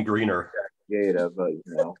green and greener. Jackie Gata, but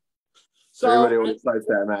so everybody always cites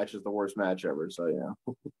that match as the worst match ever. So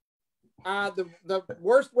the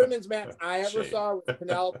worst women's match I ever saw was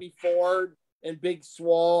Penelope Ford and Big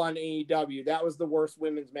Swole on AEW. That was the worst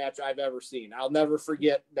women's match I've ever seen. I'll never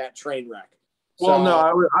forget that train wreck. Well, no,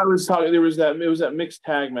 I was talking. It was that mixed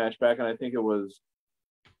tag match back, and I think it was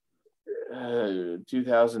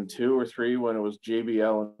 2002 or 3 when it was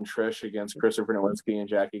JBL and Trish against Christopher Nowinski and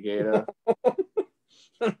Jackie Gata.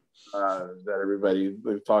 That everybody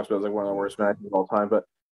talks about as like one of the worst matches of all time. But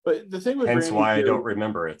the thing with hence Brandy why I too, don't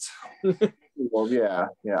remember it. well, yeah.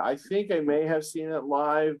 I think I may have seen it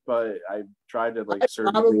live, but I tried to like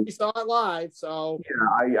probably saw it live. So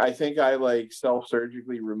yeah, I think I like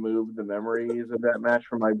self-surgically removed the memories of that match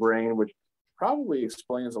from my brain, which probably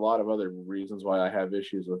explains a lot of other reasons why I have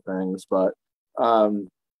issues with things. But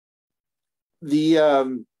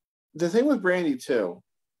the thing with Brandy too,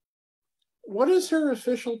 what is her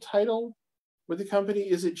official title with the company?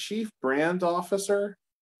 Is it Chief Brand Officer?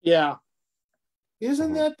 yeah.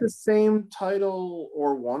 Isn't that the same title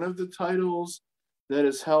or one of the titles that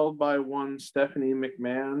is held by one Stephanie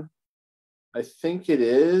McMahon? I think it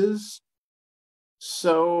is.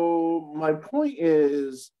 So my point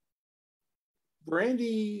is,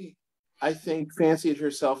 Brandy, I think, fancied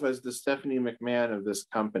herself as the Stephanie McMahon of this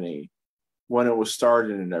company when it was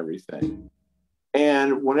started and everything.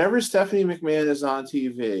 And whenever Stephanie McMahon is on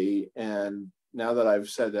TV, and now that I've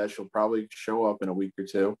said that, she'll probably show up in a week or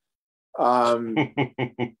two.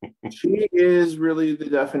 She is really the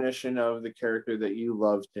definition of the character that you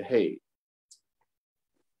love to hate.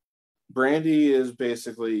 Brandy is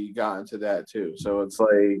basically gotten to that too. So it's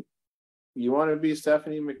like, you want to be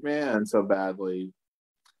Stephanie McMahon so badly,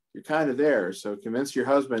 you're kind of there. So convince your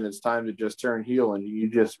husband it's time to just turn heel and you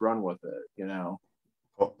just run with it, you know.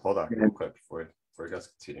 Hold on real quick before you guys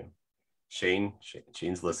continue.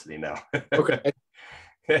 Shane's listening now. Okay.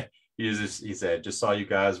 He said, just saw you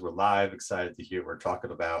guys. We're live. Excited to hear what we're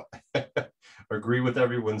talking about. Agree with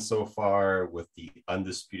everyone so far with the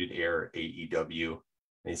Undisputed Era AEW.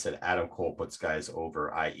 And he said, Adam Cole puts guys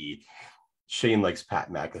over, i.e. Shane likes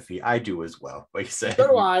Pat McAfee. I do as well. But he said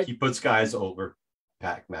he puts guys over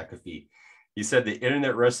Pat McAfee. He said the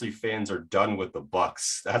internet wrestling fans are done with the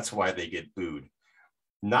Bucks. That's why they get booed.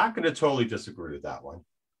 Not going to totally disagree with that one.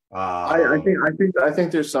 I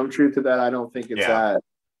think there's some truth to that. I don't think it's that.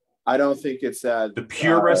 I don't think it's that. The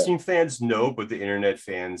pure wrestling fans, no, but the internet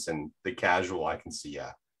fans and the casual, I can see,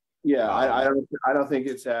 yeah. Yeah, I don't think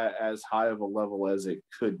it's at as high of a level as it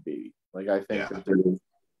could be. Like I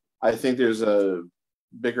think there's a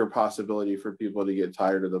bigger possibility for people to get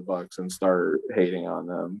tired of the Bucks and start hating on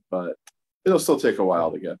them, but it'll still take a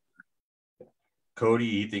while to get there.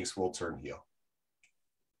 Cody, he thinks we'll turn heel.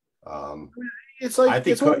 It's like, I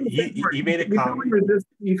think he made a comment.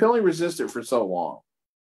 You can only resist it for so long,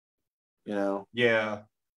 you know. Yeah,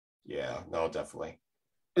 no, definitely.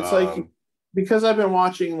 It's like, because I've been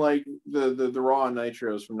watching like the Raw and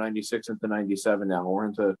Nitros from '96 into '97 now. We're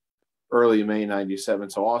into early May '97,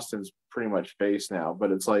 so Austin's pretty much face now.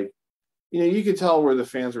 But it's like, you know, you could tell where the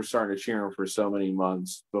fans were starting to cheer him for so many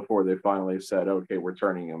months before they finally said, okay, we're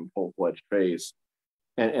turning him full-fledged face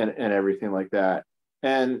and everything like that.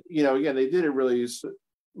 And, you know, again, they did it really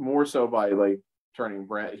more so by like turning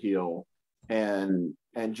Brett heel and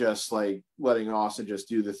just like letting Austin just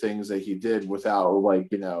do the things that he did without, like,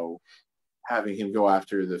 you know, having him go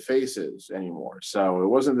after the faces anymore. So it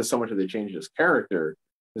wasn't so much that they changed his character,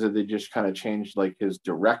 is that they just kind of changed like his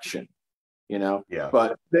direction, you know. Yeah.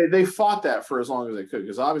 But they fought that for as long as they could,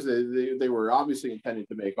 because obviously they were obviously intending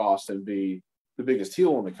to make Austin be the biggest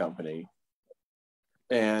heel in the company,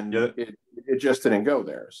 and it just didn't go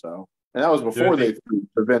there. So, and that was before they threw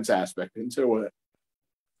the Vince aspect into it.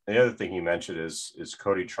 The other thing he mentioned is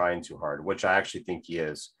Cody trying too hard, which I actually think he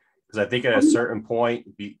is, because I think at a certain point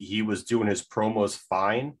he was doing his promos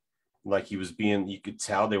fine, like he was being, you could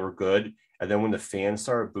tell they were good. And then when the fans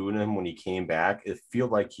started booing him when he came back, it feel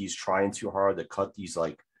like he's trying too hard to cut these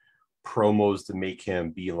like promos to make him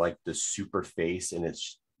be like the super face, and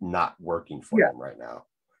it's not working for him right now.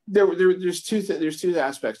 There's two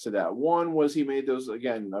aspects to that. One was he made those,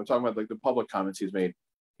 again, I'm talking about like the public comments he's made.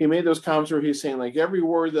 He made those comments where he's saying like, every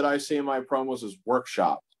word that I say in my promos is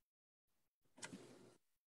workshopped.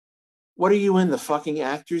 What are you, in the fucking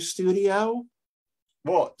actor's studio?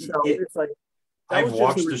 Well, so it's like, I've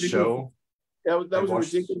watched the show. That was a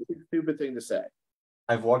ridiculously stupid thing to say.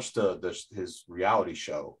 I've watched his reality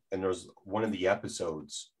show, and there's one of the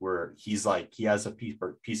episodes where he's like, he has a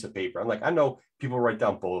piece of paper. I'm like, I know people write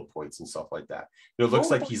down bullet points and stuff like that. But it looks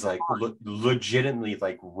like he's like legitimately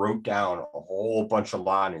like wrote down a whole bunch of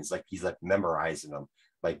lines, like he's like memorizing them,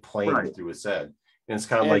 like playing through his head. And it's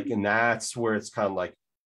kind of like, and that's where it's kind of like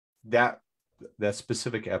that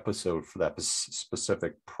specific episode for that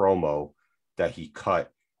specific promo that he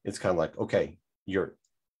cut. It's kind of like, okay, you're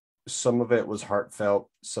some of it was heartfelt.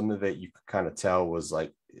 Some of it you could kind of tell was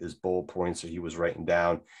like his bullet points that he was writing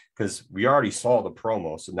down, because we already saw the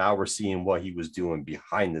promo. So now we're seeing what he was doing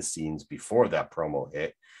behind the scenes before that promo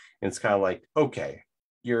hit. And it's kind of like, okay,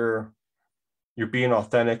 you're being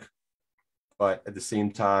authentic, but at the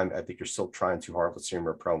same time, I think you're still trying too hard with some of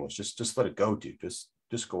your promos. Just let it go, dude.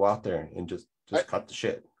 Just go out there and just cut the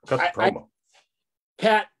shit. Cut the promo.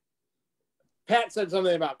 Pat said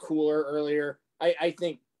something about cooler earlier. I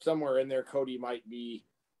think somewhere in there, Cody might be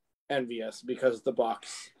envious because the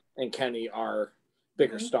Bucks and Kenny are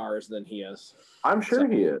bigger stars than he is. I'm sure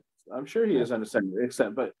he is. I'm sure he is on a certain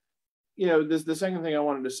extent. But the second thing I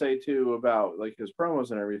wanted to say too about like his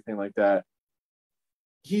promos and everything like that,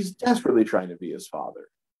 he's desperately trying to be his father.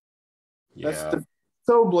 Yeah. That's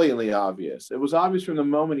so blatantly obvious. It was obvious from the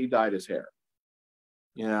moment he dyed his hair.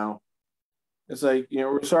 It's like,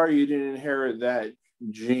 we're sorry you didn't inherit that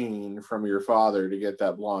gene from your father to get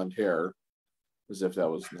that blonde hair, as if that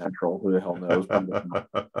was natural. Who the hell knows?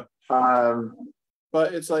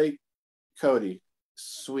 But it's like, Cody,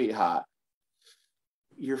 sweetheart,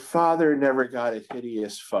 your father never got a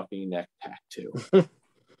hideous fucking neck tattoo.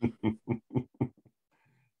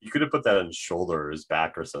 You could have put that on his shoulder or his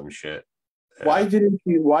back or some shit. Why didn't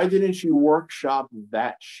you workshop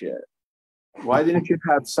that shit? Why didn't you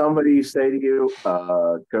have somebody say to you,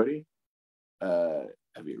 Cody, have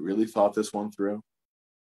you really thought this one through?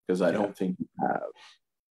 Because I don't think you have.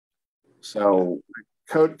 So,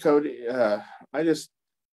 Cody,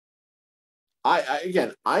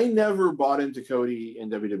 I never bought into Cody in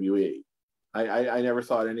WWE. I never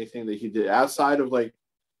thought anything that he did outside of like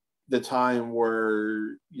the time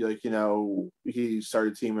where he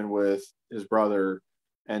started teaming with his brother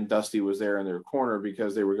and Dusty was there in their corner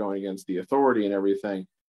because they were going against the Authority and everything.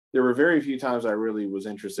 There were very few times I really was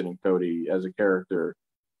interested in Cody as a character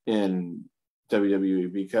in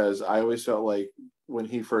WWE, because I always felt like when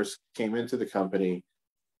he first came into the company,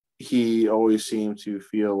 he always seemed to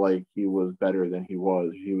feel like he was better than he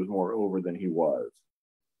was. He was more over than he was.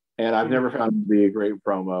 And I've never found him to be a great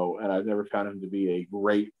promo, and I've never found him to be a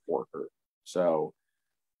great worker. So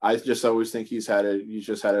I just always think he's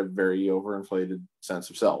just had a very overinflated sense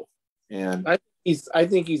of self. And I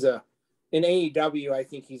think he's in AEW. I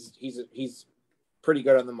think he's pretty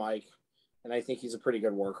good on the mic, and I think he's a pretty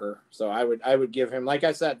good worker. So I would give him, like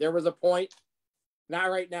I said, there was a point, not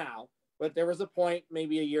right now, but there was a point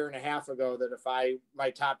maybe a year and a half ago that if my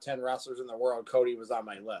top 10 wrestlers in the world, Cody was on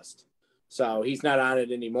my list. So he's not on it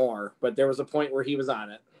anymore, but there was a point where he was on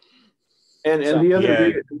it. And the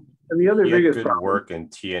other biggest good problem, work in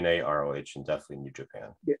TNA, ROH, and definitely New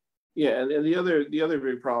Japan. Yeah, and the other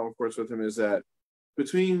big problem, of course, with him is that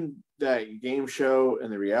between that game show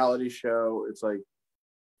and the reality show, it's like,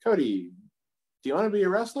 Cody, do you want to be a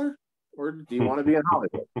wrestler or do you want to be in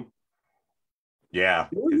Hollywood? Yeah,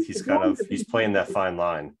 he's playing that fine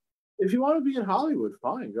line. If you want to be in Hollywood,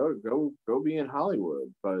 fine, go be in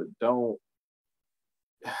Hollywood, but don't.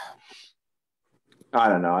 I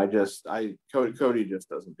don't know. Cody just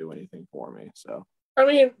doesn't do anything for me. So I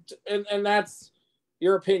mean, and that's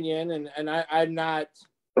your opinion, and I'm not.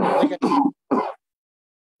 Like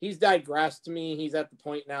he's digressed to me. He's at the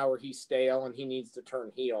point now where he's stale and he needs to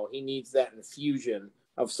turn heel. He needs that infusion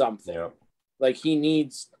of something. Yeah. Like he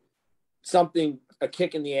needs something, a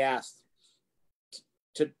kick in the ass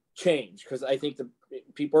to change, because I think the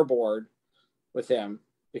people are bored with him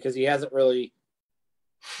because he hasn't really.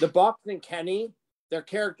 The Bucks and Kenny, their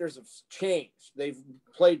characters have changed. They've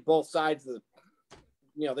played both sides of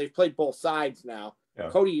they've played both sides now. Yeah.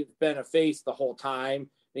 Cody's been a face the whole time,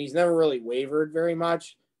 and he's never really wavered very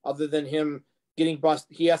much, other than him getting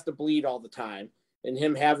busted. He has to bleed all the time, and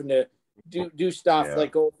him having to do stuff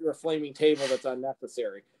like go through a flaming table that's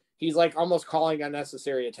unnecessary. He's like almost calling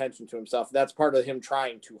unnecessary attention to himself. That's part of him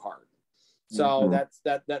trying too hard. So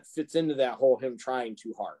that fits into that whole him trying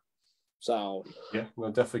too hard. So yeah,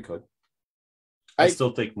 well, definitely could. I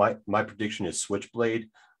still think my prediction is Switchblade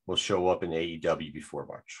will show up in AEW before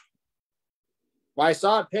March. Well, I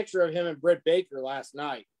saw a picture of him and Britt Baker last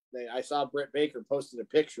night. I saw Britt Baker posted a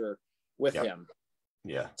picture with him.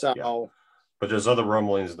 Yeah. So, yeah. But there's other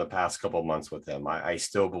rumblings in the past couple of months with him. I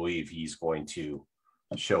still believe he's going to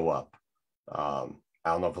show up. I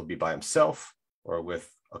don't know if he'll be by himself or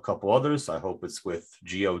with a couple others. I hope it's with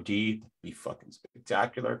God. Be fucking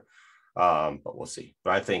spectacular. But we'll see.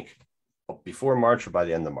 But I think before March or by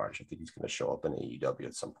the end of March, I think he's going to show up in AEW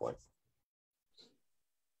at some point.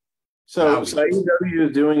 So AEW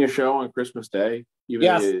is doing a show on Christmas Day.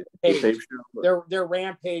 Yes, their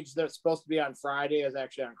Rampage that's supposed to be on Friday is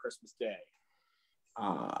actually on Christmas Day.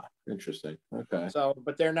 Interesting. Okay. So,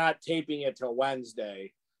 but they're not taping it till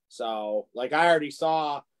Wednesday. So, like, I already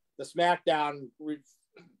saw the SmackDown.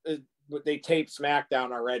 They taped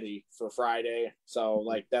SmackDown already for Friday, so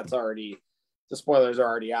like that's already the spoilers are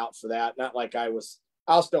already out for that. Not like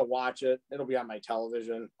I'll still watch it. It'll be on my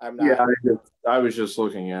television. I'm not. Yeah, I was just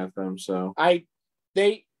looking at them. So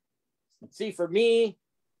they see for me,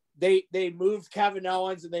 they moved Kevin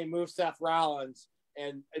Owens and they moved Seth Rollins,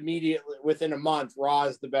 and immediately within a month, Raw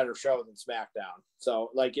is the better show than SmackDown. So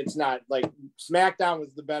like it's not like SmackDown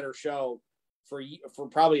was the better show for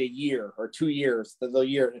probably a year or 2 years. The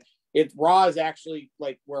year. Raw is actually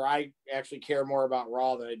like where I actually care more about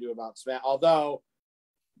Raw than I do about Smack. Although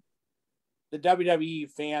the WWE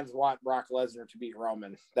fans want Brock Lesnar to beat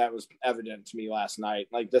Roman. That was evident to me last night.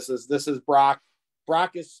 Like this is Brock.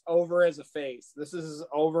 Brock is over as a face. This is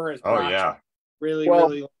over as Brock. Oh yeah. Really.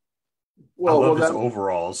 I love his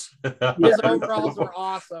overalls. His overalls were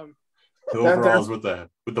awesome. The overalls with the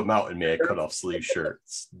Mountain Man cut off sleeve shirt.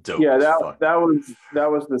 It's dope. Yeah, that was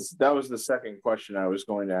the second question I was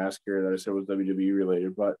going to ask here that I said was WWE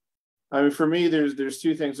related. But I mean, for me, there's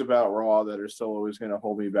two things about Raw that are still always going to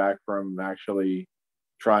hold me back from actually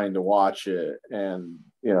trying to watch it. And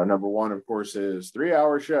number one, of course, is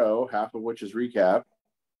 3-hour show, half of which is recap,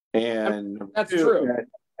 and that's true.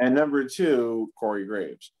 And number two, Corey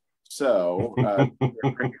Graves. So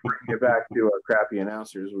bring it back to crappy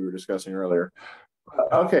announcers we were discussing earlier.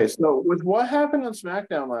 Okay, so with what happened on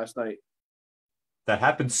SmackDown last night? That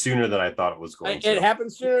happened sooner than I thought it was going to. It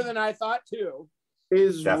happened sooner than I thought too.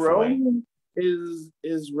 Is Roman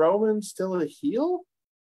Roman still a heel?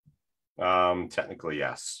 Technically,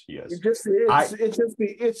 yes, he is. And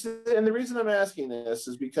the reason I'm asking this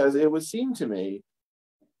is because it would seem to me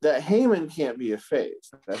that Heyman can't be a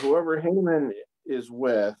face. That whoever Heyman is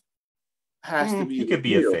with has to be. He could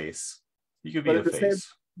be a face. He could be a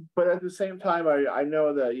face. But at the same time, I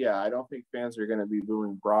know that I don't think fans are going to be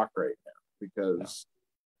booing Brock right now because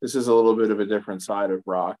this is a little bit of a different side of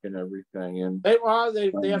Brock and everything. And they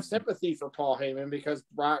have sympathy for Paul Heyman because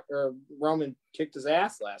Roman kicked his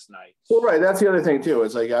ass last night. Well, right. That's the other thing too.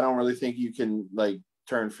 It's like I don't really think you can like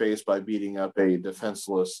turn face by beating up a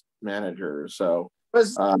defenseless manager. So I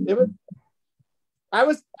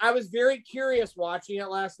was very curious watching it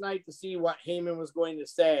last night to see what Heyman was going to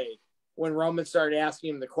say when Roman started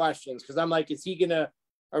asking him the questions, because I'm like,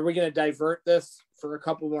 are we gonna divert this for a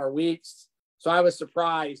couple more weeks? So I was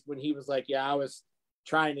surprised when he was like, yeah, I was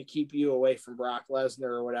trying to keep you away from Brock Lesnar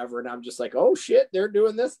or whatever, and I'm just like, oh shit, they're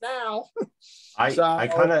doing this now. I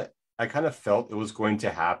kind of felt it was going to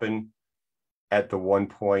happen. At the one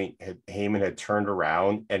point, Heyman had turned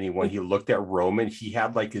around, and when he looked at Roman, he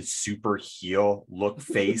had like his super heel look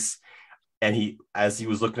face. And as he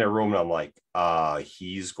was looking at Roman, I'm like,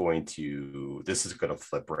 this is going to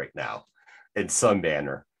flip right now in some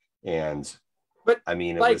manner. But I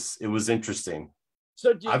mean, it was interesting.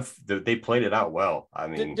 So they played it out well. I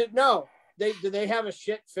mean, do they have a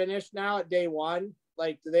shit finish now at day one?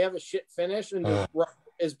 Like, do they have a shit finish? And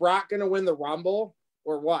is Brock going to win the Rumble?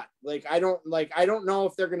 Or what? Like, I don't know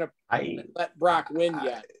if they're gonna let Brock win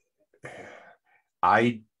yet.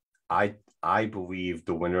 I believe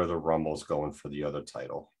the winner of the Rumble is going for the other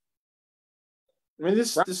title. I mean,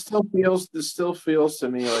 this still feels to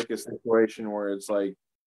me like a situation where it's like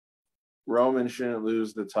Roman shouldn't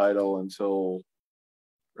lose the title until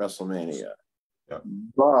WrestleMania. Yeah.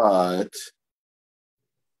 But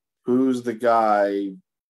who's the guy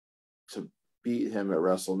to beat him at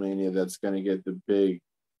WrestleMania that's going to get the big?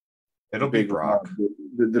 It'll be Brock.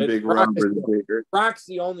 The big run for the bigger. Brock's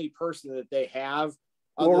the only person that they have.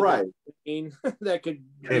 Right. That could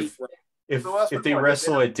beat. If they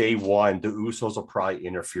wrestle at day one, the Usos will probably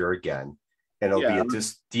interfere again, and it'll be a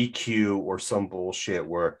DQ or some bullshit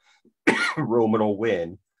where Roman will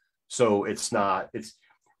win. So it's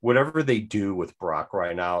whatever they do with Brock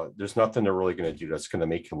right now. There's nothing they're really going to do that's going to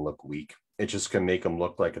make him look weak. It's just going to make him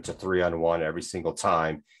look like it's a 3-on-1 every single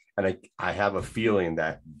time. And I have a feeling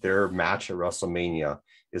that their match at WrestleMania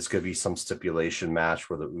is going to be some stipulation match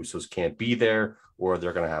where the Usos can't be there, or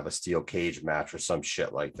they're going to have a steel cage match or some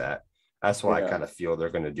shit like that. That's what I kind of feel they're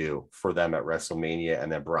going to do for them at WrestleMania,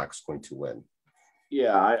 and then Brock's going to win.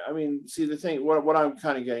 Yeah, I mean, see, the thing, what I'm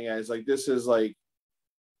kind of getting at is like, this is like,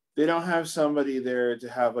 they don't have somebody there to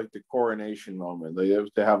have like the coronation moment. They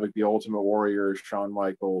have to have like the Ultimate Warrior, Shawn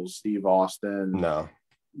Michaels, Steve Austin. No.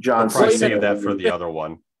 John Cena. Probably save that for the other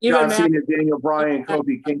one. John Cena, Daniel Bryan,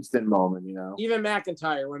 Kofi Kingston moment, Even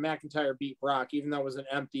McIntyre, when McIntyre beat Brock, even though it was an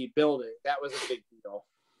empty building, that was a big deal.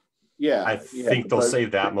 Yeah. I think they'll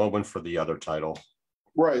save that moment for the other title.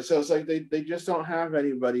 Right. So it's like they just don't have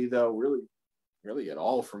anybody though, really at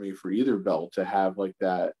all for me for either belt to have like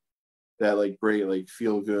that that like great like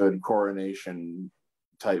feel good coronation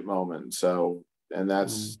type moment. So, and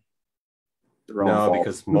that's their own fault.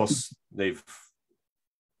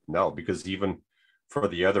 Because even for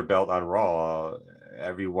the other belt on Raw,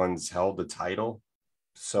 everyone's held the title,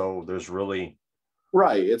 so there's really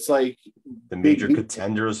right. It's like the major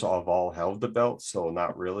contenders of all held the belt, so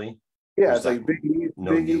not really. Yeah, it's like Big E.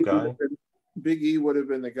 Big E would have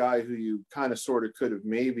been the guy who you kind of sort of could have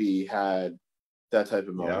maybe had that type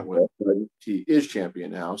of moment with, but he is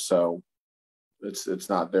champion now, so it's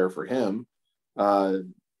not there for him.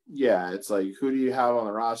 It's like, who do you have on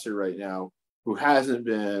the roster right now who hasn't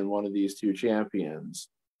been one of these two champions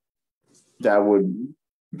that would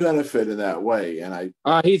benefit in that way? And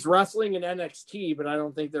he's wrestling in NXT, but I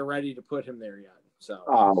don't think they're ready to put him there yet. So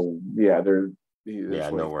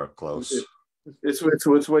nowhere close.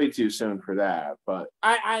 It's way too soon for that. But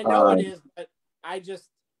I know it is, but I just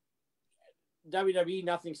WWE,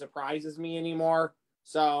 nothing surprises me anymore.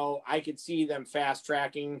 So I could see them fast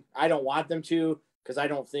tracking. I don't want them to, because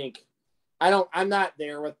I'm not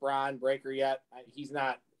there with Braun Breaker yet.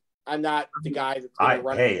 I'm not the guy that's going to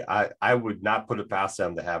run. I would not put it past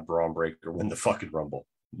them to have Braun Breaker win the fucking Rumble.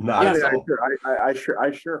 I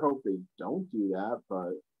sure hope they don't do that,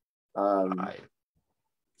 but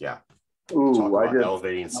talk about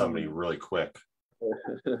elevating somebody really quick.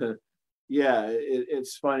 Yeah,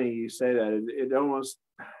 it's funny you say that. It almost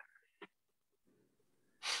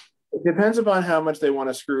it depends upon how much they want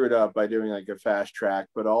to screw it up by doing like a fast track,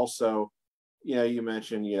 but also, you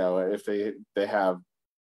mentioned, if they have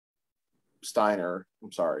Steiner, I'm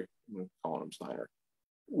calling him Steiner,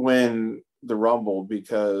 win the Rumble,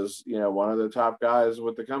 because one of the top guys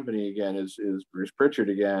with the company again is Bruce Pritchard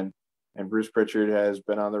again, and Bruce Pritchard has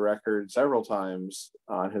been on the record several times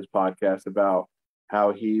on his podcast about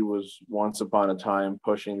how he was once upon a time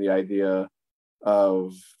pushing the idea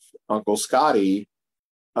of Uncle Scotty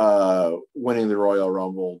winning the Royal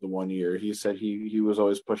Rumble the one year. He said he was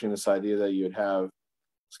always pushing this idea that you'd have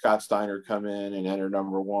Scott Steiner come in and enter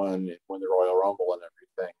number one and win the Royal Rumble and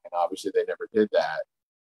everything. And obviously they never did that.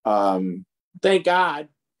 Thank God.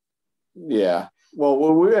 Yeah.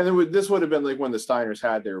 Well, this would have been like when the Steiners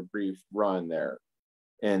had their brief run there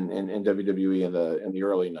in WWE in the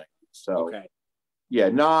early 90s. So okay. Yeah,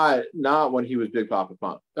 not when he was Big Papa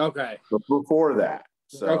Pump. Okay. But before that.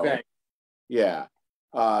 So okay. Yeah.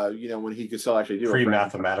 When he could still actually do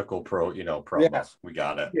pre-mathematical promos. Yeah. We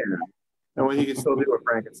got it. Yeah. And when he could still do a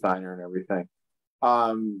Frankensteiner and everything.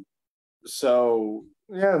 So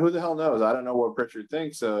yeah, who the hell knows? I don't know what Pritchard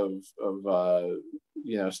thinks of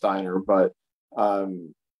Steiner, but I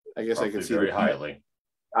guess probably I could see very highly.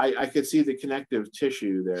 I could see the connective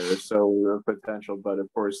tissue there, so potential, but of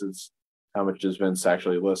course it's how much does Vince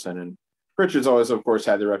actually listen? And Pritchard's always, of course,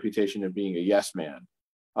 had the reputation of being a yes man,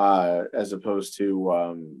 as opposed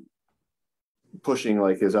to pushing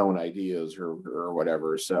like his own ideas or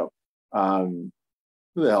whatever. So who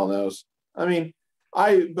the hell knows? I mean,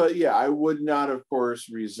 I would not, of course,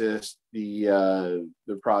 resist the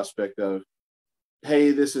prospect of,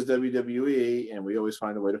 hey, this is WWE, and we always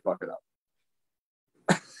find a way to fuck it up.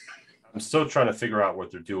 I'm still trying to figure out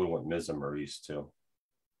what they're doing with Miz and Maurice too.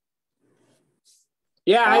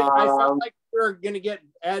 Yeah, I felt like we were going to get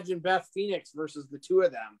Edge and Beth Phoenix versus the two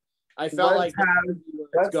of them. I felt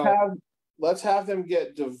let's have them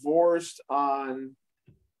get divorced on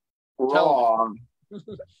Raw,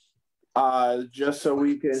 just so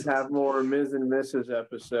we can have more Miz and Mrs.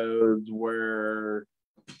 episodes where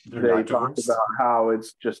they talk about how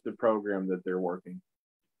it's just a program that they're working.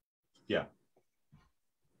 Yeah,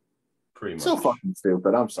 pretty much. So fucking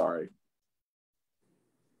stupid. I'm sorry.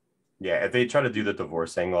 Yeah, if they try to do the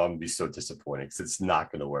divorce angle, I'm gonna be so disappointed because it's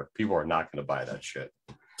not gonna work. People are not gonna buy that shit.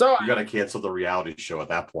 So you gotta cancel the reality show at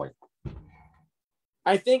that point.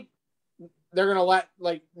 I think they're gonna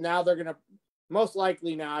they're gonna most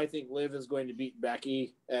likely now. I think Liv is going to beat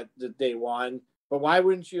Becky at the day one. But why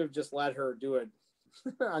wouldn't you have just let her do it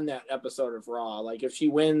on that episode of Raw? Like if she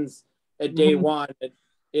wins at day one,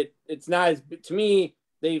 it's not as, to me.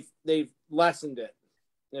 They've lessened it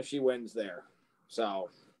if she wins there. So.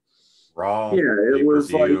 Raw, it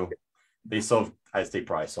was like they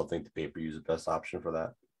probably still think the pay-per-view is the best option for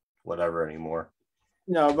that. Whatever anymore.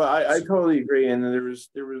 No, but I totally agree. And there was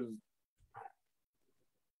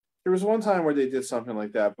one time where they did something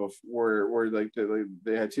like that before, where like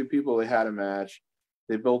they had two people, they had a match,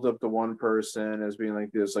 they built up the one person as being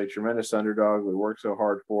like this like tremendous underdog, we worked so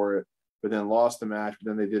hard for it, but then lost the match. But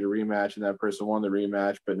then they did a rematch, and that person won the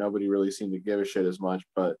rematch, but nobody really seemed to give a shit as much.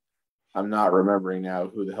 But I'm not remembering now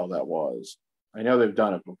who the hell that was. I know they've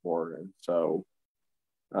done it before, and so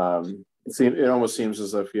It almost seems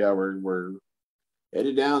as if we're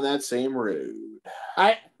headed down that same road.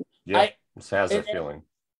 I Yeah, this has and that feeling.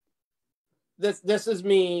 This is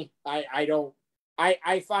me. I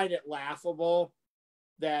find it laughable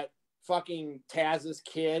that fucking Taz's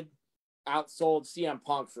kid outsold CM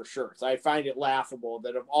Punk for shirts. I find it laughable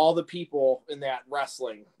that of all the people in that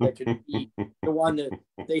wrestling that could be the one that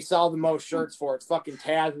they sell the most shirts for, it's fucking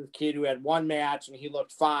Taz's kid who had one match and he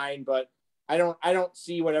looked fine, but I don't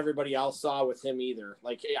see what everybody else saw with him either.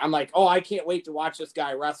 Like I'm like, oh, I can't wait to watch this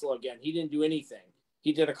guy wrestle again. He didn't do anything.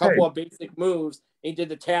 He did a couple of basic moves. He did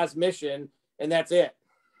the Taz mission, and that's it.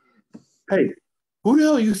 Hey, who the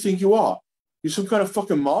hell you think you are? You some kind of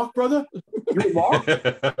fucking mark, brother? You a mark?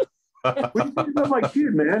 What do you think about my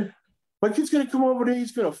kid, man? My kid's gonna come over there.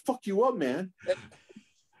 He's gonna fuck you up, man.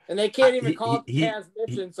 And they can't even call it the Taz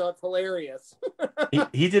mission, so it's hilarious.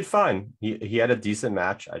 he did fine. He had a decent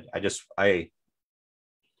match. I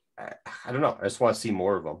don't know. I just want to see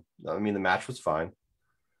more of him. I mean, the match was fine.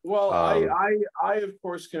 Well, I of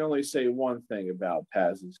course can only say one thing about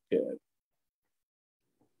Taz's kid.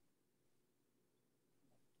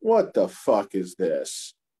 What the fuck is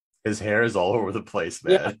this? His hair is all over the place,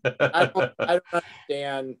 man. Yeah, I don't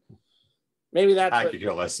understand. Maybe that's I could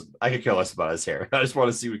care less. I could care less about his hair. I just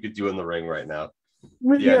want to see what we could do in the ring right now.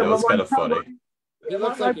 Yeah, no, it's kind of funny. He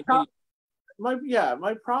looks like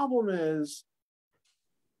my problem is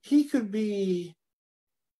he could be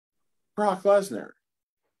Brock Lesnar.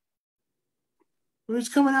 When he's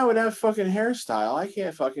coming out with that fucking hairstyle, I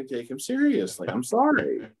can't fucking take him seriously. I'm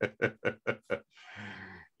sorry.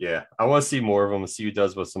 Yeah, I want to see more of him and see what he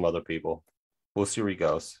does with some other people. We'll see where he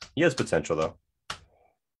goes. He has potential, though.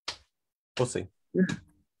 We'll see. Yeah.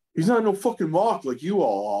 He's not no fucking mark like you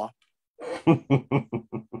all are.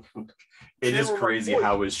 It is crazy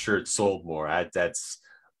how his shirt sold more. I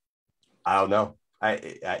don't know.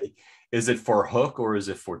 Is it for Hook or is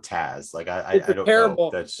it for Taz? Like I don't know.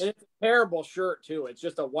 It's a terrible shirt too. It's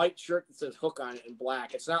just a white shirt that says Hook on it in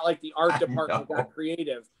black. It's not like the art department got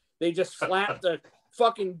creative. They just slapped a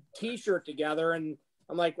fucking t-shirt together, and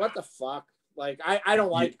I'm like, what the fuck? Like I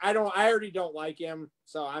already don't like him,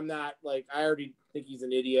 so I'm not like, I already think he's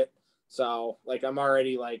an idiot. So like I'm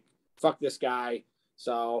already like, fuck this guy.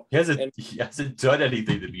 So he hasn't done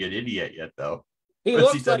anything to be an idiot yet, though. He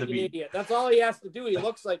looks like an idiot. That's all he has to do. He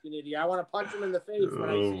looks like an idiot. I want to punch him in the face when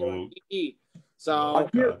I see him on TV. So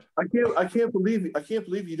I can't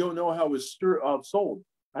believe you don't know how his shirt sold.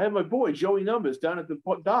 I have my boy Joey Numbers down at the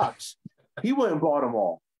docks. He went and bought them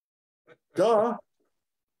all. Duh.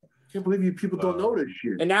 I can't believe you people don't know this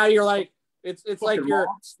shit. And now you're like, it's like you're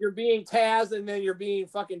being Taz, and then you're being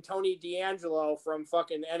fucking Tony D'Angelo from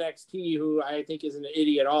fucking NXT, who I think is an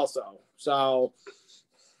idiot also. So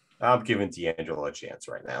I'm giving D'Angelo a chance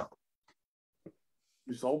right now.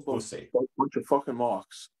 He's all we'll see. A bunch of fucking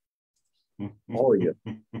marks. All of you.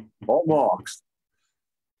 All marks.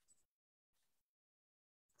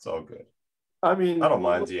 It's all good. I mean, I don't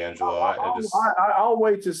mind D'Angelo. I'll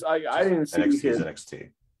wait to. I didn't see his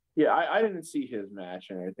NXT. Yeah, I didn't see his match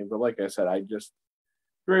and everything, but like I said,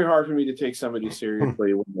 very hard for me to take somebody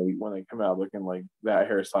seriously when they come out looking like that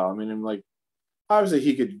hairstyle. I mean, I'm like, obviously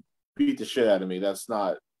he could beat the shit out of me. That's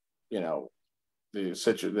not, the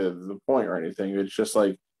point or anything. It's just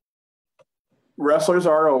like wrestlers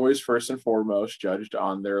are always first and foremost judged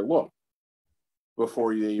on their look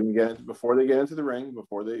before they get into the ring,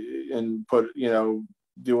 before they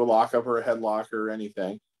do a lockup or a headlock or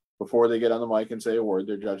anything. Before they get on the mic and say a word,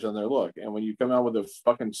 they're judged on their look. And when you come out with a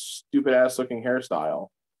fucking stupid ass looking hairstyle,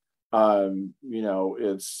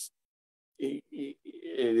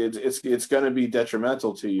 it's going to be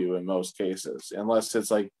detrimental to you in most cases, unless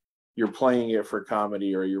it's like you're playing it for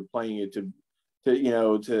comedy or you're playing it to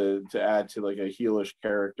add to like a heelish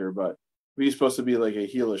character. But if he's supposed to be like a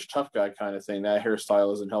heelish tough guy kind of thing, that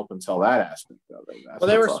hairstyle isn't helping tell that aspect of it. Well,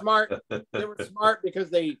 they were smart. They were smart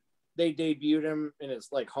because they debuted him in his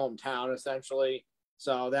like hometown essentially.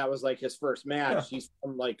 So that was like his first match. Yeah. He's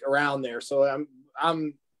from like around there. So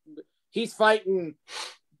he's fighting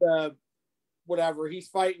he's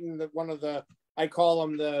fighting one of the, I call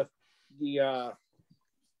him the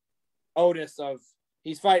Otis of,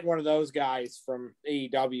 he's fighting one of those guys from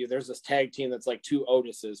AEW. There's this tag team that's like two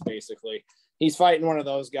Otises basically. He's fighting one of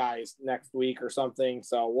those guys next week or something.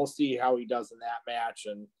 So we'll see how he does in that match.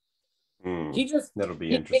 And that'll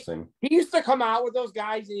be interesting. He used to come out with those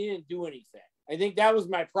guys and he didn't do anything. I think that was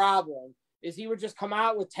my problem, is he would just come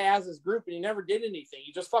out with Taz's group and he never did anything.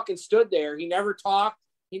 He just fucking stood there. He never talked.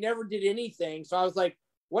 He never did anything. So I was like,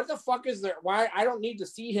 what the fuck is there? Why? I don't need to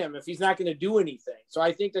see him if he's not going to do anything. So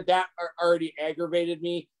I think that already aggravated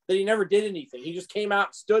me, that he never did anything. He just came out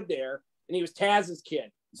and stood there and he was Taz's kid.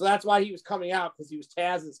 So that's why he was coming out, because he was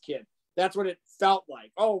Taz's kid. That's what it felt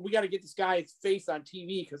like. Oh, we got to get this guy's face on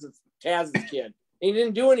TV because it's Taz's kid. And he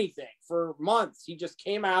didn't do anything for months. He just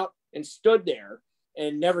came out and stood there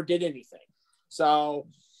and never did anything. So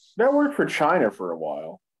that worked for China for a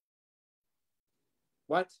while.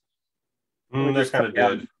 What? That kind of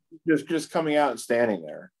did. Just coming out and standing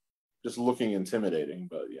there, just looking intimidating.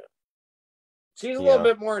 But yeah, she's a little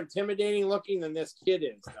bit more intimidating looking than this kid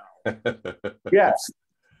is, though.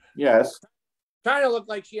 Yes. Trying to look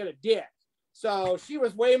like she had a dick, so she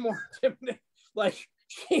was way more intimidating. Like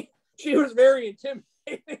she was very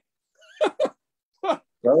intimidating.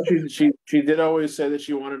 Well, she did always say that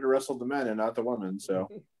she wanted to wrestle the men and not the women. So,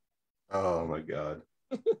 oh my god,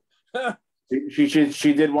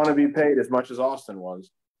 she did want to be paid as much as Austin was.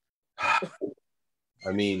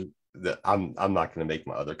 I mean, I'm not going to make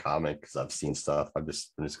my other comment because I've seen stuff. I'm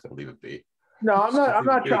just going to leave it be. No, I'm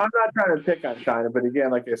not trying to pick on China, but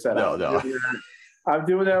again, like I said, I'm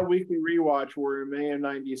doing that weekly rewatch where in May of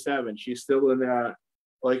 '97, she's still in that,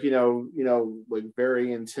 like, like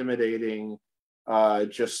very intimidating,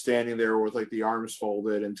 just standing there with like the arms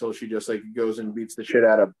folded until she just like goes and beats the shit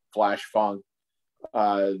out of Flash Funk,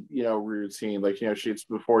 routine. Like, it's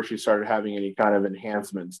before she started having any kind of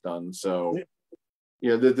enhancements done. So,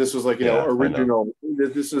 this was like, original.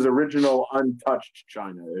 This is original untouched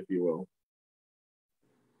China, if you will.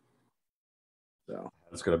 So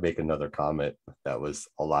I was going to make another comment that was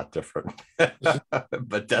a lot different,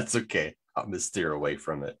 but that's okay. I'm going to steer away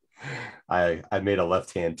from it. I made a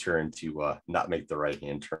left-hand turn to not make the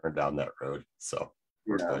right-hand turn down that road. So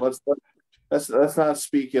let's not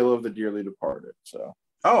speak ill of the dearly departed. So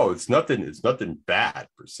it's nothing bad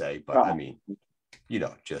per se, but I mean,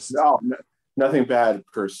 just nothing bad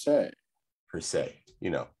per se. It's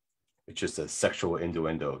just a sexual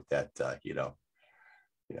innuendo that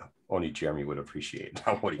only Jeremy would appreciate.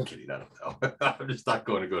 I'm only kidding. I don't know. I'm just not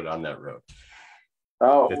going to go down that road.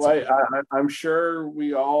 Oh, I'm sure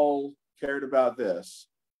we all cared about this.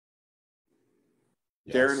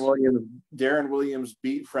 Yes. Darren Williams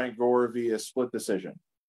beat Frank Gore via split decision.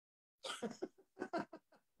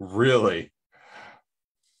 Really?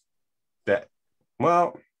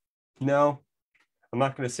 No, I'm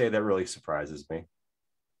not going to say that really surprises me.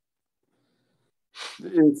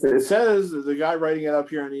 It says, the guy writing it up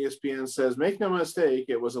here on ESPN says, make no mistake,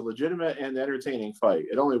 it was a legitimate and entertaining fight.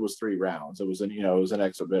 It only was 3 rounds. It was an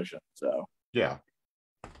exhibition. So yeah.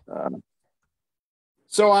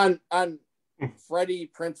 So on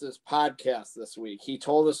Freddie Prince's podcast this week, he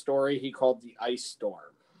told a story he called the ice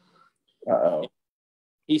storm. Uh-oh.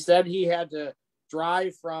 He said he had to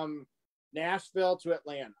drive from Nashville to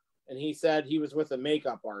Atlanta, and he said he was with a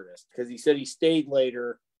makeup artist because he said he stayed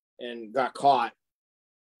later and got caught.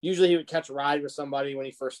 Usually he would catch a ride with somebody when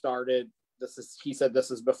he first started. He said this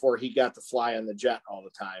is before he got to fly on the jet all the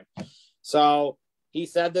time. So he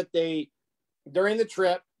said that during the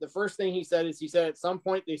trip, the first thing he said at some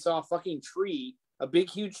point they saw a fucking tree, a big,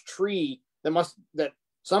 huge tree that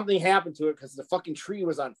something happened to it because the fucking tree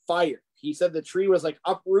was on fire. He said the tree was like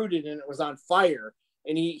uprooted and it was on fire.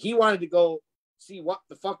 And he wanted to go see what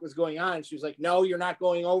the fuck was going on. And she was like, no, you're not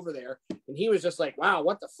going over there. And he was just like, wow,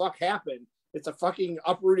 what the fuck happened? It's a fucking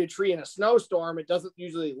uprooted tree in a snowstorm. It doesn't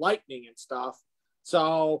usually lightning and stuff.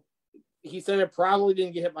 So he said it probably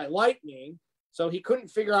didn't get hit by lightning. So he couldn't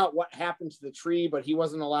figure out what happened to the tree, but he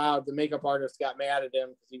wasn't allowed. The makeup artist got mad at him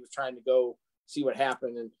because he was trying to go see what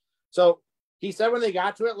happened. And so he said when they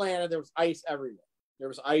got to Atlanta, there was ice everywhere. There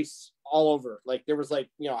was ice all over. Like there was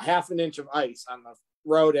half an inch of ice on the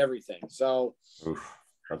road, everything. So oof,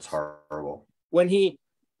 that's horrible. He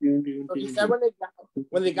said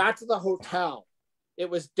when they got to the hotel, it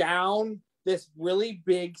was down this really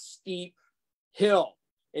big steep hill,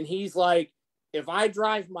 and he's like, if I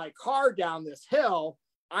drive my car down this hill,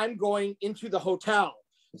 I'm going into the hotel.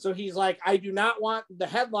 So he's like, I do not want the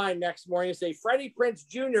headline next morning to say Freddie Prinze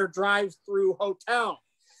Jr. drives through hotel.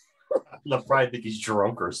 They'll probably think he's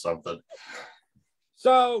drunk or something.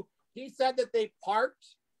 So he said that they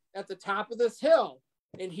parked at the top of this hill,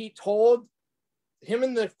 and he told him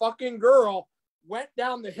and the fucking girl went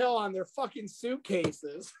down the hill on their fucking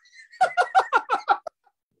suitcases.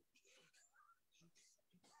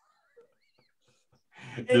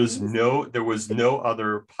 There was no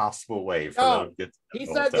other possible way for them to get to the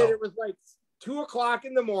hotel. Said that it was like 2:00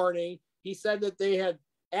 in the morning. He said that they had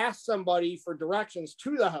asked somebody for directions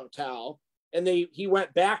to the hotel, and he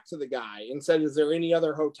went back to the guy and said, is there any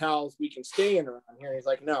other hotels we can stay in around here? And he's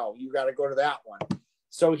like, no, you got to go to that one.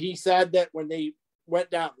 So he said that when they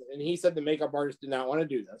went down, and he said the makeup artist did not want to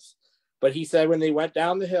do this, but he said when they went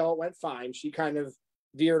down the hill, it went fine. She kind of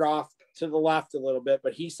veered off to the left a little bit,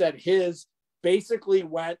 but he said his basically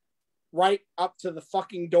went right up to the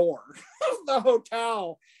fucking door of the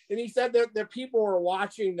hotel. And he said that the people were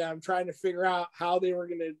watching them trying to figure out how they were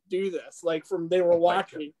going to do this. Like they were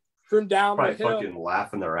watching from down the hill. Fucking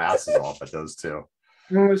laughing their asses off at those two.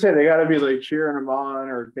 I'm gonna say they got to be like cheering them on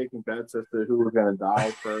or taking bets as to who was gonna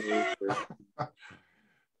die first.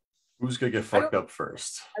 Who's gonna get fucked up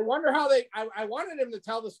first? I wonder how I wanted him to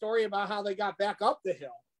tell the story about how they got back up the hill,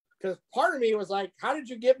 because part of me was like, how did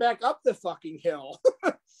you get back up the fucking hill?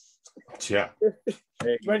 Yeah,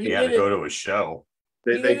 but he had to go to a show.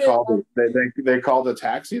 They called a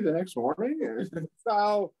taxi the next morning.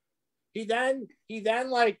 So he then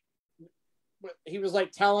like he was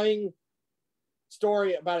like telling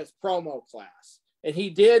story about his promo class, and he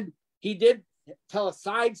did tell a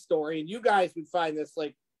side story, and you guys would find this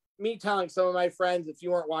like me telling some of my friends if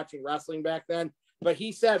you weren't watching wrestling back then. But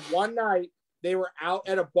he said one night they were out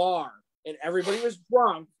at a bar and everybody was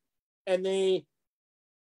drunk, and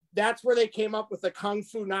that's where they came up with the Kung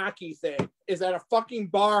Fu Naki thing, is at a fucking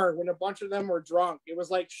bar when a bunch of them were drunk. It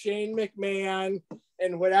was like Shane McMahon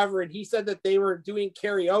and whatever. And he said that they were doing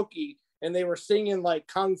karaoke and they were singing like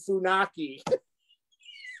Kung Fu Naki.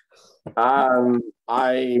 I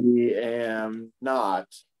am not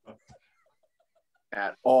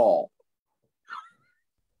at all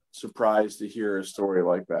surprised to hear a story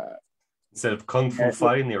like that. Instead of Kung Fu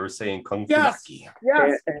fighting, they were saying Kung Fu Naki.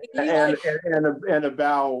 Yes. And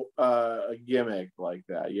about a gimmick like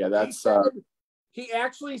that. Yeah, that's he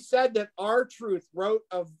actually said that R-Truth wrote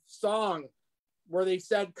a song where they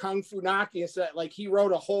said Kung Fu Naki, and said like he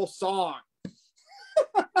wrote a whole song.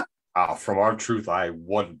 From R-Truth, I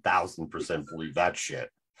 1000% believe that shit.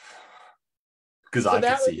 Because I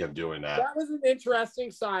could see him doing that. That was an interesting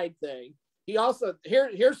side thing. He also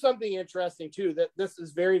here's something interesting too, that this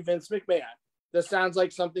is very Vince McMahon. This sounds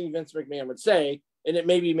like something Vince McMahon would say, and it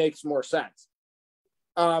maybe makes more sense.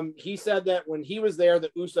 He said that when he was there, the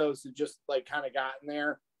Usos had just like kind of gotten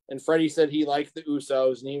there, and Freddie said he liked the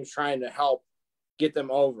Usos and he was trying to help get them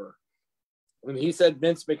over. And he said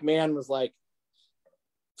Vince McMahon was like,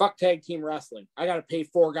 fuck tag team wrestling. I got to pay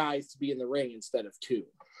 4 guys to be in the ring instead of 2.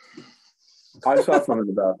 I saw something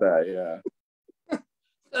about that, yeah.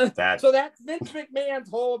 So that's Vince McMahon's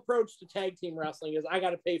whole approach to tag team wrestling, is I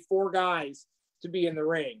got to pay 4 guys to be in the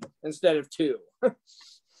ring instead of 2.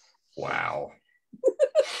 Wow.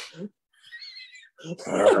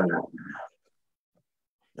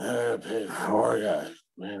 I pay 4 guys to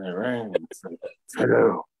be in the ring instead of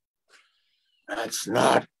 2. That's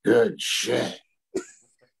not good shit.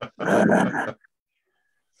 I'm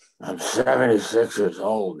 76 years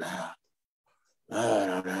old now. I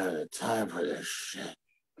don't have the time for this shit.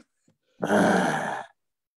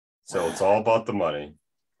 So it's all about the money.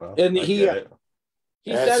 Well, and he said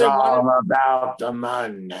it's all about the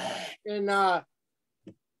money. In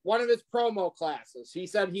one of his promo classes, he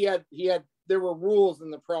said he had there were rules in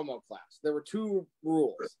the promo class. There were 2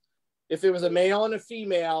 rules. If it was a male and a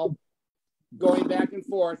female going back and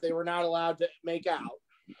forth, they were not allowed to make out,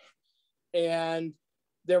 and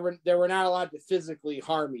they were not allowed to physically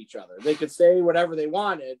harm each other. They could say whatever they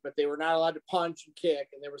wanted, but they were not allowed to punch and kick,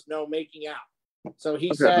 and there was no making out. So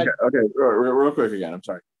he said, okay, real quick again. I'm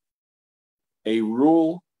sorry. A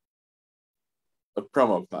rule of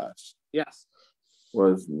promo class, yes,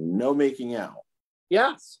 was no making out.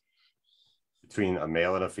 Yes, between a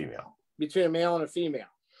male and a female. Between a male and a female.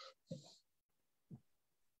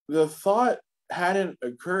 The thought hadn't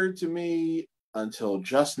occurred to me until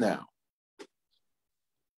just now.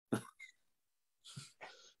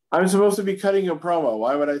 I'm supposed to be cutting a promo.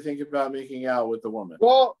 Why would I think about making out with the woman?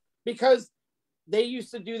 Well, because they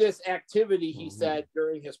used to do this activity, he said,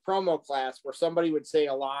 during his promo class, where somebody would say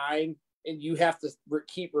a line and you have to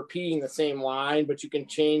keep repeating the same line, but you can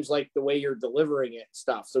change like the way you're delivering it and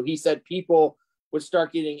stuff. So he said people would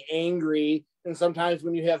start getting angry. And sometimes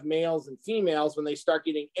when you have males and females, when they start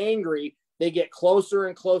getting angry, they get closer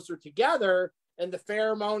and closer together and the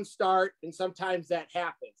pheromones start. And sometimes that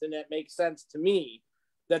happens. And that makes sense to me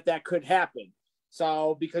that could happen.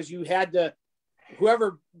 So because you had to,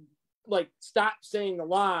 whoever like stopped saying the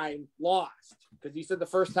line lost, because he said the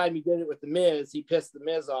first time he did it with the Miz, he pissed the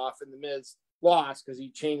Miz off and the Miz lost because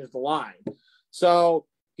he changed the line. So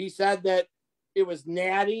he said that it was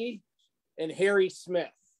Natty and Harry Smith.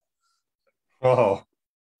 Oh.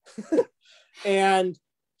 And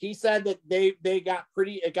he said that it got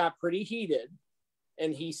pretty heated.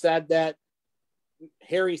 And he said that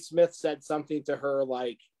Harry Smith said something to her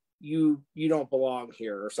like, you don't belong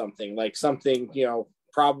here, or something,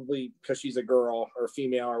 probably because she's a girl or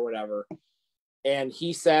female or whatever. And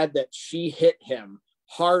he said that she hit him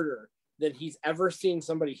harder than he's ever seen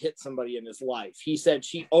somebody hit somebody in his life. He said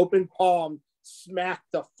she open palm smacked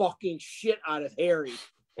the fucking shit out of Harry.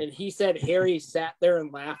 And he said Harry sat there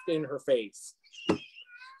and laughed in her face.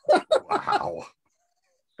 Wow.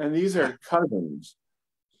 And these are cousins.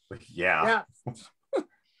 Yeah.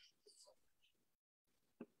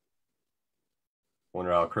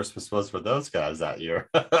 Wonder how Christmas was for those guys that year.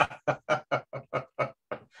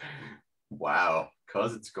 Wow.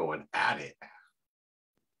 Cousins going at it.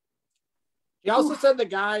 He also said the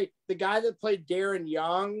guy that played Darren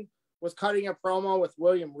Young was cutting a promo with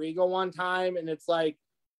William Regal one time, and it's like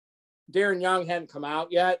Darren Young hadn't come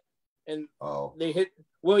out yet, and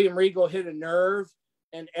William Regal hit a nerve,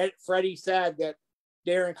 and Freddie said that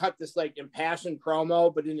Darren cut this like impassioned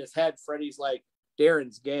promo, but in his head, Freddie's like,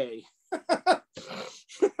 Darren's gay.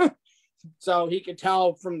 So he could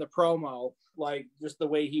tell from the promo, like just the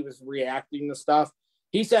way he was reacting to stuff.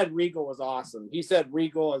 He said Regal was awesome. He said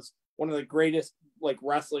Regal is one of the greatest like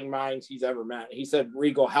wrestling minds he's ever met. He said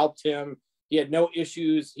Regal helped him. He had no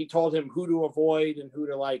issues. He told him who to avoid and who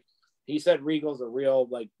to like. He said Regal's a real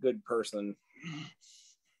like good person.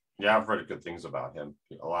 Yeah, I've read good things about him.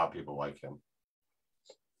 A lot of people like him.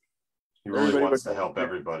 He really wants to help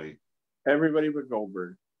everybody. Everybody but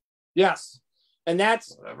Goldberg. Yes. And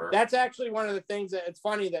that's actually one of the things that it's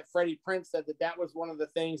funny that Freddie Prinze said that was one of the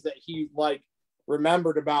things that he like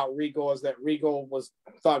remembered about Regal is that Regal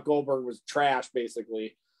thought Goldberg was trash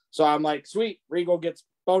basically. So I'm like, sweet, Regal gets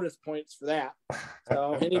bonus points for that.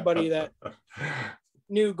 So anybody that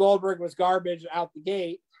knew Goldberg was garbage out the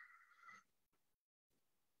gate.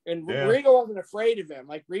 And Regal wasn't afraid of him.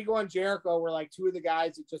 Like Regal and Jericho were like two of the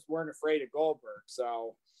guys that just weren't afraid of Goldberg.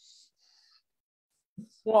 So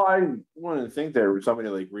well, I wouldn't think there was somebody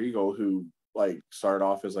like Regal who like started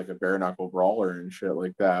off as like a bare knuckle brawler and shit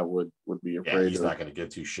like that would be afraid. Yeah, he's not going to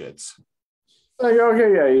get two shits. Like,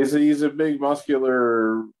 okay, yeah, he's a big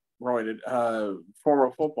muscular roided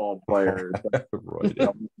former football player.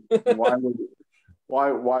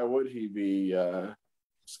 Why would he be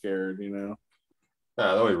scared? You know.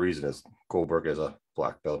 The only reason is Goldberg is a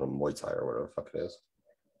black belt in Muay Thai or whatever the fuck it is.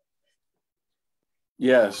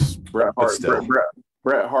 Yes, Bret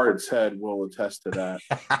Hart's head will attest to that.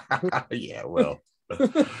 Yeah, it will.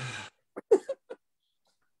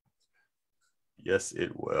 Yes,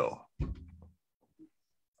 it will.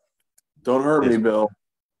 Don't hurt me, Bill.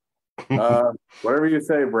 Whatever you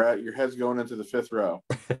say, Bret, your head's going into the fifth row.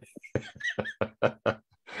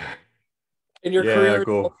 In your career,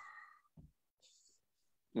 cool.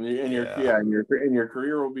 And your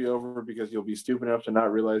career will be over because you'll be stupid enough to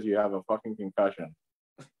not realize you have a fucking concussion.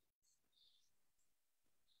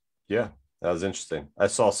 Yeah, that was interesting. I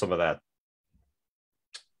saw some of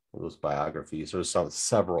those biographies. There's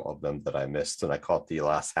several of them that I missed, and I caught the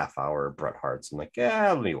last half hour of Bret Hart's. I'm like,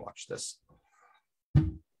 yeah, let me watch this.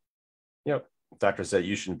 Yep. Doctor said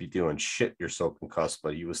you shouldn't be doing shit. You're so concussed,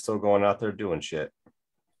 but he was still going out there doing shit,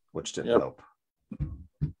 which didn't help.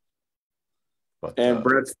 But and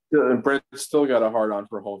Bret's still got a hard on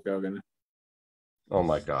for Hulk Hogan. Oh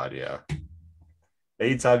my God, yeah.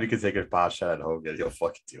 Anytime you can take a pot shot at Hogan, he'll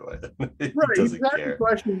fucking do it. He doesn't care.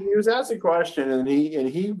 He was asked a question, and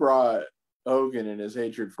he brought Hogan and his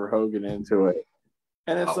hatred for Hogan into it.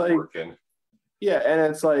 And it's and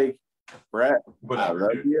it's like, Bret, I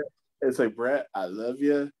love you. It's like, Bret, I love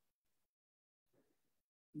you.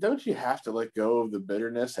 Don't you have to let go of the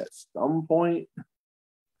bitterness at some point?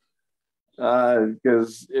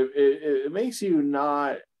 Because it makes you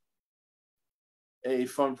not a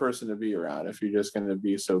fun person to be around if you're just going to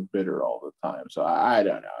be so bitter all the time. So I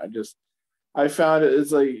don't know. I found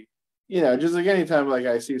it's like, you know, just like anytime like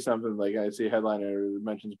I see something like I see a headline that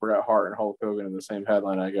mentions Bret Hart and Hulk Hogan in the same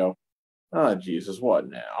headline, I go, oh Jesus, what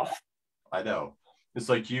now? I know. It's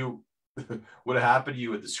like what happened to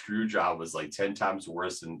you at the screw job was like 10 times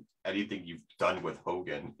worse than anything you've done with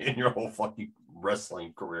Hogan in your whole fucking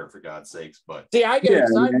wrestling career, for God's sakes. But see, I get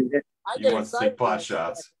excited. I get excited. Take pot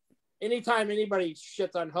shots. Anytime anybody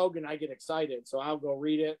shits on Hogan, I get excited. So I'll go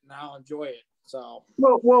read it and I'll enjoy it. So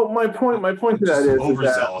well, my point to that is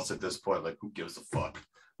overzealous at this point. Like, who gives a fuck?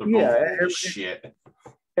 They're both shit.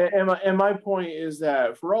 And my point is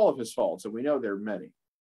that for all of his faults, and we know there are many,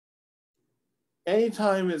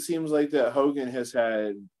 anytime it seems like that Hogan has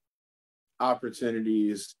had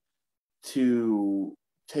opportunities to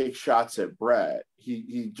take shots at Bret,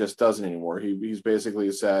 he just doesn't anymore. He's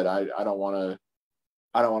basically said, I don't want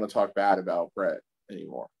to talk bad about Bret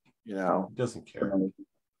anymore. You know, he doesn't care.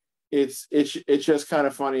 It's just kind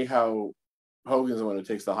of funny how Hogan's the one who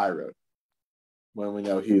takes the high road when we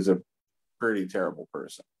know he's a pretty terrible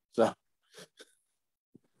person. So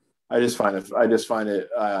I just find it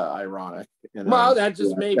ironic. Well, that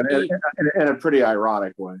just may be in a pretty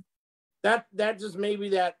ironic way. That just may be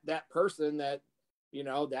that person that, you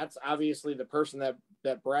know, that's obviously the person that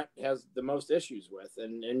Brett has the most issues with,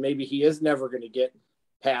 and maybe he is never going to get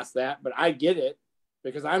past that. But I get it,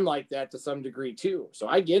 because I'm like that to some degree too. So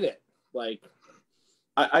I get it. Like,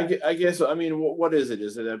 I guess, I mean, what is it?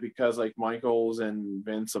 Is it because like Michaels and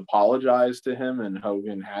Vince apologized to him and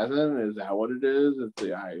Hogan hasn't? Is that what it is?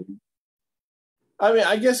 I mean,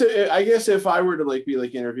 I guess if I were to like be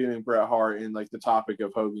like interviewing Bret Hart and like the topic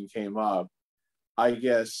of Hogan came up, I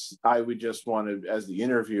guess I would just want to, as the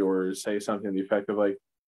interviewer, say something to the effect of like,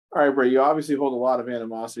 all right, Bret, you obviously hold a lot of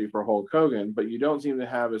animosity for Hulk Hogan, but you don't seem to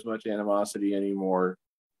have as much animosity anymore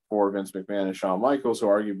for Vince McMahon and Shawn Michaels, who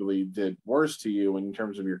arguably did worse to you in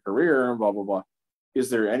terms of your career and blah, blah, blah. Is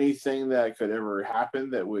there anything that could ever happen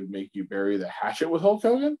that would make you bury the hatchet with Hulk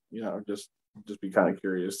Hogan? You know, just be kind of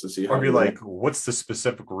curious to see how. Or be like, what's the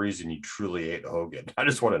specific reason you truly hate Hogan? I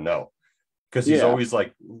just want to know, because he's always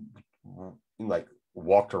like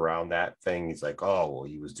walked around that thing. He's like, oh, well,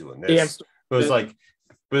 he was doing this. Yes. But it's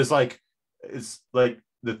like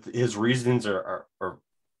his reasons are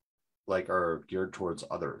geared towards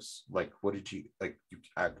others. Like, what did you like?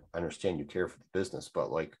 I understand you care for the business,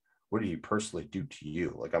 but like, what did he personally do to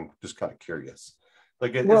you? Like, I'm just kind of curious.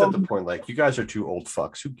 Like, it's at the point, like, you guys are two old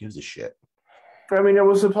fucks. Who gives a shit? I mean, it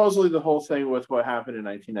was supposedly the whole thing with what happened in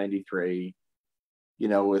 1993, you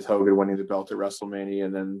know, with Hogan winning the belt at WrestleMania,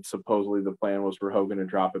 and then supposedly the plan was for Hogan to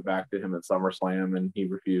drop it back to him at SummerSlam, and he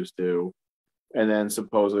refused to. And then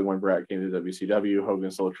supposedly when Bret came to WCW,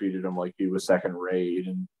 Hogan still treated him like he was second rate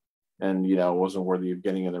and you know, wasn't worthy of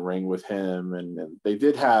getting in the ring with him. And they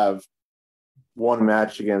did have one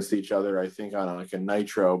match against each other, I think, on like a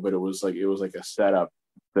Nitro, but it was like a setup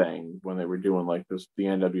thing when they were doing like the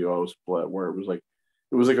NWO split, where it was like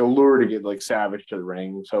a lure to get like Savage to the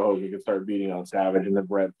ring so Hogan could start beating on Savage, and then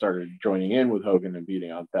Bret started joining in with Hogan and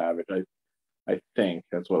beating on Savage. I think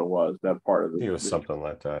that's what it was. That part of it was something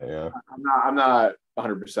like that. Yeah, I'm not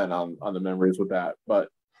 100% on the memories with that, but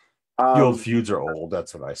the old feuds are old.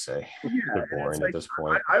 That's what I say. Yeah, they're boring at this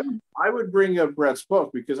point. I would bring up Bret's book,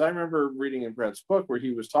 because I remember reading in Bret's book where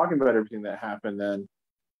he was talking about everything that happened then.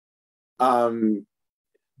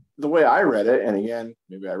 The way I read it, and again,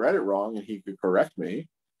 maybe I read it wrong and he could correct me,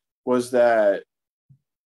 was that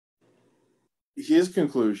his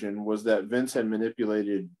conclusion was that Vince had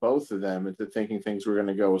manipulated both of them into thinking things were going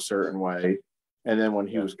to go a certain way. And then when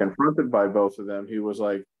he was confronted by both of them, he was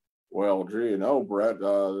like, well, gee, you know, Bret,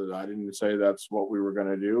 I didn't say that's what we were going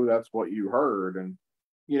to do. That's what you heard. And,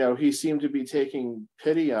 you know, he seemed to be taking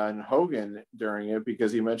pity on Hogan during it,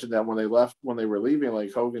 because he mentioned that when they were leaving,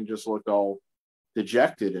 like Hogan just looked all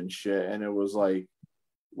dejected and shit. And it was like,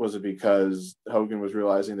 was it because Hogan was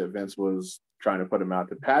realizing that Vince was trying to put him out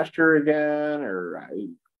to pasture again?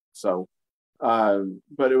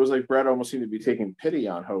 But it was like Bret almost seemed to be taking pity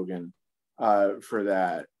on Hogan for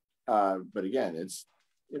that. But again,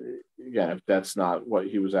 if that's not what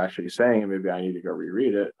he was actually saying, maybe I need to go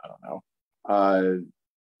reread it. I don't know.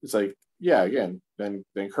 It's like, yeah, again, then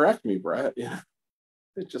correct me, Bret. Yeah,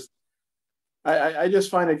 it just, I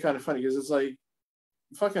just find it kind of funny, because it's like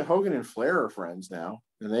fucking Hogan and Flair are friends now,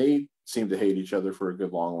 and they seem to hate each other for a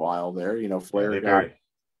good long while there. You know, Flair got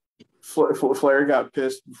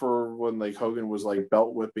pissed for when like Hogan was like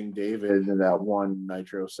belt whipping David in that one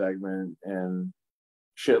Nitro segment and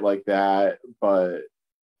shit like that. But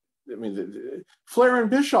I mean, Flair and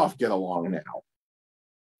Bischoff get along now.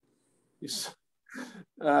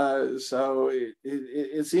 So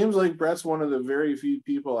it seems like Bret's one of the very few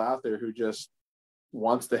people out there who just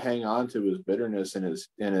wants to hang on to his bitterness and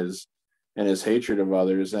his hatred of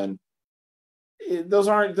others, and those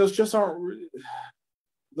aren't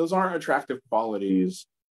attractive qualities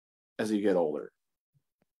as you get older.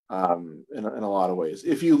 In a lot of ways,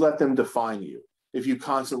 if you let them define you, if you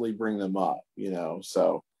constantly bring them up, you know.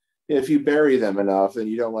 So if you bury them enough and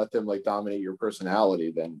you don't let them like dominate your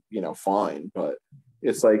personality, then, you know, fine. But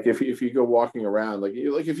it's like if you go walking around, like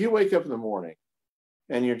if you wake up in the morning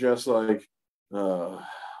and you're just like,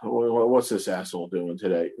 what's this asshole doing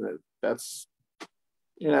today? That's,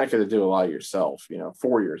 you're not going to do a lot yourself, you know,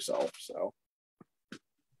 for yourself. So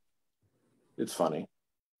it's funny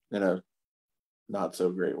in a not so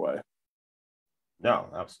great way. No,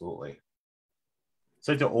 absolutely. It's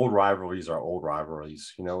like the old rivalries are old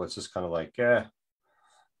rivalries. You know, it's just kind of like,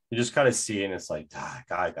 you just kind of see it, and it's like,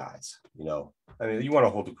 guys, you know, I mean, you want to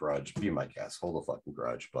hold a grudge, be my guest, hold a fucking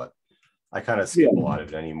grudge. But I kind of skip a lot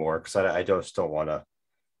of it anymore, because I just don't want to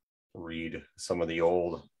read some of the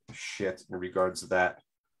old shit in regards to that.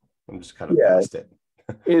 I'm just kind of past it.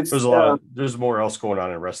 It's there's more else going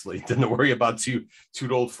on in wrestling than to worry about two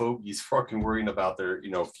old fogies fucking worrying about their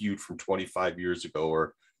feud from 25 years ago,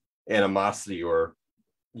 or animosity, or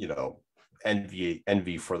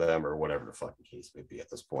envy for them, or whatever the fucking case may be at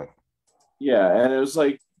this point. Yeah, and it was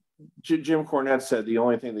like Jim Cornette said the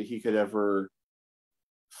only thing that he could ever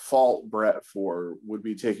fault Brett for would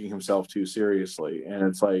be taking himself too seriously. And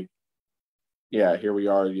it's like, yeah, here we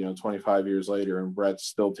are, 25 years later, and Brett's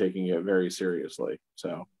still taking it very seriously.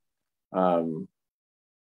 So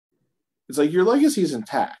it's like your legacy's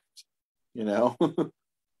intact,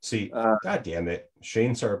 See, God damn it.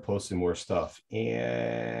 Shane started posting more stuff,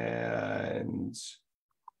 and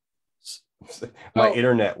my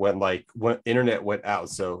internet went out.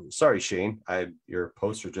 So sorry, Shane. Your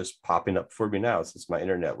posts are just popping up for me now since my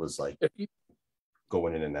internet was like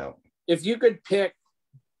going in and out. If you could pick,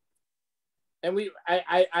 and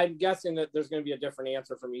I'm guessing that there's going to be a different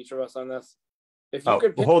answer from each of us on this. If you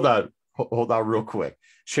could pick, hold on real quick.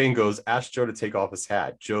 Shane goes, ask Joe to take off his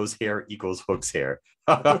hat. Joe's hair equals Hook's hair.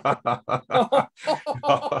 Oh,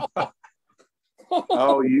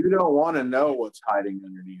 you don't want to know what's hiding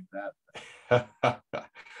underneath that.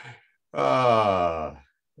 Oh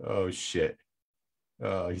shit.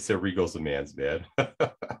 He said Regal's the man's man. All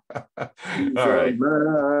right.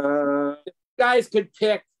 You guys could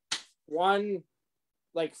pick one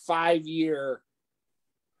 5-year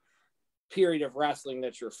period of wrestling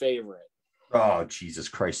that's your favorite. Oh, Jesus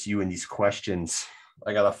Christ, you and these questions.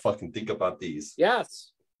 I gotta fucking think about these.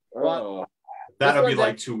 Yes. Well, that'll be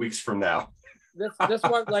like 2 weeks from now. This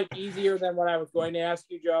one's easier than what I was going to ask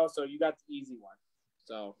you, Joe. So you got the easy one.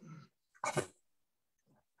 So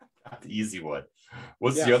got the easy one.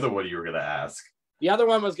 What's the other one you were gonna ask? The other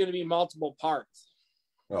one was gonna be multiple parts.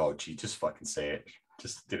 Oh gee, just fucking say it.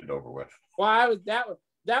 Just get it over with. Well,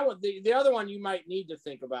 the other one you might need to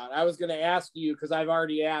think about. I was gonna ask you because I've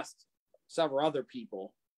already asked several other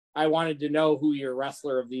people. I wanted to know who your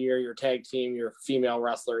wrestler of the year, your tag team, your female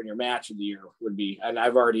wrestler, and your match of the year would be. And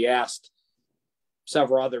I've already asked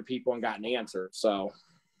several other people and gotten answers. So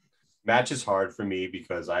match is hard for me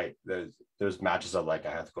because there's matches I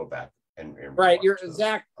have to go back and right.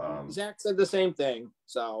 Zach said the same thing.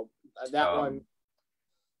 So that one.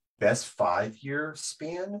 Best 5-year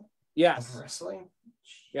span. Yes. Of wrestling.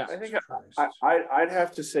 Yeah. I think I'd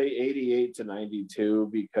have to say 88 to 92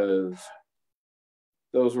 because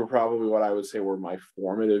those were probably what I would say were my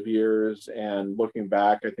formative years. And looking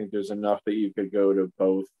back, I think there's enough that you could go to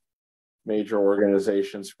both major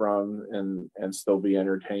organizations from and still be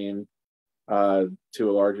entertained to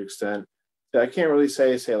a large extent. I can't really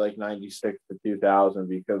say 96 to 2000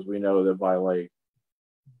 because we know that by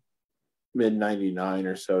mid 99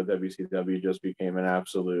 or so, WCW just became an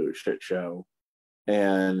absolute shit show.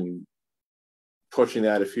 And pushing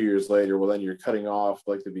that a few years later, well, then you're cutting off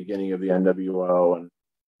the beginning of the NWO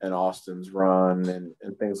and Austin's run and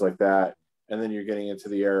things like that. And then you're getting into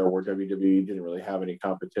the era where WWE didn't really have any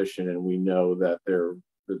competition, and we know that their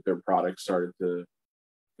products started to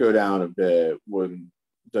go down a bit when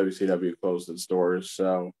WCW closed its doors.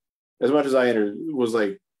 So as much as I was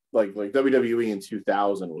like WWE in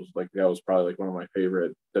 2000 was that was probably one of my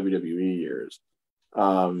favorite WWE years.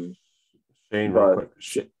 Shane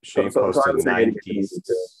posted 90.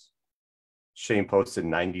 Shane posted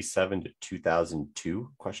 97 to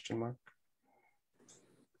 2002 ?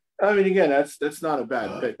 I mean, again, that's not a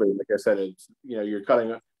bad pick, but like I said, it's you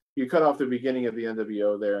cut off the beginning of the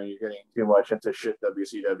NWO there, and you're getting too much into shit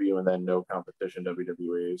WCW, and then no competition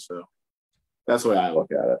WWE. So that's the way I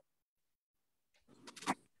look at it.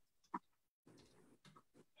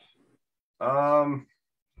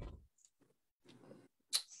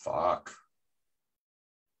 Fuck.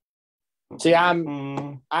 See,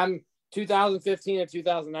 I'm 2015 and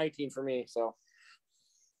 2019 for me, so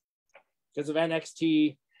because of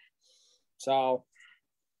NXT. So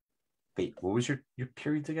wait, what was your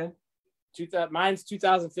periods again? Mine's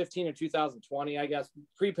 2015 and 2020, I guess,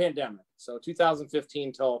 pre-pandemic. So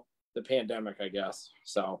 2015 till the pandemic, I guess.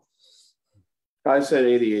 So I said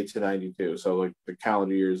 88 to 92. So the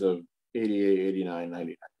calendar years of 88, 89,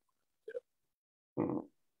 99.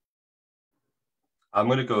 I'm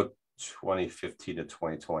going to go 2015 to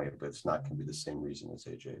 2020, but it's not going to be the same reason as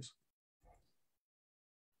AJ's.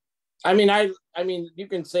 I mean, you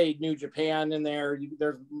can say New Japan in there.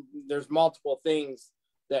 There's multiple things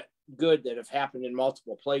that have happened in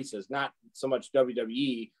multiple places. Not so much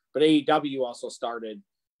WWE, but AEW also started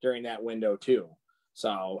during that window too.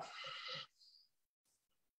 So,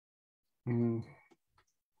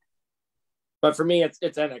 but for me, it's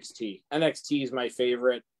NXT. NXT is my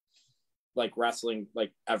favorite, wrestling,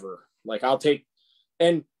 ever. I'll take,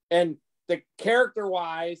 and the the character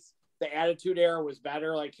wise, the Attitude Era was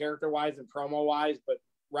better, like character wise and promo wise, but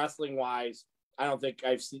wrestling wise, I don't think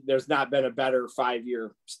there's not been a better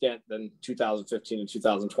 5-year stint than 2015 and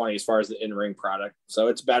 2020 as far as the in-ring product. So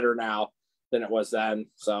it's better now than it was then.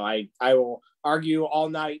 So I will argue all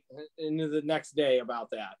night into the next day about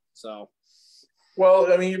that. So,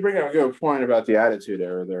 well, I mean, you bring up a good point about the Attitude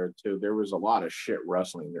Era there too. There was a lot of shit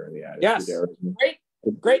wrestling during the Attitude Era.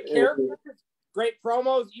 Great characters, great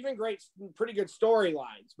promos, even pretty good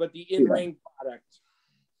storylines, but the in-ring product.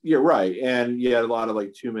 You're right. And you had a lot of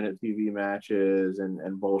like 2-minute TV matches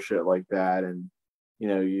and bullshit like that. And,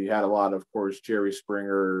 you had a lot of course, Jerry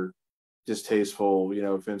Springer, distasteful,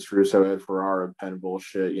 Vince Russo, Ed Ferrara pen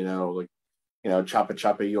bullshit, like, choppa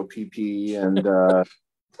choppa yo PP and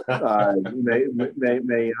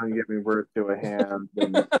May Young giving birth to a hand.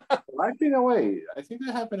 And actually, no, wait. I think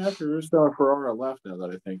that happened after Russo and Ferrara left, now that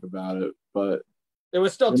I think about it. But it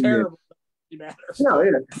was still terrible. No,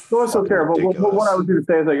 yeah, it was so terrible. But what I was going to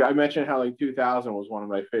say is, like, I mentioned how like 2000 was one of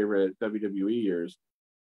my favorite WWE years.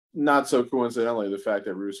 Not so coincidentally, the fact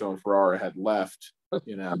that Russo and Ferrara had left,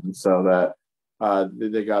 so that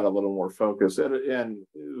they got a little more focus. And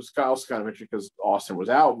it was also kind of interesting because Austin was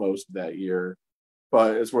out most of that year,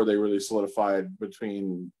 but it's where they really solidified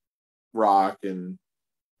between Rock and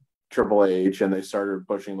Triple H, and they started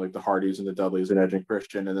pushing like the Hardys and the Dudleys and Edge and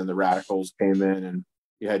Christian, and then the Radicals came in, and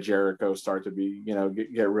you had Jericho start to be,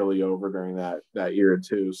 get really over during that year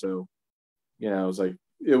too. So,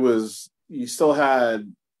 it was you still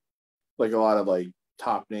had like a lot of like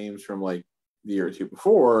top names from like the year or two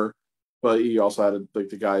before, but you also had like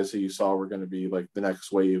the guys that you saw were going to be like the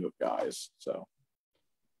next wave of guys. So,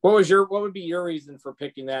 what would be your reason for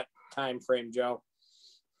picking that time frame, Joe?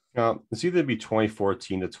 It's either be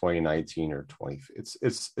 2014 to 2019 or 20. It's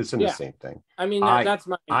in the same thing. I mean, that's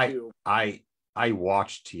my too. I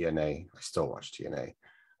watched TNA. I still watch TNA.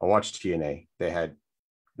 I watched TNA.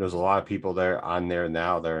 There's a lot of people there on there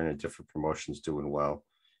now. They're in a different promotions doing well.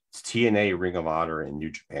 It's TNA, Ring of Honor, and New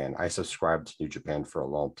Japan. I subscribed to New Japan for a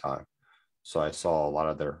long time, so I saw a lot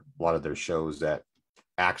of their shows that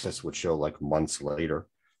Access would show like months later.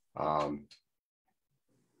 I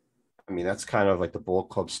mean, that's kind of like the Bullet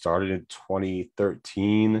Club started in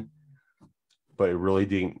 2013, but it really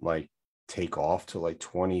didn't like take off to like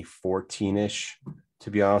 2014-ish,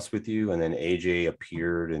 to be honest with you. And then AJ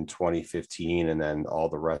appeared in 2015, and then all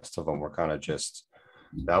the rest of them were kind of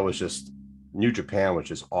that was just New Japan,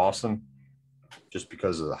 which is awesome just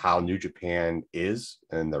because of how New Japan is,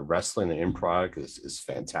 and the wrestling and in product is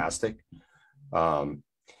fantastic.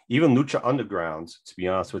 Even Lucha Underground, to be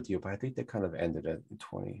honest with you, but I think they kind of ended at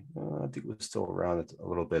 20. I think it was still around a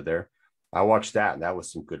little bit there. I watched that, and that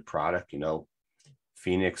was some good product,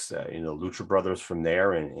 Phoenix, Lucha Brothers from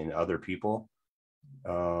there, and other people.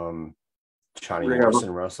 Johnny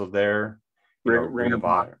Morrison wrestled there. Ring of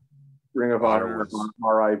Honor. Was,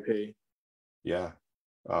 RIP. Yeah.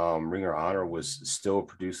 Ring of Honor was still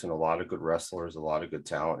producing a lot of good wrestlers, a lot of good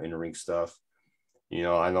talent, in-ring stuff. I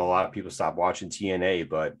know a lot of people stopped watching TNA,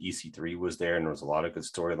 but EC3 was there, and there was a lot of good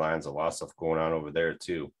storylines, a lot of stuff going on over there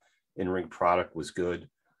too. In-ring product was good.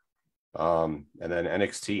 And then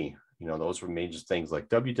NXT, those were major things. Like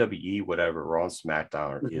WWE, whatever, Raw and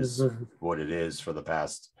SmackDown is what it is for the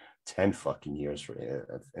past 10 fucking years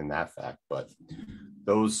in that fact. But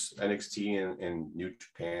those NXT and New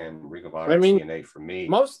Japan, Ring of Honor, TNA, for me,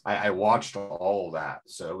 I watched all of that.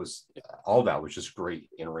 So all that was just great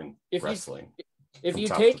in-ring wrestling. If you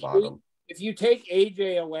take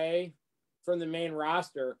AJ away from the main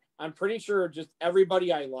roster, I'm pretty sure just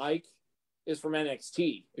everybody I like is from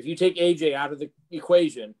NXT. If you take AJ out of the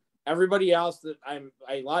equation, everybody else that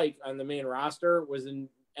I like on the main roster was in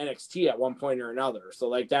NXT at one point or another. So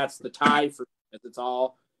like that's the tie for it. It's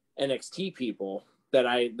all NXT people that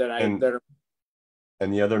are.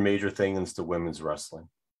 And the other major thing is the women's wrestling.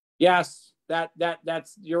 Yes,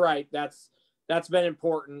 that's you're right. That's been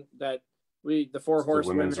important. That the Four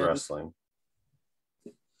Horsewomen, women's wrestling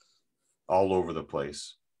all over the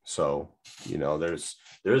place. So there's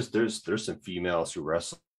some females who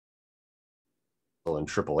wrestle in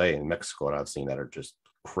AAA in Mexico, and I've seen that are just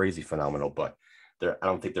crazy phenomenal. But I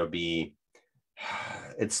don't think there'll be.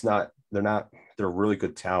 They're really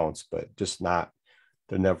good talents, but just not.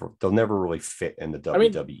 They'll never really fit in the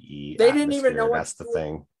WWE. They didn't even know that's the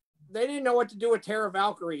thing. They didn't know what to do with Tara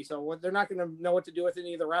Valkyrie, so they're not going to know what to do with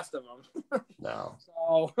any of the rest of them. No.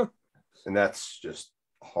 So, and that's just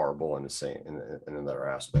horrible in the same in another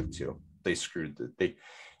aspect too. They screwed they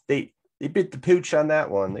bit the pooch on that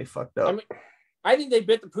one. They fucked up. I think they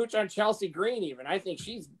bit the pooch on Chelsea Green. Even I think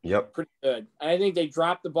she's pretty good. I think they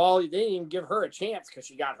dropped the ball. They didn't even give her a chance because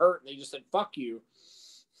she got hurt, and they just said "fuck you."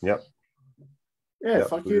 Yep. Yeah,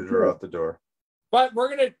 fuck you. Her out the door. But we're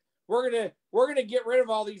gonna get rid of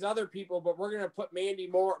all these other people, but we're gonna put Mandy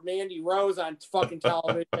Rose on fucking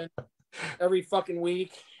television every fucking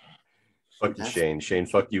week. Fuck you, Shane. Shane,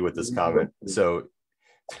 fuck you with this comment. So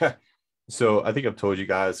I think I've told you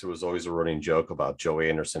guys there was always a running joke about Joe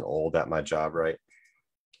Anderson old at my job, right?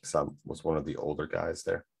 Because I was one of the older guys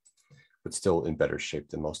there, but still in better shape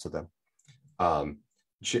than most of them.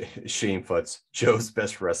 Shane Futz, Joe's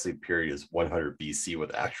best wrestling period is 100 BC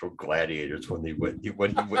with actual gladiators when he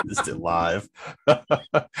witnessed it live.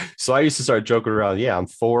 So I used to start joking around. Yeah, I'm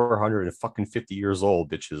 450 years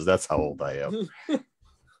old, bitches. That's how old I am.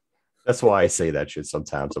 That's why I say that shit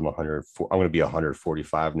sometimes. I'm going to be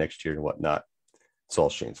 145 next year and whatnot. It's all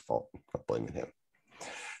Shane's fault. I'm blaming him.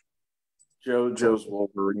 Joe's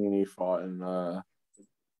Wolverine fought in all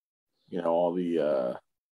the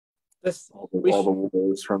all the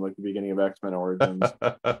wars from like the beginning of X-Men Origins.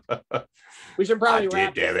 We should probably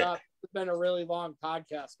wrap this up. It's been a really long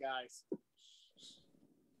podcast, guys.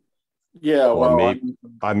 Yeah, well, maybe,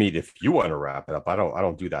 I mean, if you want to wrap it up, I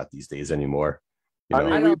don't do that these days anymore.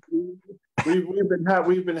 I mean,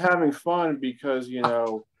 we've been having fun because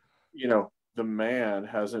the man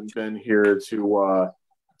hasn't been here to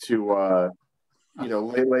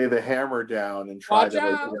lay the hammer down and try to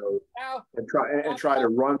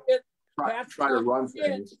run things. Try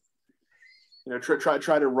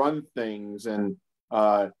to run things and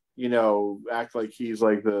act like he's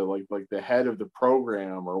like the head of the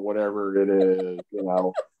program or whatever it is.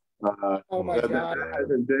 Oh my God.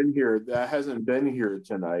 That hasn't been here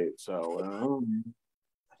tonight. So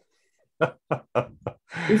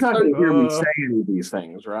he's not going to hear me say any of these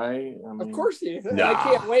things, right? I mean, of course he is. I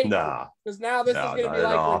can't wait because now this is going to be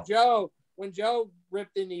like when Joe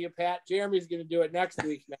ripped into you, Pat. Jeremy's going to do it next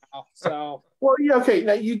week now. So well, yeah, okay.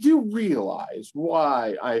 Now you do realize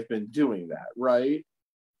why I've been doing that, right?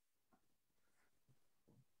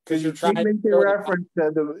 Because you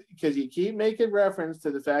keep making reference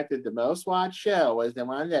to the fact that the most watched show was the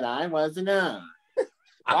one that I wasn't on. Well,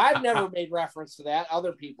 I've never made reference to that.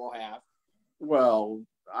 Other people have. Well,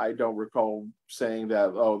 I don't recall saying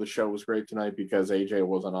that. Oh, the show was great tonight because AJ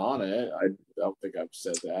wasn't on it. I don't think I've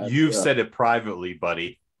said that. You've said it privately,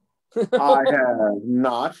 buddy. I have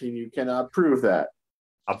not, and you cannot prove that.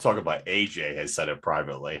 I'm talking about AJ has said it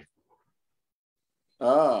privately.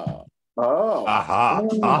 Oh. You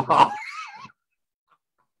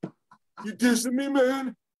dissing me,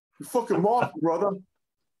 man? You fucking mock, brother. You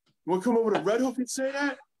want to come over to Red Hook and say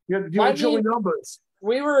that? You have to deal with Joey numbers.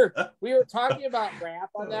 We were talking about rap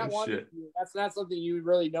on that one. Shit. That's not something you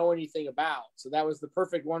really know anything about. So that was the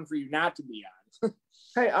perfect one for you not to be on.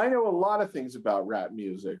 Hey, I know a lot of things about rap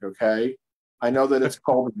music, okay? I know that it's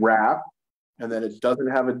called rap and that it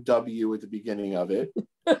doesn't have a W at the beginning of it.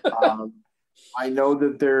 I know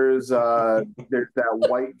that there's that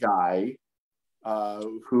white guy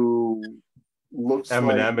who looks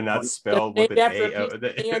Eminem like, and that's spelled with an A.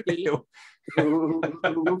 who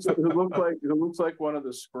looks like one of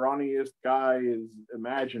the scrawniest guys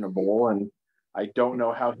imaginable, and I don't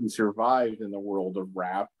know how he survived in the world of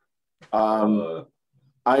rap.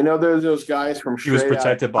 I know there's those guys from He was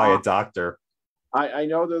protected by a doctor. I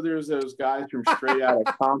know that there's those guys from Straight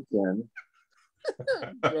Outta Compton.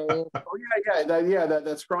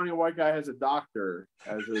 That scrawny white guy has a doctor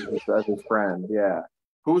as his friend. Yeah,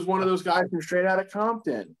 who's one of those guys from Straight Outta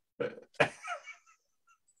Compton?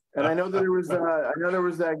 And I know that there was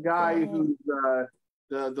that guy who's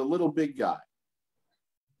the little big guy,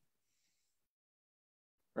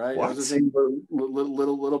 right? What? What was his name?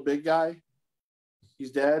 Little big guy. He's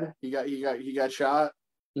dead. He got shot.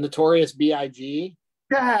 Notorious B.I.G.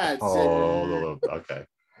 Yeah. Okay.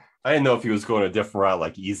 I didn't know if he was going a different route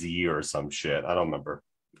like Eazy-E or some shit. I don't remember.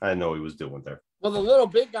 I didn't know what he was doing there. Well, the little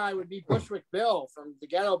big guy would be Bushwick Bill from the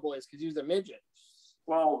Ghetto Boys because he was a midget.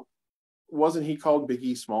 Well, wasn't he called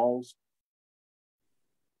Biggie Smalls?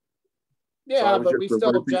 Yeah, but we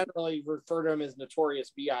still generally refer to him as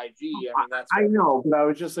Notorious B.I.G. I mean, I know, but I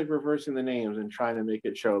was just like reversing the names and trying to make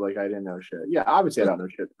it show like I didn't know shit. Yeah, obviously I don't know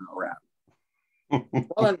shit about rap.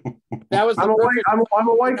 Well, that was. I'm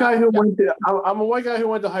a white guy who went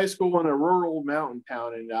to high school in a rural mountain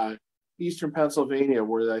town in eastern Pennsylvania,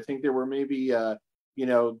 where I think there were maybe 10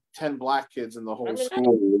 black kids in the whole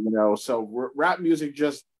school. So rap music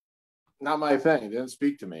just not my thing. It didn't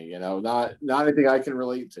speak to me. Not anything I can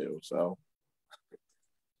relate to. So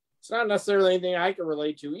it's not necessarily anything I can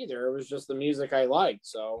relate to either. It was just the music I liked.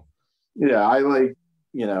 So yeah, I like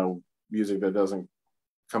music that doesn't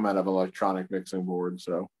come out of electronic mixing board.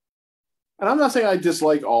 So, and I'm not saying I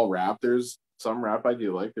dislike all rap. There's some rap I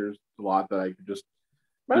do like. There's a lot that I could just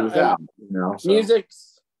do without. So.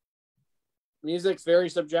 Music's very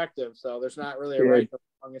subjective, so there's not really a right or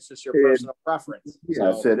wrong. It's just your personal preference.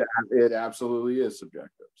 Yes, so. It absolutely is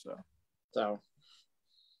subjective. So.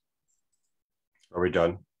 Are we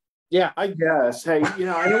done? Yeah, I guess. Hey,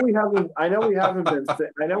 I know we haven't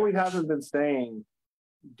been saying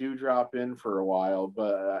Dewdrop in for a while,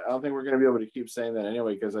 but I don't think we're going to be able to keep saying that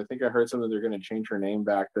anyway, because I think I heard something they're going to change her name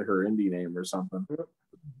back to her indie name or something.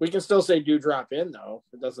 We can still say Dewdrop in though.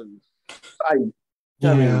 It doesn't.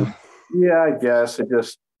 I mean, yeah, I guess it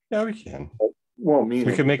just. Yeah, we can. Won't mean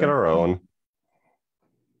we can make it our own.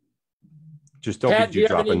 Just don't Pat, be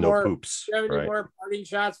Dewdropping no poops. Do you have any more parting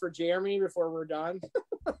shots for Jeremy before we're done?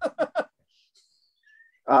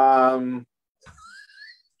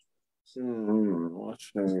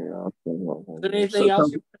 What's anything else you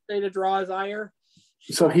want to say to draw his ire?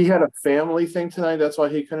 So he had a family thing tonight. That's why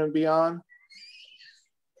he couldn't be on.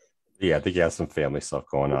 Yeah, I think he has some family stuff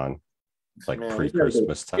going on, like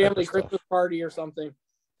pre-Christmas time. Family Christmas party or something.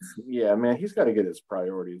 Yeah, man, he's got to get his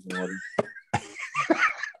priorities in order.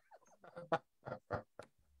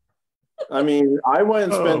 I mean, I went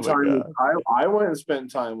and spent time. I went and spent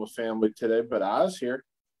time with family today, but I was here.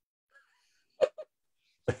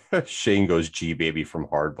 Shane goes G baby from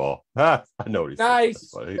Hardball. I know what he's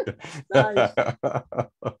nice. Nice.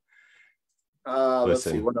 Let's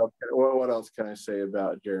see what else. What else can I say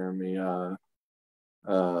about Jeremy?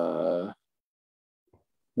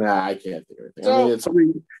 Nah, I can't think of anything. So, I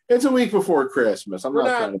mean, it's a week before Christmas. I'm not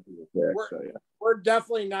trying to be a dick. So yeah, we're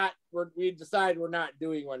definitely not. We decided we're not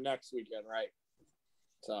doing one next weekend, right?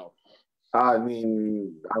 So, I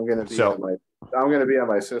mean, I'm gonna be at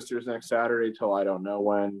my sister's next Saturday till I don't know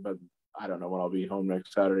when, but I don't know when I'll be home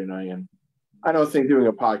next Saturday night, and I don't think doing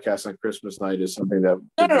a podcast on Christmas night is something that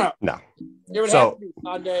no. It would have to be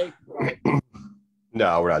Sunday.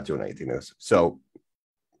 No, we're not doing anything this. So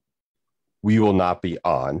we will not be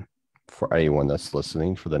on for anyone that's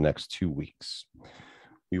listening for the next 2 weeks.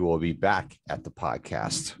 We will be back at the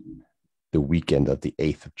podcast the weekend of the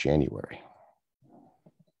 8th of January.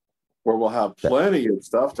 Where we'll have plenty of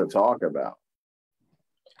stuff to talk about.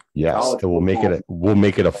 Yes, and we'll make it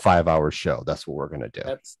a 5-hour show. That's what we're gonna do.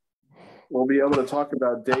 We'll be able to talk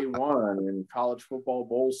about day one and college football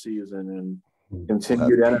bowl season and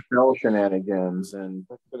continued NFL shenanigans, and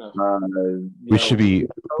we should be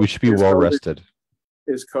well rested.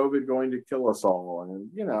 Is COVID going to kill us all? And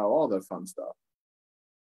all that fun stuff.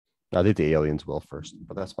 I think the aliens will first,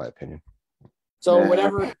 but that's my opinion. So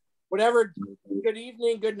whatever. Good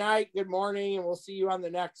evening, good night, good morning, and we'll see you on the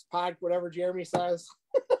next pod. Whatever Jeremy says.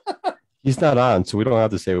 He's not on, so we don't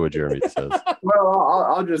have to say what Jeremy says. Well,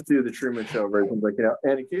 I'll just do the Truman Show version. Like,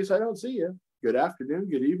 and in case I don't see you, good afternoon,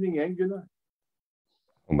 good evening, and good night.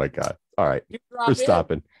 Oh my God! All right, we're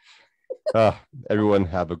stopping. Everyone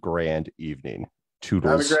have a grand evening.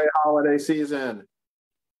 Toodles. Have a great holiday season.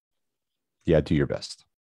 Yeah, do your best.